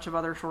got a bunch of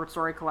other short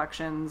story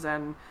collections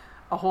and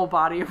a whole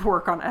body of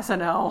work on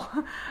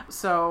SNL.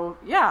 So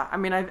yeah, I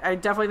mean, I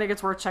definitely think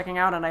it's worth checking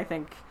out. And I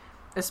think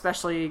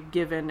especially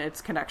given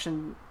its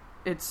connection,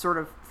 its sort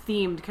of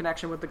themed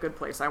connection with The Good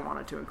Place, I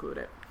wanted to include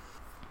it.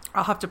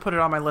 I'll have to put it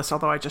on my list,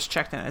 although I just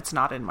checked and it's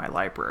not in my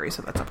library,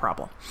 so that's a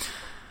problem.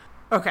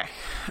 Okay.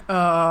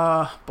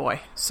 Boy.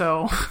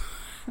 So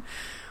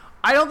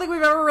I don't think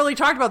we've ever really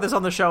talked about this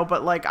on the show,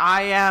 but like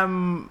I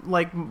am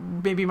like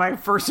maybe my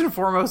first and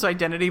foremost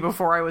identity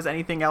before I was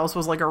anything else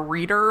was like a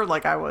reader.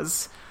 Like I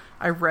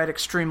read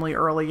extremely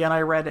early and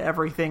I read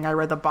everything. I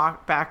read the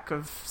back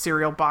of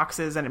cereal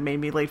boxes and it made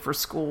me late for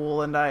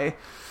school, and I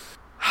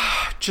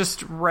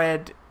just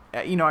read,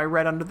 I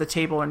read under the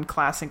table in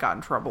class and got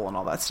in trouble and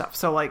all that stuff.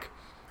 So like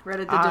read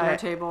at the dinner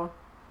table.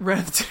 Read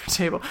at the dinner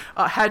table.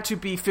 Had to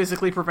be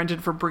physically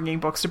prevented from bringing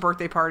books to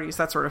birthday parties,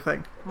 that sort of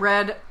thing.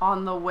 Read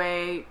on the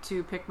way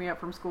to pick me up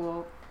from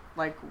school,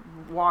 like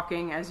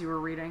walking as you were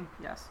reading.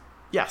 Yes.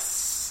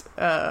 Yes.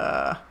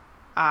 One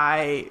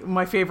of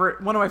my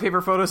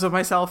favorite photos of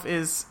myself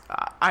is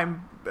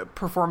I'm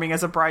performing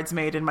as a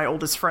bridesmaid in my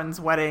oldest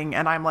friend's wedding,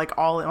 and I'm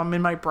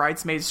in my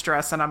bridesmaid's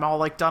dress, and I'm all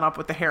like done up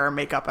with the hair and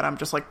makeup, and I'm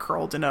just like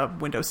curled in a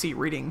window seat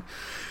reading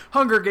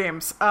Hunger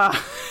Games,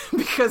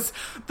 because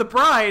the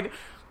bride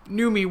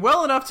knew me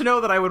well enough to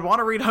know that I would want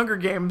to read Hunger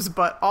Games,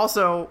 but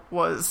also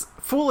was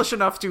foolish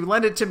enough to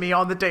lend it to me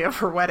on the day of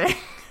her wedding.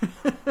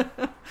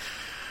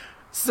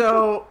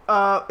 So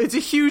it's a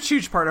huge,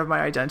 huge part of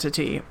my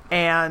identity.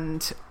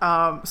 And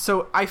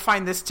so I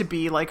find this to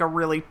be like a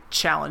really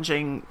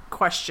challenging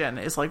question,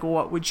 is like,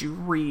 what would you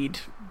read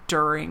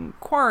during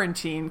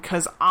quarantine?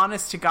 Because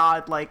honest to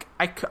God, like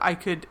I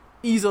could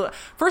easily,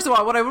 first of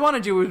all, what I would want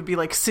to do would be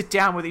like sit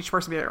down with each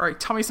person and be like, all right,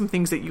 tell me some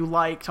things that you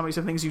like, tell me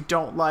some things you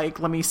don't like,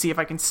 let me see if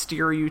I can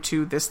steer you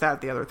to this,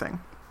 that, the other thing.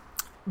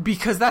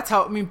 Because that's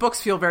how, books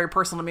feel very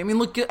personal to me.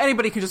 Look,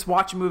 anybody can just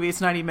watch a movie, it's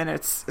 90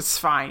 minutes, it's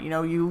fine,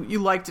 you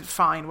liked it,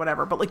 fine,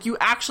 whatever. But like, you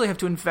actually have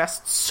to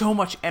invest so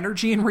much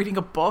energy in reading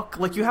a book.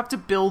 Like, you have to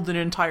build an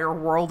entire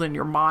world in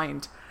your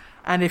mind.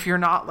 And if you're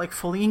not like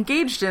fully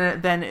engaged in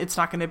it, then it's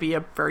not going to be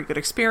a very good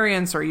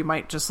experience, or you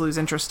might just lose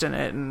interest in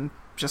it and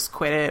just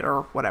quit it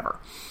or whatever.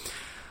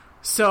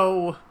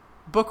 So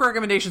book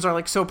recommendations are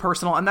like so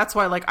personal, and that's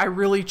why like I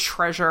really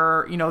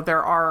treasure,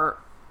 there are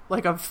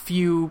like a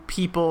few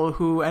people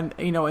who, and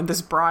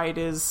this bride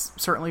is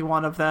certainly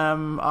one of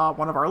them,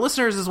 one of our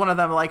listeners is one of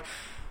them, like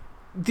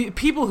the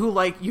people who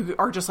like you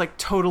are just like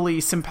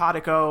totally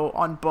simpatico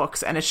on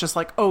books, and it's just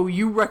like, oh,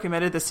 you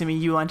recommended this to me,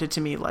 you lent it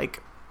to me,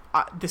 like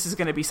this is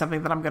going to be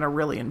something that I'm going to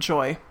really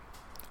enjoy.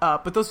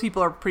 But those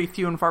people are pretty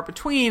few and far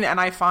between, and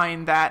I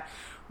find that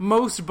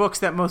most books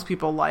that most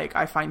people like,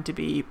 I find to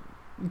be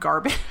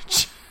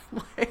garbage.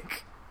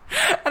 Like,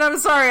 and I'm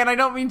sorry, and I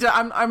don't mean to.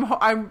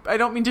 I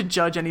don't mean to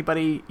judge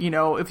anybody.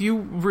 If you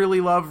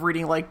really love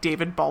reading like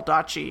David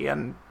Baldacci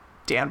and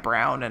Dan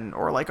Brown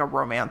or like a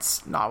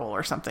romance novel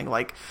or something,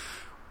 like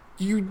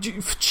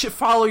you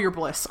follow your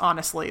bliss.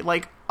 Honestly,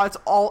 like that's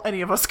all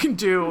any of us can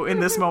do in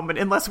this moment,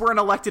 unless we're an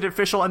elected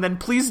official. And then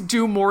please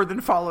do more than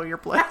follow your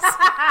bliss.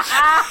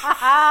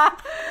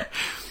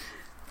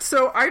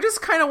 So I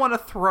just kind of want to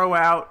throw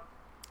out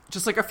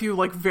just like a few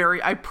like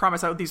I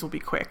promise these will be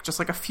quick. Just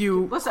like a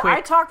few. Listen,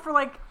 I talked for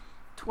like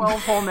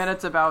 12 whole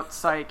minutes about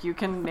Psych. You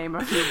can name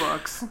a few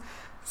books.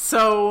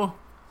 So,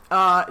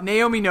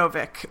 Naomi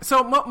Novik.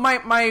 So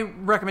my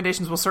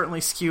recommendations will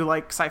certainly skew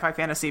like sci-fi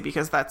fantasy,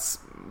 because that's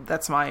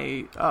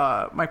my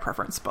my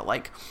preference. But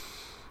like,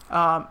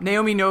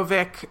 Naomi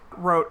Novik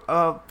wrote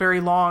a very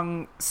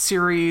long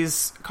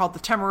series called the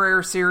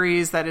Temeraire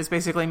series that is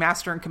basically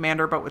Master and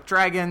Commander but with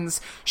dragons.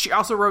 She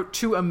also wrote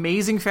 2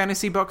 amazing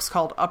fantasy books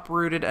called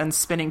Uprooted and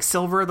Spinning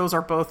Silver. Those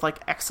are both like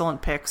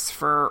excellent picks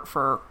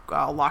for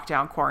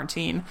lockdown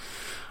quarantine.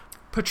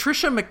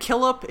 Patricia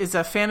McKillop is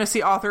a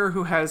fantasy author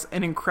who has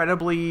an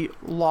incredibly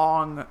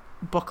long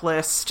book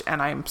list,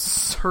 and I'm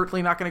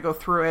certainly not going to go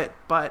through it,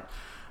 but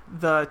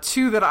The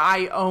two that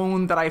I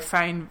own that I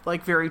find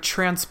like very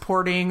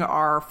transporting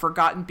are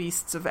Forgotten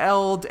Beasts of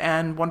Eld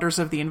and Wonders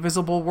of the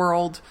Invisible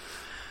World.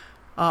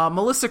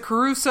 Melissa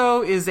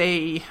Caruso is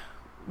an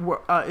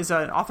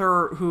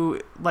author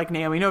who, like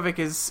Naomi Novik,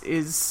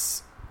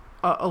 is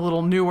a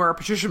little newer.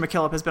 Patricia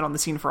McKillop has been on the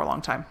scene for a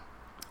long time.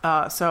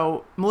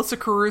 So Melissa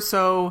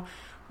Caruso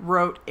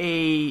wrote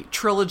a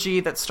trilogy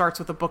that starts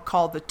with a book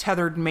called The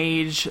Tethered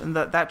Mage, and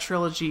that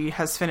trilogy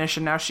has finished,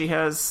 and now she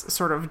has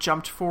sort of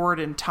jumped forward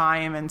in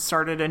time and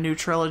started a new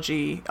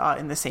trilogy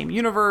in the same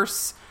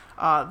universe.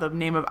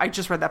 I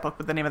just read that book,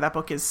 but the name of that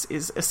book is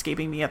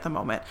escaping me at the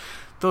moment.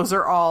 Those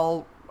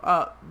are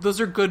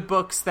good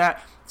books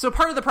so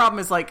part of the problem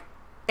is like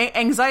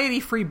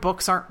anxiety-free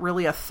books aren't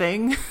really a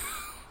thing.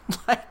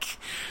 Like,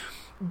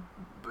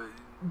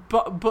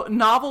 but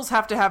novels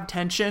have to have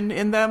tension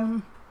in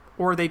them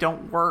or they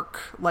don't work.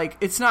 Like,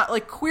 it's not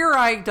like Queer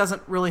Eye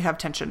doesn't really have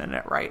tension in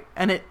it, right?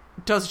 And it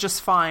does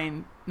just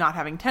fine not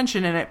having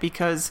tension in it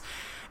because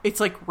it's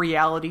like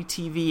reality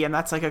TV, and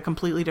that's like a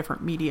completely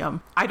different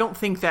medium. I don't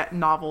think that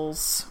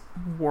novels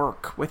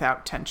work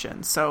without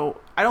tension.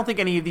 So I don't think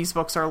any of these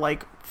books are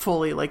like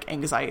fully like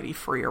anxiety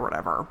free or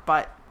whatever,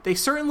 but they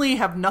certainly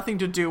have nothing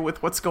to do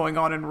with what's going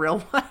on in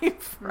real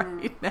life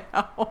right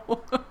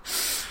now.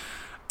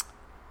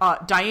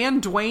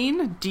 Diane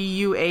Duane,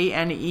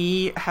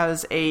 Duane,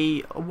 has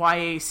a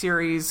YA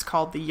series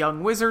called the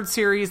Young Wizard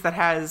series that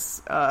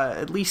has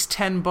at least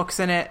 10 books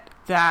in it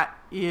that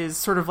is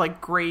sort of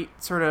like great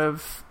sort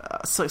of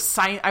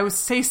I would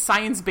say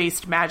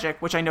science-based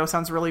magic, which I know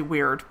sounds really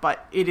weird,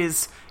 but it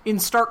is in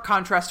stark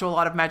contrast to a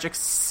lot of magic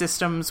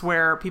systems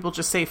where people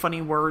just say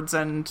funny words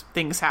and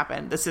things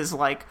happen. This is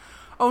like,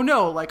 oh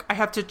no, like I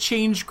have to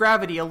change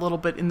gravity a little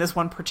bit in this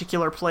one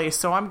particular place,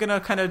 so I'm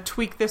gonna kind of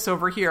tweak this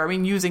over here. I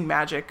mean, using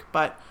magic,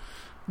 but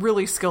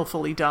really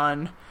skillfully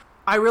done.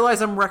 I realize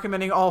I'm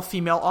recommending all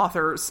female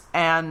authors,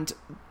 and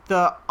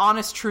the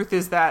honest truth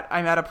is that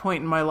I'm at a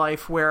point in my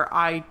life where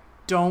I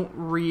don't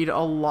read a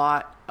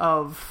lot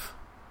of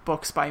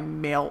books by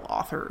male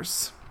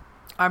authors.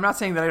 I'm not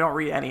saying that I don't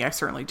read any, I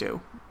certainly do.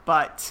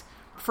 But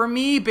for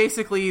me,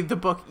 basically, the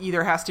book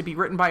either has to be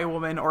written by a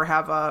woman or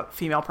have a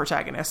female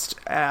protagonist.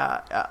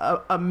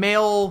 A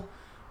male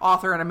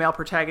author and a male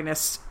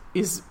protagonist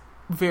is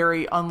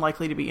very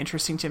unlikely to be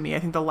interesting to me. I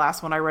think the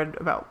last one I read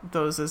about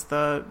those is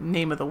the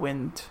Name of the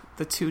Wind,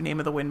 the 2 Name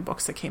of the Wind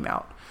books that came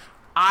out.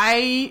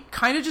 I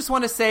kind of just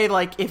want to say,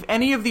 like, if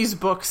any of these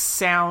books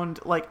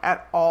sound, like,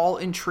 at all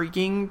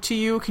intriguing to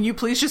you, can you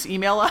please just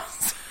email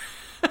us?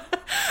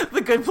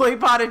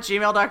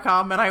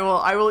 thegoodplaypod@gmail.com, and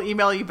I will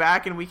email you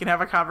back and we can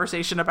have a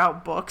conversation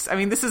about books. I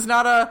mean, this is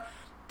not a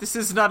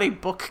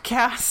book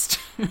cast.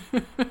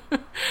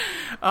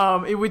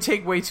 It would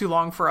take way too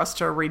long for us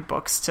to read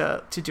books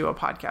to do a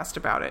podcast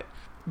about it.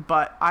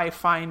 But I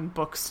find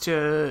books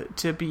to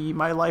be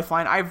my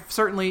lifeline. I've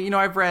certainly,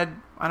 I've read,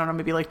 I don't know,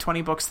 maybe like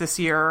 20 books this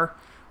year,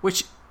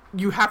 which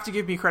you have to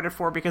give me credit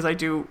for because I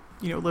do,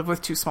 live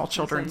with 2 small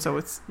children. So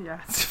it's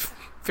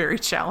very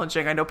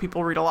challenging. I know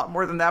people read a lot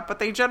more than that, but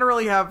they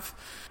generally have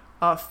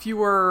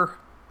fewer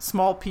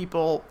small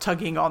people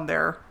tugging on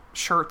their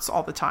shirts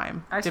all the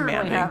time. I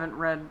certainly haven't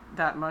read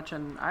that much,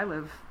 and I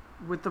live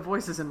with the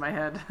voices in my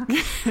head.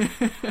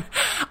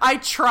 I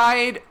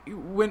tried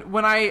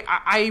when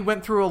I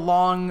went through a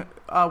long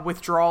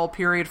withdrawal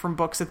period from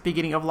books at the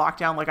beginning of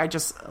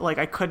lockdown.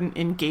 I couldn't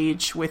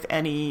engage with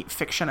any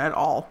fiction at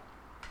all.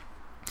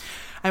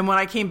 And when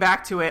I came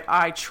back to it,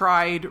 I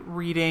tried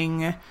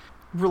reading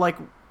like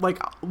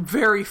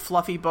very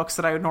fluffy books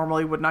that I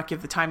normally would not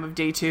give the time of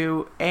day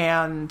to,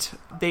 and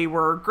they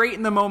were great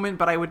in the moment,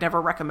 but I would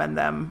never recommend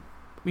them,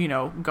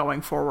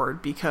 going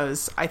forward,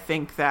 because I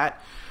think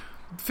that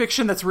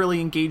fiction that's really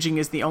engaging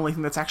is the only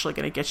thing that's actually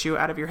going to get you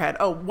out of your head.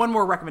 Oh, one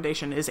more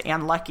recommendation is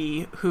Anne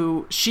Leckie,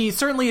 who she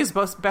certainly is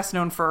best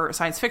known for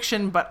science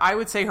fiction, but I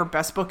would say her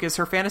best book is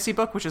her fantasy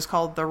book, which is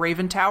called The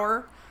Raven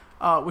Tower,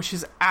 which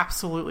is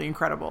absolutely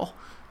incredible.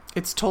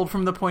 It's told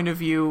from the point of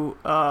view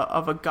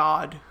of a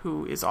god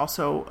who is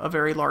also a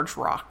very large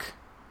rock,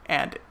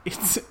 and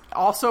it's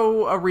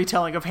also a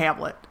retelling of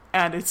Hamlet,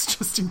 and it's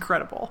just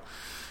incredible.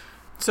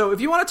 So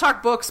if you want to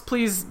talk books,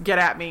 please get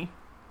at me.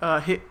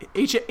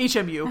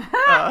 HMU,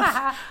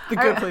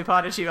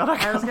 thegoodplaypod@gmail.com.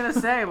 I was gonna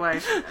say, I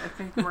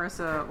think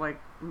Marissa,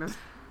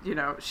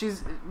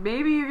 she's,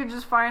 maybe you could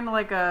just find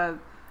a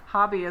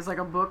hobby as a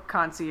book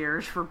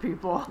concierge for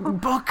people.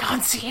 Book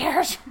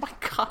concierge? Oh my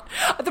god.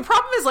 The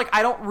problem is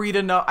I don't read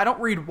enough. I don't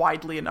read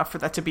widely enough for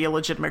that to be a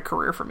legitimate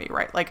career for me,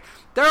 right?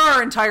 There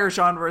are entire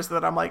genres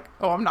that I'm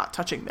I'm not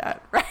touching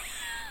that, right?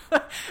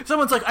 If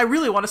someone's I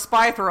really want a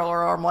spy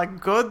thriller, I'm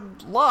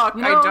good luck.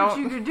 I don't. What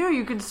you could do,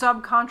 you could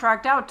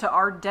subcontract out to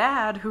our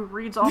dad, who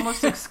reads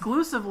almost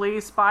exclusively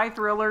spy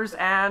thrillers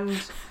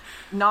and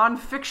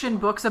nonfiction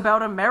books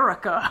about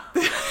America.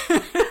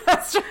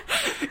 That's true.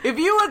 If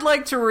you would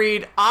like to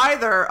read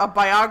either a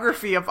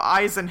biography of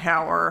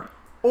Eisenhower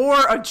or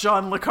a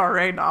John le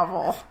Carré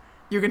novel,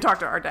 you can talk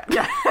to our dad.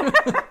 Yeah.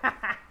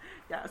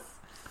 Yes.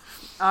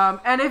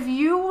 And if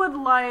you would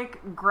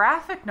like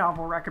graphic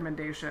novel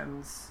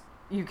recommendations,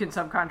 you can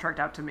subcontract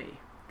out to me.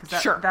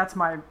 Sure. That's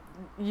my...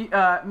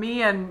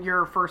 me and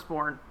your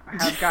firstborn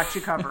have got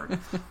you covered.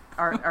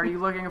 Are you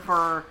looking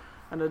for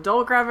an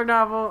adult graphic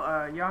novel,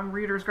 a young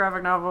reader's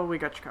graphic novel? We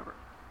got you covered.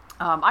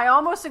 I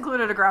almost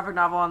included a graphic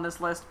novel on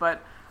this list,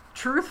 but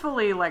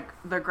truthfully, like,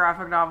 the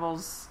graphic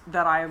novels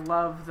that I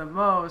love the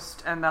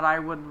most and that I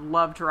would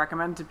love to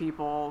recommend to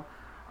people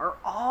are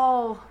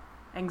all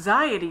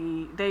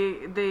anxiety.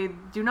 They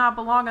do not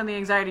belong on the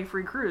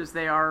anxiety-free cruise.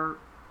 They are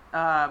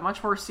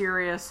much more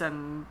serious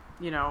and,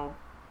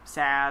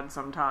 sad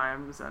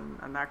sometimes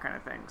and that kind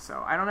of thing.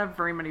 So I don't have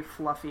very many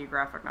fluffy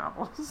graphic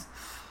novels,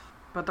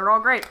 but they're all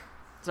great.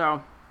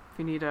 So if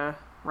you need a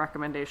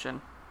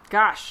recommendation.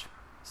 Gosh.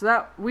 So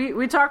that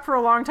we talked for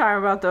a long time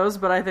about those,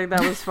 but I think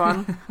that was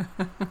fun.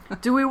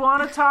 Do we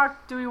want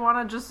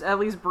to just at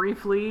least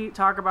briefly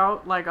talk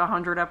about like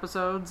 100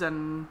 episodes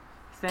and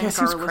thank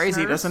our listeners?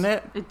 Crazy, doesn't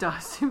it? It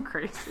does seem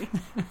crazy.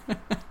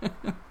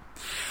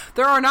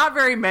 There are not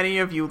very many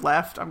of you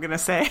left, I'm going to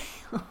say,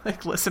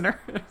 like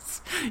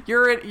listeners.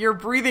 You're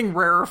breathing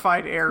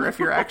rarefied air if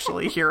you're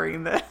actually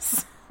hearing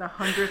this. The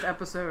 100th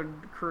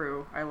episode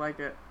crew. I like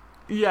it.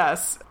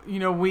 Yes.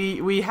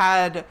 We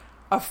had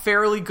a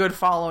fairly good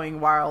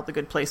following while The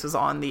Good Place was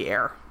on the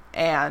air.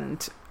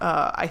 And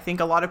I think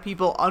a lot of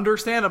people,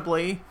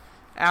 understandably,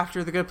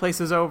 after The Good Place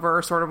was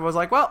over, sort of was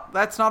like, well,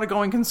 that's not a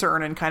going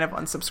concern, and kind of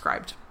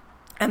unsubscribed.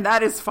 And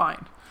that is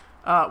fine.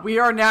 We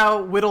are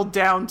now whittled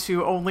down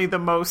to only the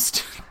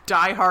most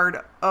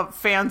diehard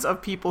fans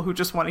of people who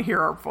just want to hear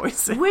our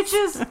voices. Which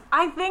is,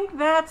 I think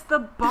that's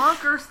the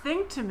bonkers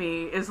thing to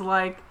me, is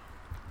like,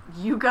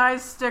 you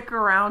guys stick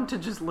around to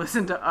just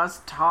listen to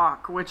us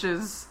talk, which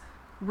is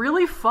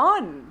really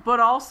fun, but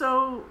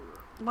also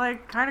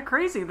like kind of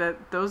crazy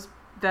that the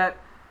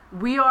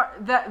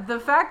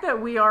fact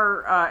that we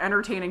are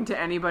entertaining to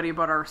anybody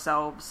but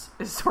ourselves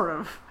is sort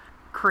of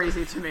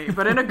crazy to me,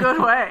 but in a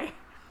good way.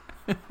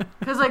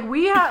 Because like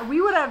we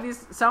would have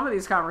some of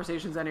these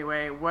conversations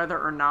anyway, whether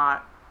or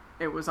not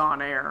it was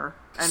on air.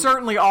 And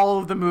certainly, all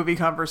of the movie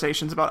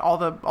conversations about all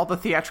the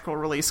theatrical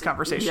release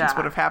conversations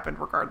would have happened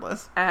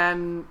regardless.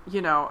 And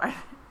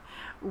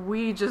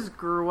we just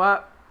grew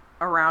up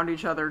around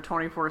each other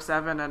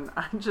 24/7, and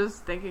I'm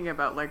just thinking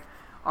about like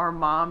our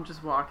mom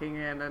just walking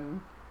in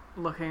and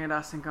looking at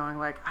us and going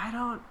like,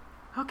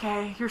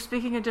 okay, you're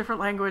speaking a different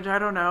language, I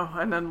don't know,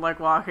 and then like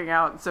walking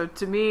out. So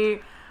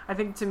I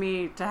think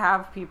to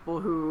have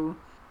people who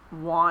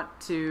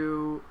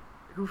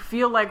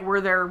feel like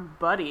we're their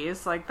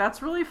buddies, like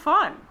that's really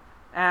fun.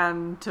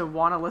 And to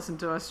want to listen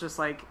to us just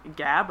like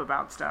gab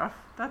about stuff,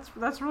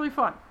 that's really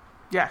fun.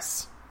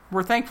 Yes.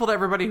 We're thankful to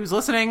everybody who's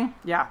listening.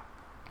 Yeah.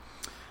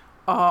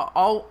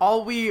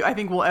 All we, I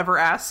think, will ever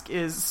ask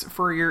is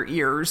for your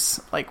ears.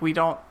 Like, we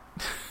don't...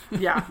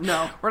 Yeah,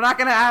 no. We're not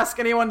going to ask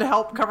anyone to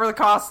help cover the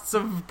costs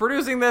of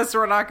producing this.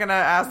 We're not going to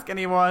ask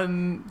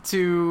anyone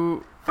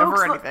to...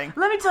 Folks, anything.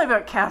 Let me tell you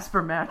about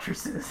Casper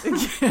mattresses.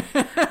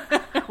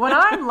 When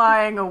I'm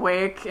lying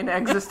awake in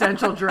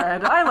existential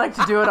dread, I like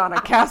to do it on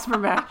a Casper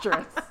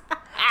mattress.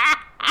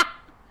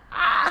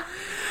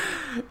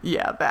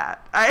 Yeah,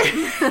 that.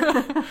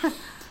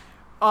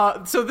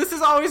 So this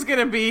is always going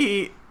to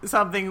be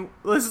something...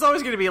 This is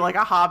always going to be like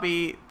a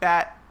hobby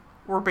that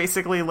we're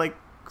basically like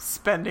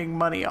spending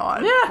money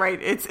on. Yeah. Right?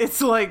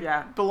 It's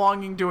like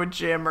belonging to a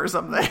gym or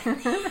something.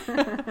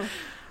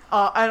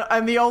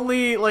 And the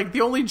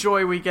only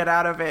joy we get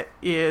out of it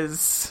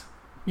is,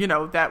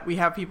 that we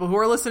have people who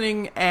are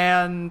listening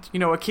and,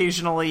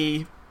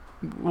 occasionally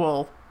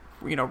will,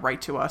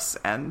 write to us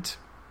and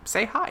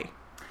say hi.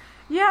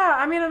 Yeah,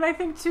 I mean, and I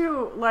think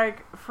too,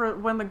 like, for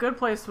when The Good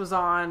Place was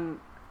on,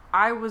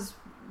 I was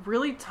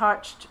really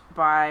touched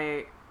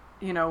by,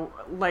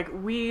 like,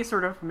 we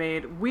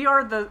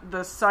are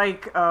the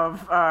psych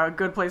of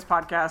Good Place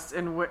podcasts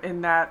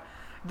in that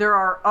there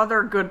are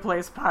other Good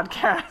Place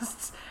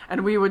podcasts,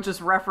 and we would just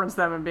reference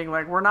them and being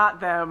like, we're not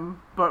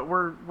them, but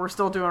we're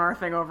still doing our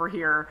thing over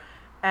here.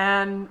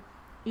 And,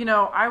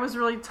 I was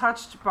really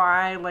touched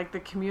by like the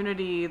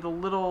community, the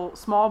little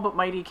small but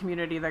mighty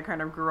community that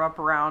kind of grew up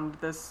around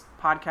this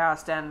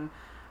podcast, and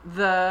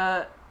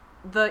the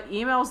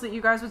emails that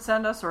you guys would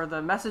send us, or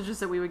the messages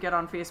that we would get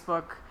on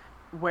Facebook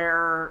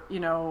where,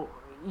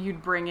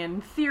 you'd bring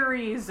in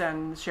theories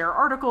and share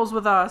articles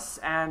with us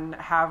and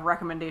have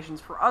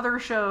recommendations for other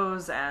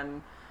shows,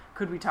 and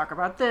could we talk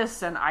about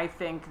this, and I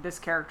think this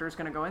character is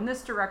going to go in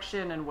this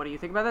direction, and what do you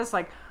think about this?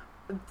 Like,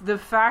 the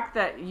fact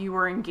that you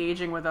were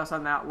engaging with us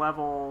on that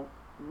level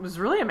was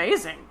really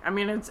amazing. I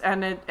mean,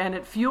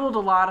 it fueled a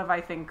lot of,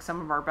 I think, some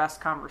of our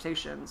best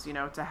conversations,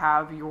 to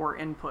have your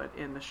input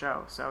in the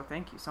show. So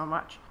thank you so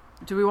much.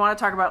 Do we want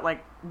to talk about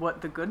like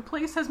what The Good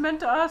Place has meant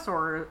to us,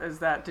 or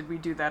did we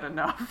do that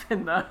enough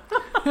in the...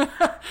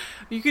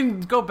 You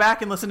can go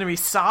back and listen to me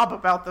sob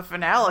about the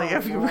finale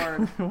if you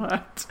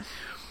want.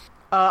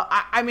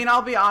 I mean,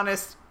 I'll be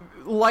honest,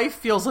 life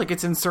feels like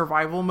it's in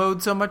survival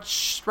mode so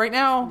much right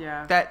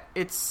now that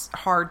it's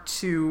hard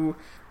to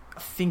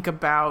think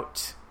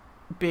about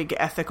big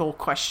ethical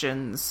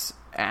questions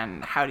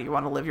and how do you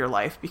want to live your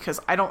life, because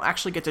I don't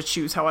actually get to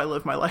choose how I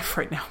live my life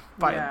right now,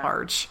 by and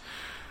large.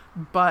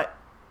 But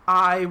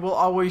I will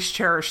always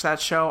cherish that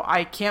show.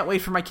 I can't wait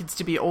for my kids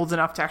to be old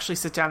enough to actually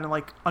sit down and,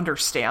 like,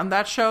 understand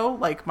that show.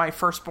 Like, my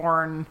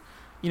firstborn,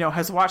 you know,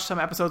 has watched some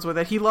episodes with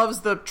it. He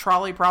loves the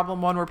trolley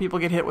problem one where people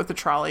get hit with the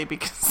trolley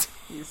because...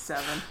 He's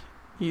 7.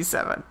 He's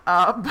 7.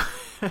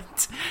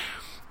 But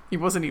he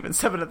wasn't even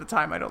 7 at the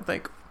time, I don't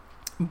think.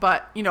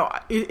 But, you know,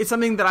 it's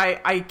something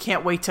that I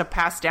can't wait to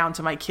pass down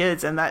to my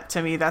kids. And that,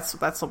 to me, that's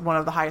one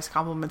of the highest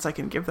compliments I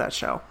can give that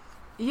show.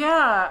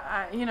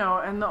 Yeah, you know,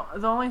 and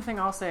the only thing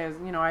I'll say is,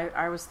 you know,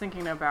 I was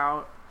thinking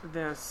about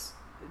this,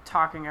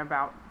 talking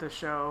about the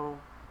show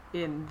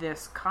in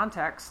this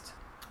context.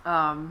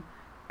 And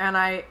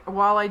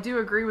while I do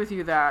agree with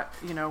you that,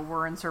 you know,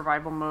 we're in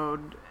survival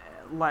mode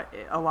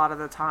a lot of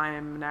the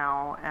time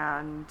now,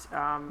 and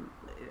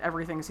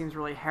everything seems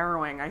really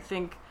harrowing, I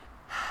think,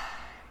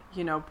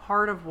 you know,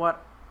 part of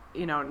what,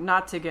 you know,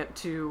 not to get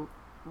too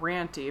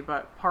ranty,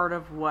 but part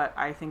of what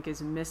I think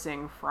is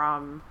missing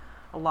from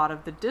a lot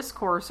of the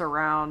discourse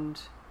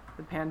around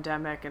the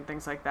pandemic and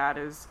things like that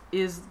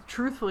is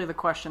truthfully the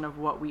question of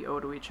what we owe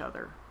to each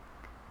other.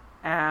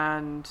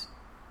 And,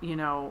 you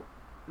know,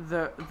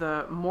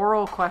 the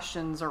moral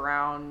questions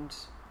around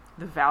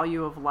the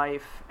value of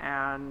life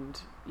and,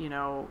 you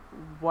know,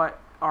 what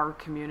our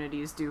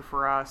communities do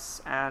for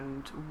us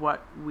and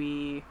what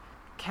we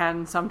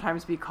can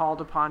sometimes be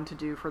called upon to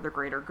do for the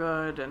greater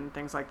good and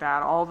things like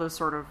that. All those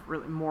sort of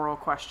really moral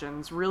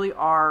questions really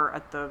are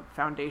at the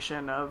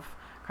foundation of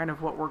kind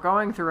of what we're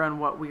going through and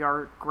what we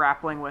are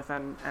grappling with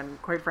and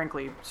quite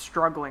frankly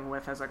struggling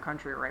with as a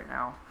country right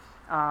now.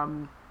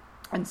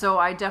 And so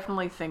I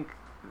definitely think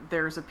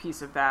there's a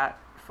piece of that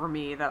for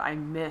me that I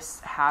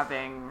miss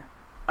having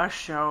a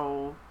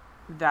show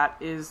that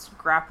is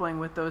grappling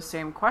with those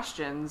same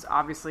questions,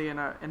 obviously in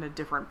a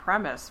different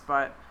premise,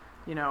 but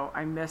you know,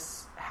 I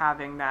miss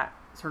having that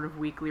sort of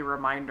weekly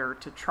reminder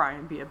to try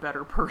and be a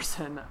better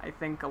person. I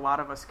think a lot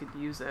of us could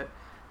use it.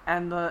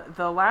 And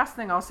the last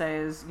thing I'll say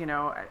is, you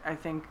know, I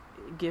think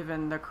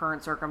given the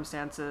current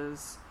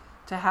circumstances,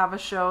 to have a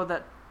show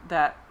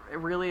that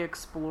really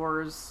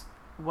explores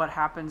what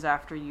happens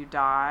after you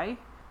die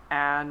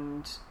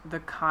and the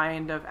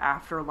kind of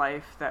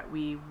afterlife that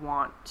we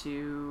want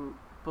to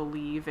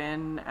believe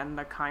in, and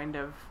the kind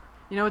of,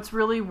 you know, it's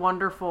really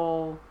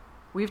wonderful.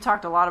 We've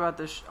talked a lot about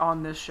this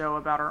on this show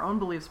about our own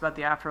beliefs about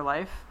the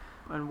afterlife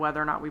and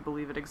whether or not we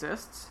believe it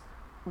exists.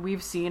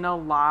 We've seen a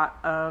lot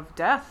of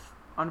death,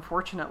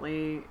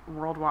 unfortunately,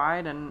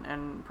 worldwide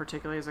and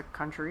particularly as a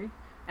country.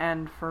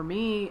 And for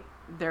me,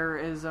 there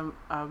is a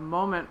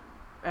moment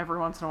every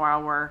once in a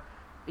while where,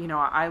 you know,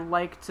 I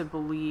like to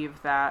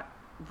believe that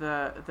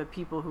the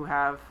people who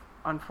have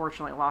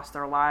unfortunately lost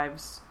their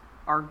lives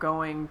are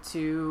going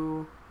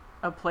to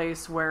a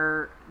place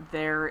where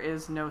there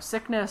is no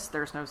sickness,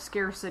 there's no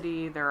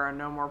scarcity, there are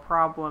no more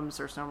problems,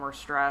 there's no more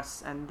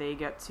stress, and they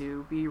get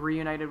to be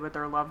reunited with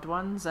their loved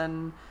ones.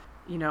 And,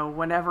 you know,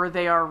 whenever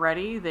they are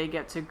ready, they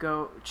get to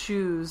go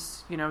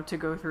choose, you know, to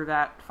go through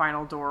that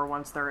final door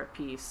once they're at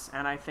peace.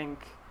 And I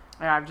think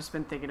I've just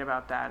been thinking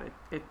about that.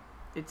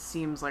 It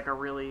seems like a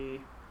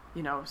really,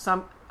 you know,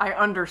 I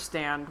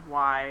understand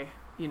why,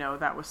 you know,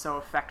 that was so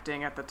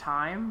affecting at the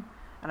time.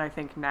 And I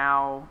think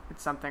now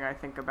it's something I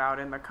think about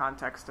in the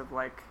context of,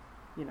 like,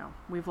 you know,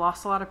 we've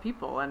lost a lot of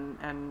people,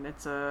 and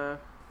it's to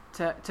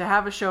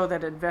have a show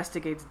that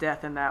investigates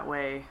death in that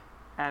way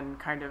and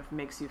kind of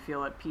makes you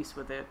feel at peace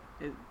with it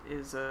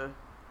is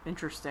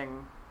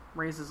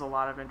raises a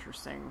lot of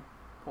interesting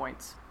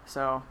points.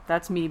 So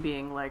that's me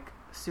being, like,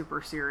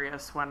 super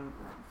serious when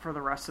for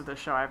the rest of the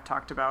show I've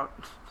talked about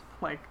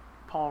like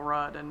Paul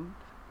Rudd and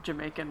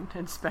Jamaican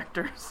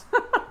inspectors.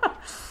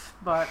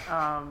 But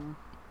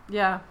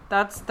yeah,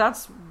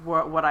 that's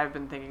what I've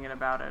been thinking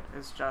about it,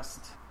 is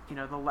just, you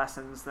know, the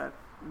lessons that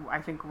I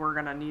think we're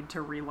going to need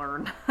to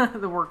relearn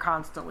that we're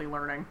constantly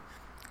learning.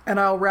 And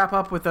I'll wrap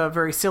up with a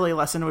very silly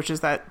lesson, which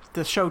is that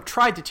the show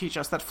tried to teach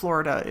us that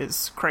Florida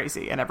is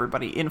crazy and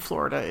everybody in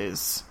Florida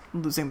is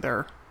losing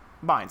their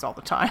minds all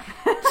the time.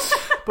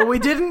 But we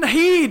didn't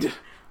heed.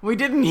 We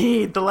didn't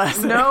heed the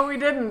lesson. No, we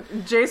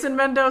didn't. Jason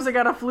Mendoza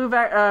got a flu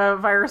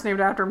virus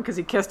named after him because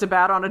he kissed a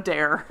bat on a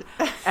dare.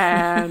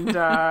 And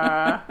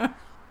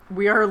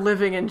we are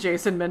living in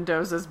Jason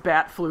Mendoza's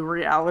bat flu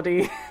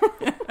reality.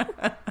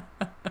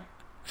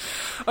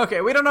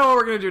 Okay, we don't know what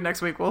we're going to do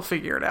next week. We'll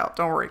figure it out.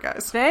 Don't worry,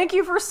 guys. Thank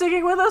you for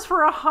sticking with us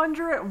for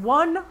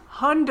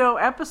 100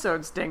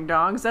 episodes, Ding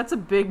Dongs. That's a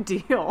big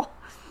deal.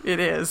 It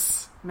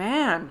is.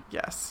 Man.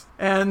 Yes.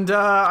 And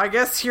I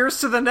guess here's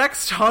to the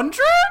next 100?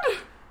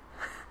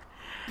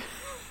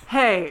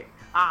 Hey,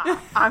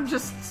 I'm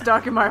just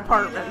stuck in my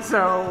apartment,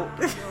 so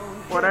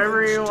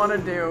whatever you want to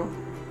do,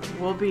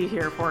 we'll be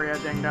here for you,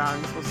 Ding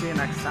Dongs. We'll see you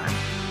next time.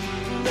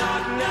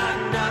 Knock,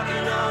 knock,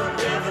 knocking on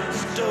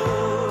heaven's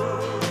door.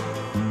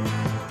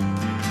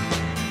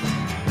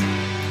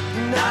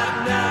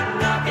 Knock,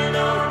 knock, knocking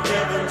on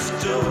heaven's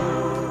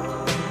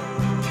door.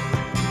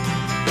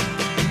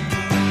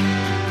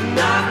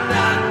 Knock,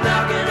 knock,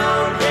 knocking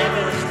on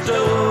heaven's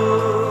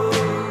door.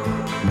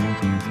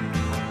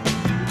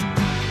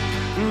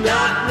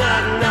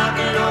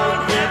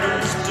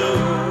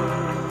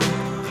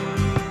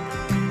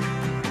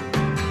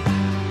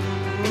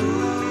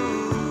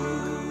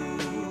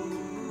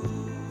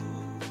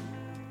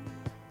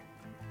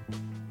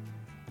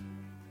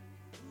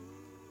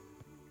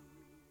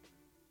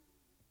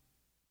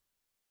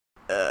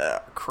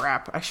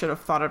 crap, I should have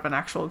thought of an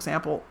actual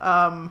example.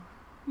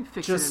 You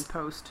fix it just- in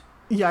post.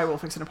 Yeah, I will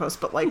fix it in post,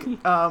 but like,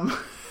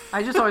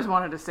 I just always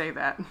wanted to say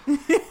that.